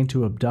someone planning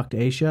to abduct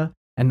Asha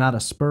and not a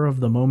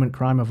spur-of-the-moment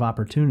crime of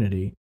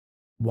opportunity,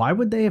 why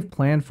would they have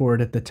planned for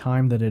it at the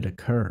time that it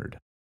occurred?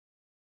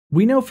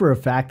 We know for a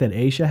fact that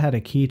Asha had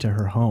a key to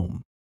her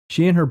home.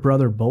 She and her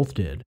brother both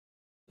did.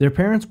 Their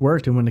parents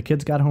worked, and when the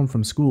kids got home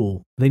from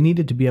school, they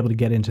needed to be able to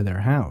get into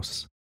their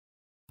house.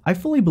 I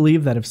fully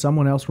believe that if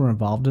someone else were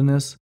involved in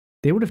this,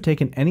 they would have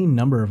taken any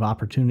number of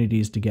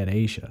opportunities to get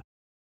Asha.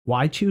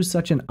 Why choose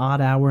such an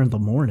odd hour in the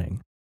morning?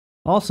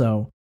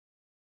 Also,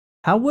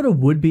 how would a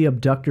would-be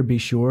abductor be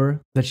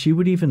sure that she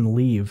would even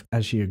leave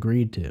as she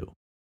agreed to?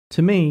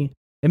 To me,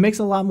 it makes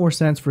a lot more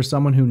sense for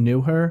someone who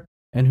knew her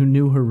and who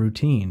knew her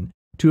routine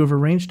to have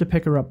arranged to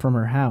pick her up from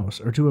her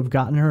house or to have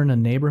gotten her in a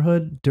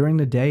neighborhood during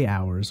the day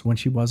hours when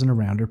she wasn't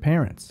around her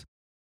parents.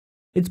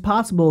 It's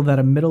possible that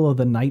a middle of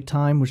the night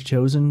time was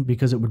chosen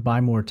because it would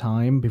buy more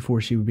time before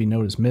she would be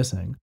noticed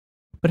missing.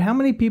 But how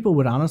many people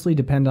would honestly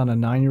depend on a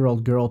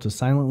 9-year-old girl to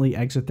silently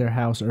exit their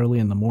house early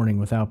in the morning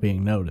without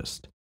being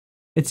noticed?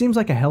 It seems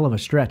like a hell of a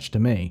stretch to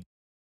me.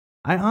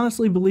 I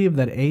honestly believe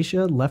that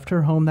Asha left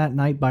her home that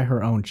night by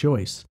her own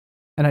choice,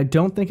 and I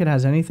don't think it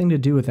has anything to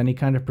do with any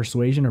kind of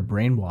persuasion or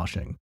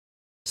brainwashing.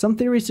 Some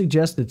theories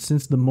suggest that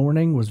since the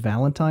morning was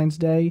Valentine's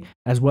Day,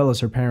 as well as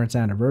her parents'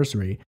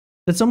 anniversary,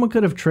 that someone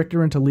could have tricked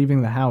her into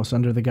leaving the house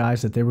under the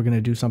guise that they were going to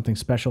do something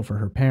special for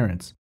her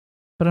parents.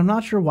 But I'm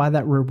not sure why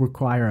that would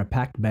require a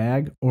packed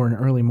bag or an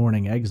early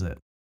morning exit.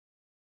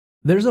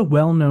 There's a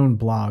well-known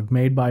blog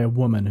made by a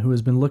woman who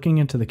has been looking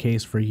into the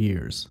case for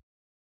years.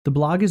 The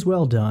blog is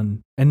well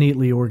done and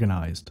neatly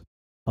organized.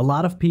 A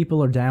lot of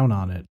people are down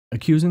on it,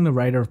 accusing the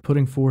writer of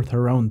putting forth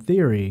her own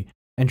theory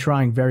and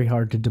trying very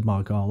hard to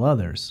debunk all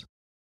others.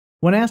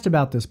 When asked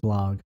about this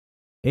blog,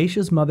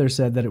 Asha's mother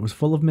said that it was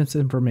full of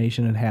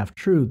misinformation and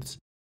half-truths,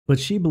 but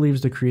she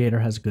believes the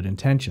creator has good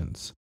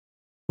intentions.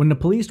 When the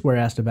police were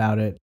asked about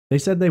it, they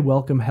said they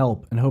welcome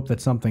help and hope that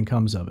something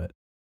comes of it.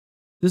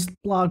 This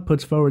blog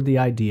puts forward the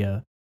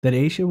idea that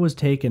Asha was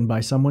taken by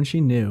someone she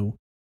knew,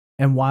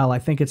 and while I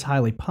think it's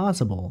highly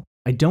possible,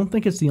 I don't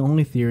think it's the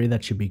only theory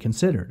that should be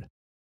considered.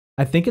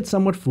 I think it's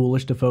somewhat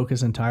foolish to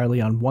focus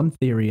entirely on one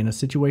theory in a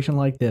situation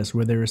like this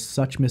where there is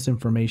such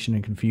misinformation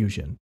and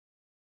confusion.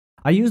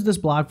 I used this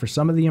blog for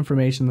some of the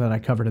information that I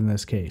covered in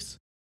this case,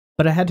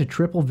 but I had to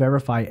triple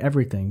verify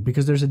everything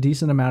because there's a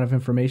decent amount of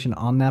information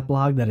on that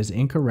blog that is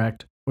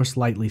incorrect or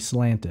slightly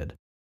slanted.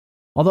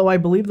 Although I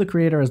believe the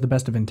creator has the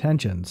best of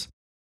intentions,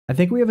 I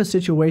think we have a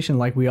situation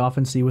like we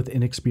often see with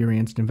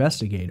inexperienced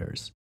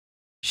investigators.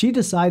 She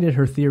decided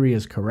her theory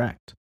is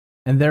correct,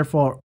 and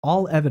therefore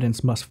all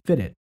evidence must fit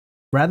it,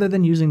 rather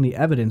than using the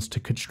evidence to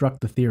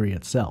construct the theory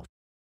itself.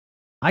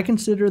 I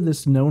consider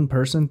this known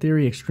person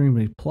theory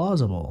extremely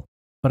plausible,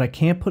 but I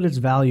can't put its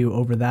value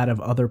over that of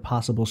other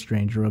possible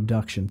stranger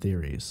abduction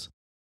theories.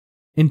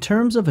 In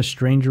terms of a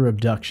stranger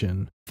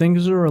abduction,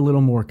 things are a little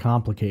more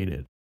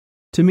complicated.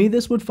 To me,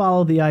 this would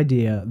follow the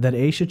idea that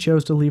Asha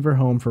chose to leave her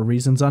home for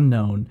reasons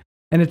unknown,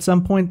 and at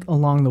some point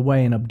along the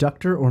way an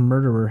abductor or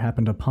murderer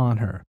happened upon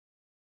her.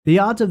 The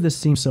odds of this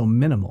seem so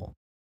minimal.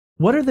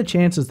 What are the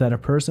chances that a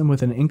person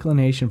with an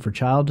inclination for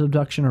child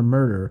abduction or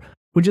murder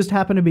would just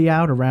happen to be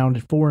out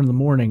around 4 in the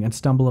morning and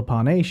stumble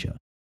upon Asha?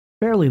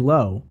 Fairly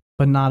low,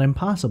 but not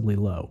impossibly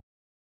low.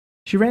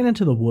 She ran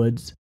into the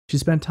woods, she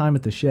spent time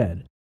at the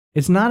shed.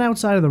 It's not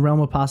outside of the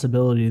realm of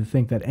possibility to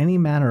think that any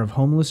manner of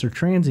homeless or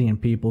transient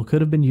people could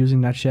have been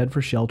using that shed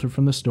for shelter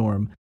from the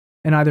storm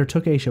and either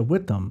took Asha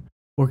with them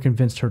or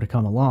convinced her to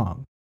come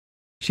along.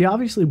 She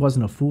obviously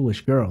wasn't a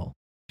foolish girl.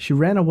 She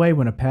ran away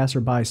when a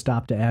passerby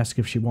stopped to ask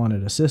if she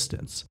wanted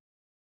assistance.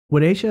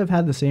 Would Asha have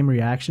had the same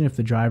reaction if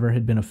the driver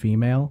had been a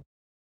female?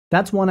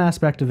 That's one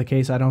aspect of the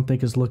case I don't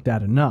think is looked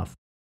at enough.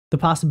 The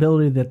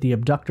possibility that the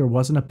abductor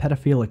wasn't a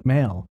pedophilic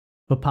male,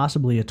 but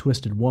possibly a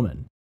twisted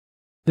woman.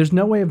 There's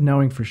no way of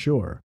knowing for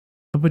sure,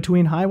 but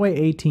between Highway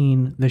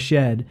 18, the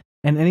shed,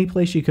 and any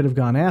place she could have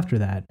gone after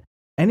that,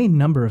 any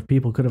number of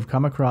people could have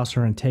come across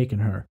her and taken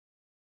her.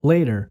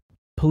 Later,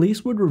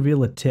 police would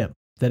reveal a tip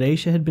that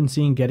Asha had been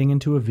seen getting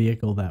into a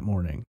vehicle that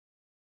morning.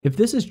 If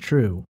this is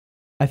true,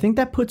 I think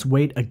that puts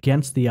weight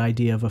against the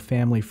idea of a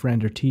family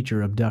friend or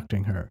teacher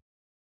abducting her.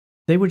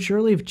 They would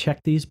surely have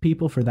checked these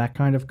people for that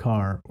kind of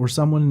car, or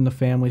someone in the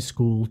family,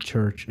 school,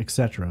 church,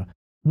 etc.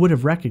 would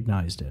have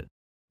recognized it.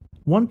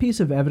 One piece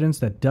of evidence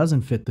that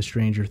doesn't fit the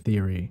stranger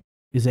theory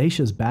is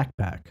Asha's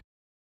backpack.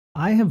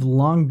 I have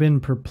long been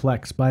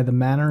perplexed by the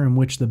manner in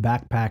which the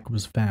backpack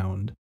was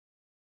found.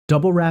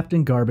 Double wrapped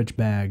in garbage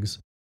bags,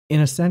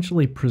 and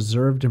essentially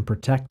preserved and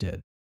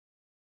protected.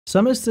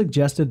 Some have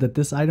suggested that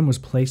this item was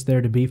placed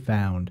there to be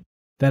found,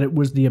 that it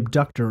was the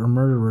abductor or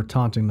murderer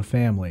taunting the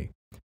family,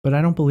 but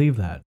I don't believe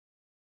that.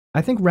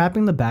 I think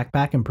wrapping the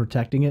backpack and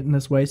protecting it in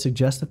this way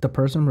suggests that the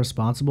person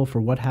responsible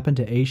for what happened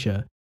to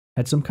Asha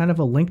had some kind of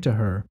a link to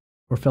her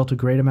or felt a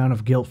great amount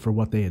of guilt for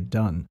what they had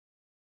done.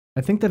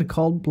 I think that a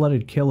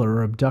cold-blooded killer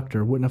or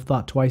abductor wouldn't have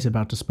thought twice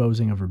about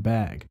disposing of her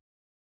bag.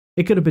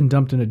 It could have been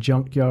dumped in a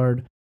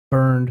junkyard,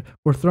 burned,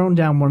 or thrown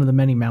down one of the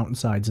many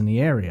mountainsides in the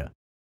area.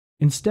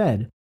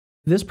 Instead,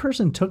 this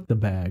person took the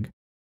bag,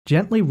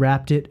 gently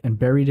wrapped it, and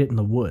buried it in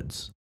the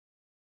woods.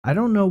 I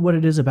don't know what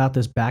it is about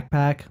this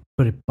backpack,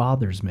 but it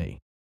bothers me.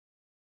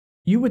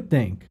 You would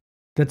think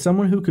that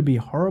someone who could be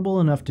horrible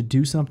enough to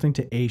do something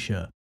to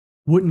Asha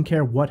wouldn't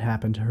care what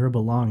happened to her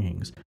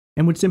belongings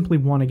and would simply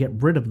want to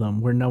get rid of them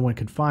where no one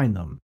could find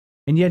them,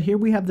 and yet here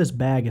we have this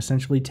bag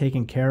essentially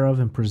taken care of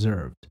and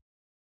preserved.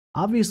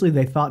 Obviously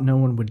they thought no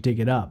one would dig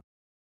it up,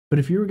 but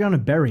if you were going to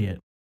bury it,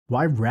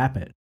 why wrap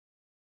it?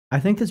 I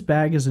think this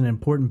bag is an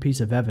important piece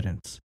of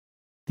evidence.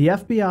 The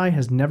FBI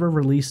has never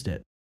released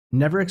it,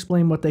 never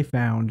explained what they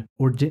found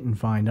or didn't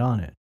find on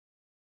it.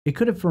 It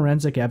could have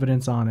forensic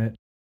evidence on it,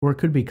 or it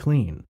could be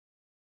clean.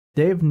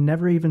 They have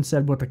never even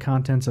said what the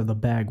contents of the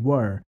bag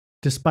were,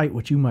 despite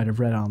what you might have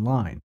read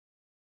online.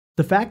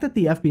 The fact that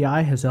the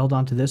FBI has held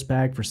onto this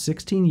bag for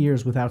 16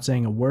 years without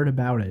saying a word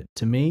about it,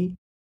 to me,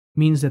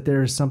 means that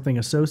there is something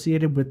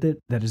associated with it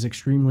that is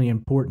extremely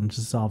important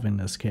to solving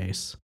this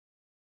case.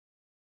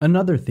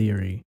 Another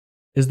theory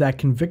is that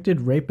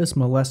convicted rapist,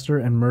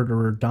 molester, and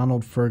murderer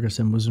Donald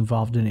Ferguson was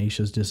involved in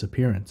Asha's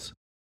disappearance.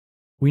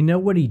 We know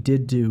what he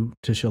did do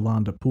to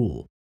Shalonda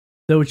Poole,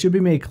 though it should be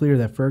made clear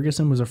that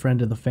Ferguson was a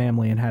friend of the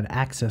family and had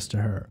access to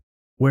her,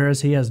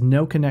 whereas he has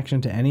no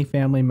connection to any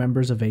family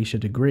members of Asha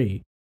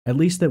Degree, at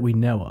least that we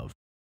know of.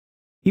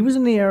 He was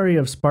in the area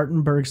of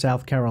Spartanburg,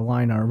 South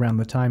Carolina around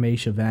the time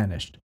Asha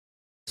vanished.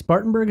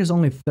 Spartanburg is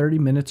only 30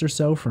 minutes or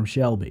so from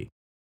Shelby.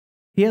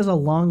 He has a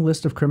long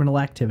list of criminal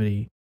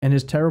activity, and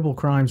his terrible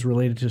crimes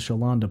related to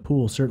Shalonda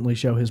Poole certainly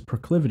show his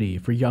proclivity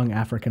for young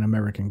African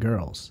American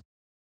girls.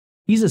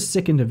 He's a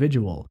sick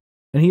individual,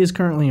 and he is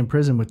currently in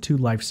prison with 2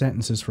 life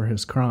sentences for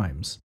his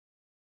crimes.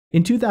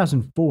 In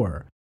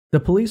 2004, the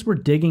police were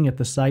digging at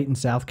the site in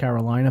South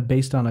Carolina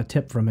based on a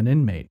tip from an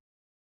inmate.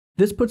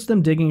 This puts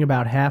them digging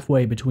about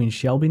halfway between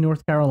Shelby,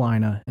 North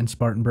Carolina and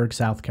Spartanburg,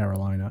 South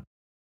Carolina.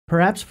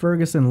 Perhaps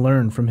Ferguson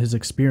learned from his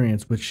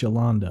experience with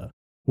Shalonda,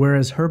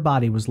 whereas her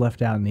body was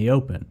left out in the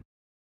open,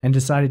 and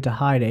decided to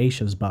hide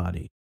Asha's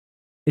body.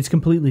 It's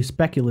completely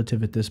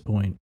speculative at this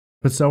point,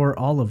 but so are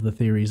all of the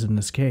theories in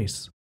this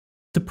case.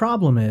 The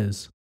problem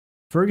is,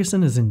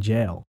 Ferguson is in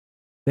jail.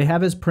 They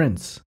have his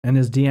prints and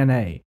his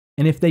DNA,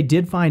 and if they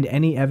did find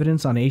any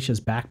evidence on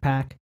Asha's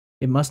backpack,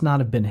 it must not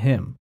have been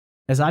him,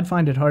 as I'd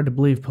find it hard to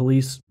believe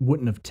police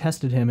wouldn't have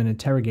tested him and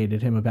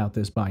interrogated him about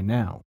this by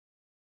now.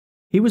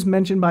 He was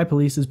mentioned by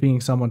police as being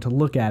someone to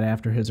look at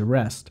after his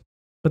arrest,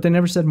 but they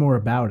never said more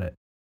about it.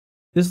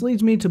 This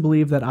leads me to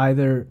believe that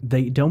either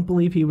they don't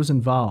believe he was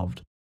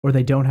involved, or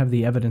they don't have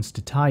the evidence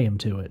to tie him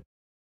to it.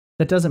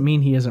 That doesn't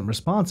mean he isn't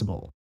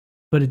responsible,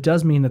 but it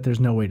does mean that there's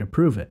no way to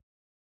prove it.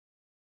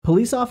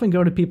 Police often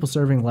go to people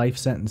serving life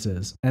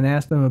sentences and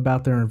ask them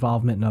about their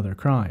involvement in other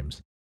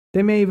crimes.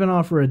 They may even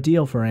offer a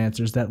deal for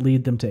answers that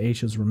lead them to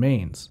Asha's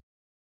remains.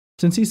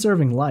 Since he's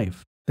serving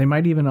life, they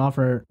might even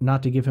offer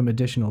not to give him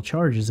additional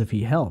charges if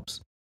he helps,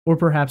 or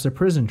perhaps a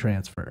prison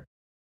transfer.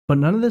 But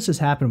none of this has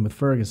happened with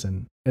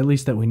Ferguson, at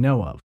least that we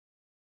know of.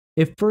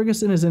 If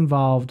Ferguson is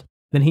involved,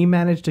 then he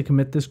managed to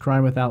commit this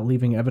crime without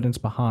leaving evidence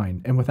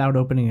behind and without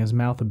opening his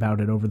mouth about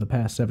it over the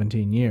past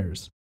 17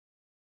 years.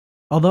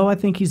 Although I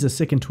think he's a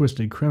sick and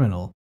twisted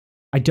criminal,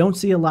 I don't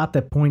see a lot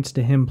that points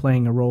to him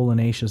playing a role in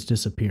Asha's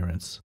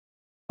disappearance.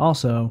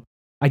 Also,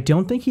 I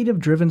don't think he'd have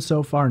driven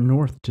so far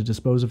north to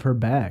dispose of her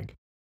bag.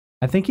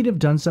 I think he'd have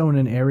done so in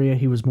an area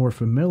he was more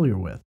familiar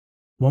with,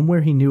 one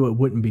where he knew it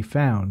wouldn't be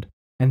found,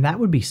 and that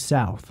would be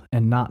south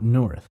and not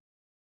north.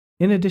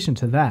 In addition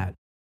to that,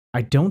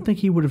 I don't think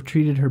he would have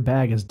treated her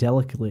bag as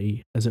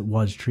delicately as it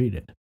was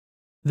treated.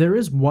 There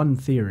is one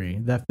theory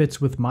that fits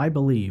with my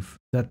belief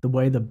that the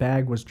way the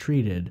bag was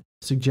treated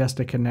suggests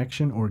a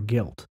connection or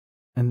guilt,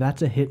 and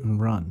that's a hit and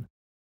run.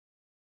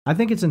 I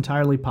think it's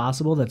entirely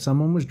possible that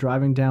someone was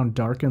driving down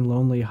dark and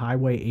lonely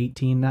Highway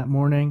 18 that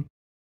morning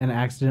and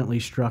accidentally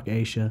struck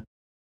Asha.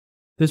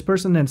 This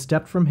person then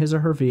stepped from his or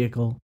her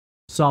vehicle,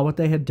 saw what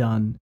they had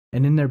done,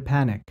 and in their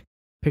panic,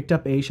 picked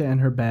up Asha and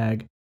her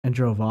bag and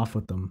drove off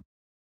with them.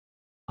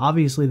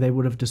 Obviously, they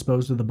would have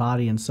disposed of the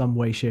body in some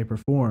way, shape, or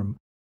form,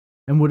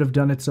 and would have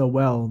done it so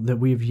well that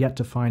we have yet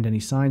to find any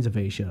signs of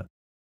Asha,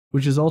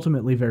 which is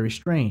ultimately very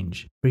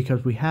strange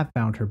because we have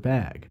found her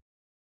bag.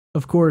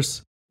 Of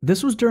course,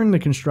 this was during the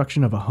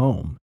construction of a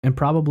home, and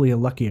probably a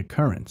lucky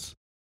occurrence.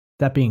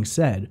 That being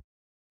said,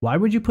 why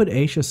would you put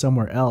Asha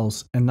somewhere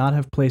else and not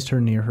have placed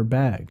her near her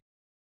bag?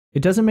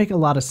 It doesn't make a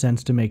lot of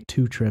sense to make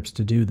 2 trips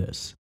to do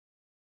this.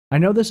 I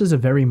know this is a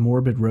very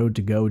morbid road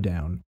to go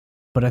down,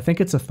 but I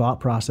think it's a thought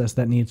process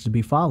that needs to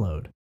be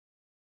followed.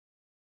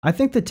 I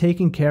think the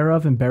taking care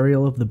of and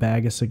burial of the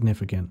bag is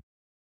significant.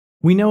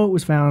 We know it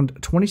was found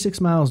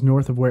 26 miles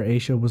north of where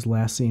Asha was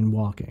last seen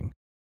walking.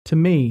 To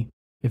me,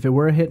 if it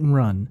were a hit and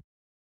run,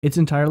 it's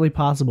entirely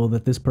possible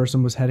that this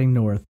person was heading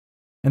north,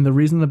 and the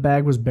reason the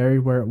bag was buried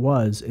where it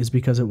was is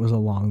because it was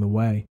along the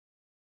way.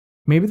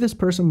 Maybe this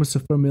person was so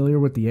familiar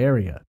with the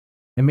area,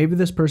 and maybe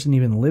this person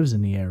even lives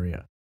in the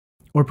area.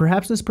 Or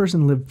perhaps this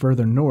person lived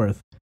further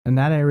north, and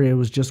that area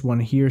was just one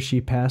he or she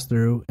passed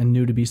through and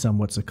knew to be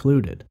somewhat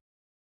secluded.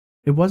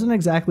 It wasn't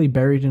exactly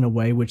buried in a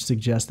way which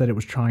suggests that it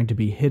was trying to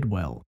be hid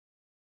well.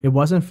 It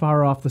wasn't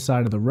far off the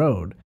side of the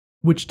road,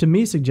 which to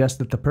me suggests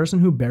that the person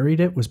who buried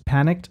it was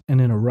panicked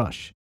and in a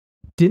rush.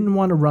 Didn't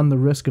want to run the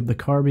risk of the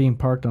car being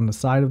parked on the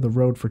side of the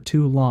road for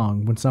too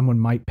long when someone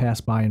might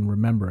pass by and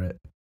remember it.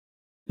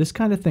 This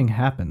kind of thing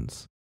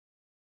happens.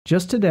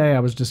 Just today I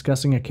was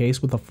discussing a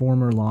case with a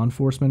former law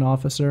enforcement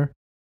officer,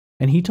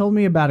 and he told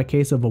me about a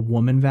case of a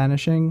woman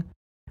vanishing,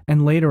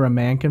 and later a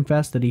man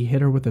confessed that he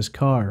hit her with his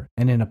car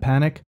and in a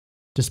panic,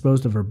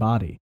 disposed of her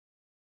body.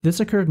 This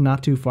occurred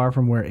not too far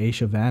from where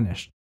Asha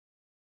vanished.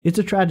 It's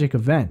a tragic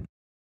event,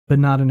 but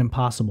not an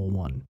impossible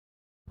one.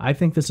 I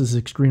think this is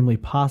extremely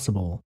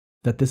possible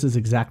that this is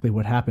exactly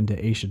what happened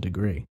to Asha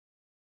Degree.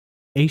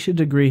 Asha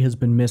Degree has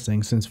been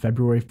missing since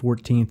February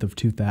 14th of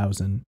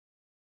 2000.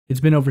 It's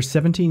been over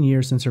 17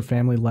 years since her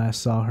family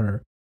last saw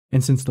her,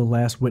 and since the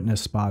last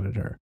witness spotted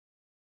her.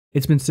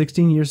 It's been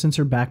 16 years since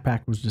her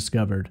backpack was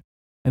discovered,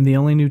 and the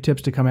only new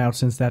tips to come out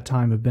since that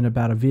time have been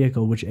about a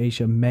vehicle which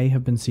Asha may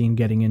have been seen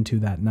getting into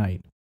that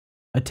night,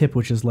 a tip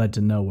which has led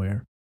to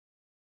nowhere.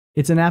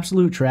 It's an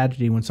absolute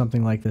tragedy when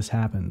something like this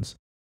happens,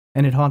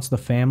 and it haunts the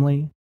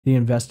family, the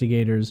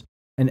investigators,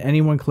 and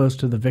anyone close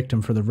to the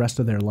victim for the rest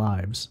of their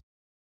lives.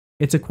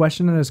 It's a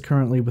question that is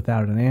currently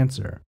without an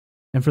answer,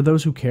 and for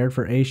those who cared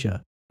for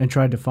Asha and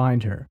tried to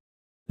find her,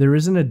 there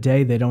isn't a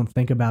day they don't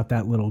think about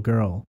that little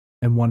girl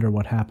and wonder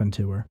what happened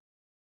to her.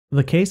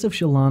 The case of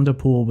Shalonda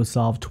Poole was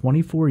solved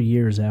 24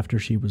 years after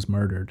she was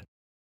murdered.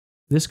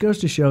 This goes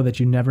to show that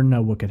you never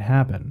know what could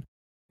happen,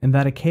 and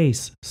that a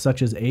case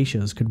such as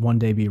Asha's could one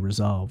day be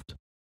resolved.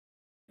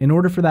 In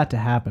order for that to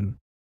happen,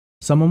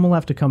 someone will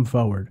have to come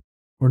forward,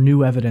 or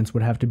new evidence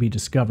would have to be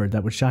discovered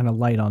that would shine a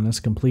light on this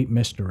complete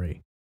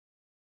mystery.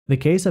 The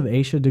case of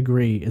Asha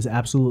Degree is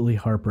absolutely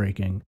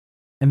heartbreaking,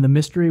 and the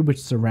mystery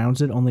which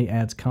surrounds it only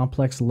adds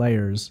complex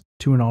layers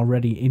to an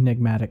already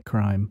enigmatic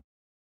crime.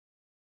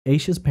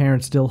 Asha's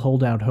parents still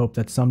hold out hope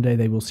that someday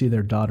they will see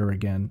their daughter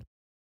again,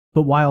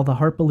 but while the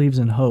heart believes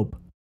in hope,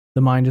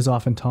 the mind is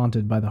often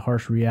taunted by the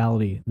harsh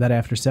reality that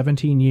after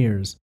 17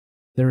 years,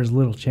 there is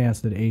little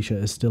chance that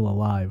Asha is still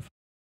alive.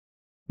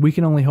 We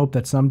can only hope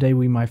that someday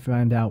we might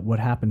find out what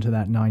happened to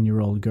that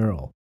 9-year-old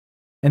girl,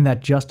 and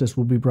that justice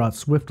will be brought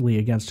swiftly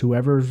against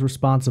whoever is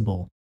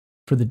responsible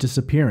for the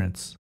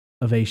disappearance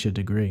of Asha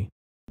Degree.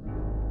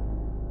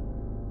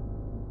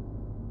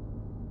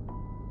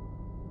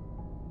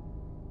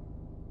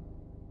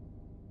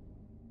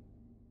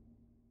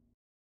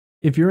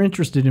 If you're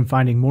interested in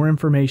finding more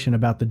information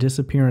about the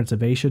disappearance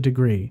of Asha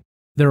Degree,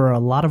 there are a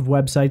lot of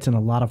websites and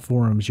a lot of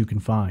forums you can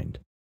find.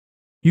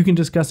 You can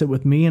discuss it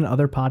with me and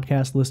other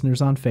podcast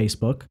listeners on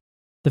Facebook.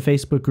 The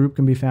Facebook group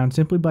can be found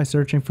simply by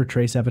searching for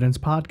Trace Evidence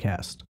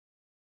Podcast.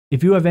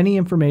 If you have any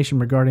information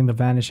regarding the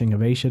vanishing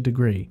of Asha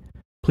Degree,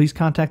 please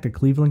contact the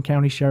Cleveland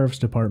County Sheriff's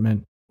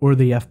Department or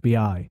the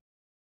FBI.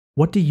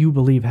 What do you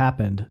believe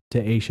happened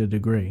to Asha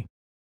Degree?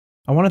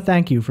 I want to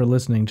thank you for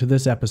listening to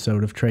this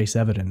episode of Trace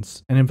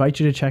Evidence and invite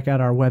you to check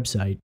out our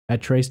website at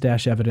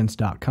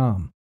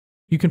trace-evidence.com.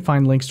 You can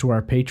find links to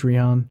our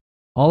Patreon,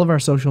 all of our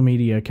social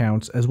media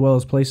accounts, as well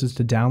as places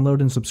to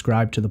download and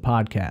subscribe to the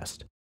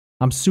podcast.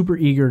 I'm super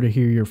eager to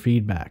hear your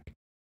feedback.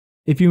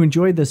 If you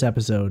enjoyed this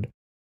episode,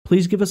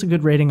 please give us a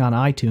good rating on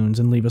iTunes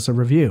and leave us a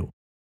review.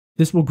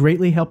 This will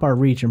greatly help our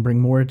reach and bring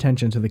more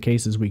attention to the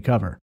cases we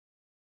cover.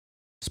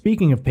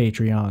 Speaking of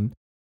Patreon,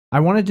 I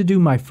wanted to do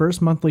my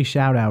first monthly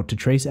shout out to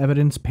Trace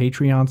Evidence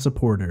Patreon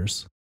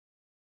supporters.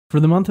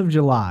 For the month of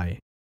July,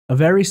 a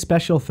very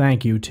special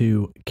thank you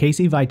to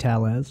Casey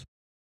Vitales,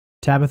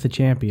 Tabitha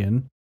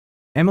Champion,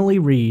 Emily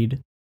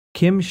Reed,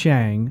 Kim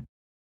Shang,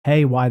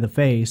 Hey Why the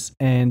Face,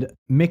 and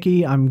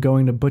Mickey, I'm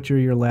going to butcher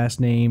your last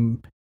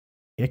name,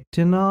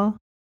 Iktina?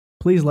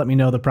 Please let me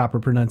know the proper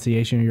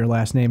pronunciation of your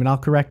last name and I'll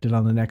correct it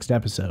on the next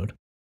episode.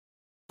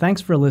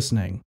 Thanks for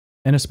listening,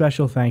 and a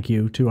special thank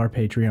you to our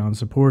Patreon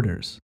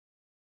supporters.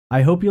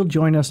 I hope you'll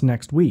join us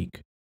next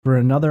week for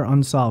another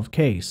unsolved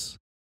case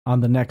on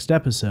the next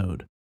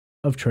episode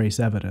of Trace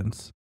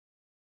Evidence.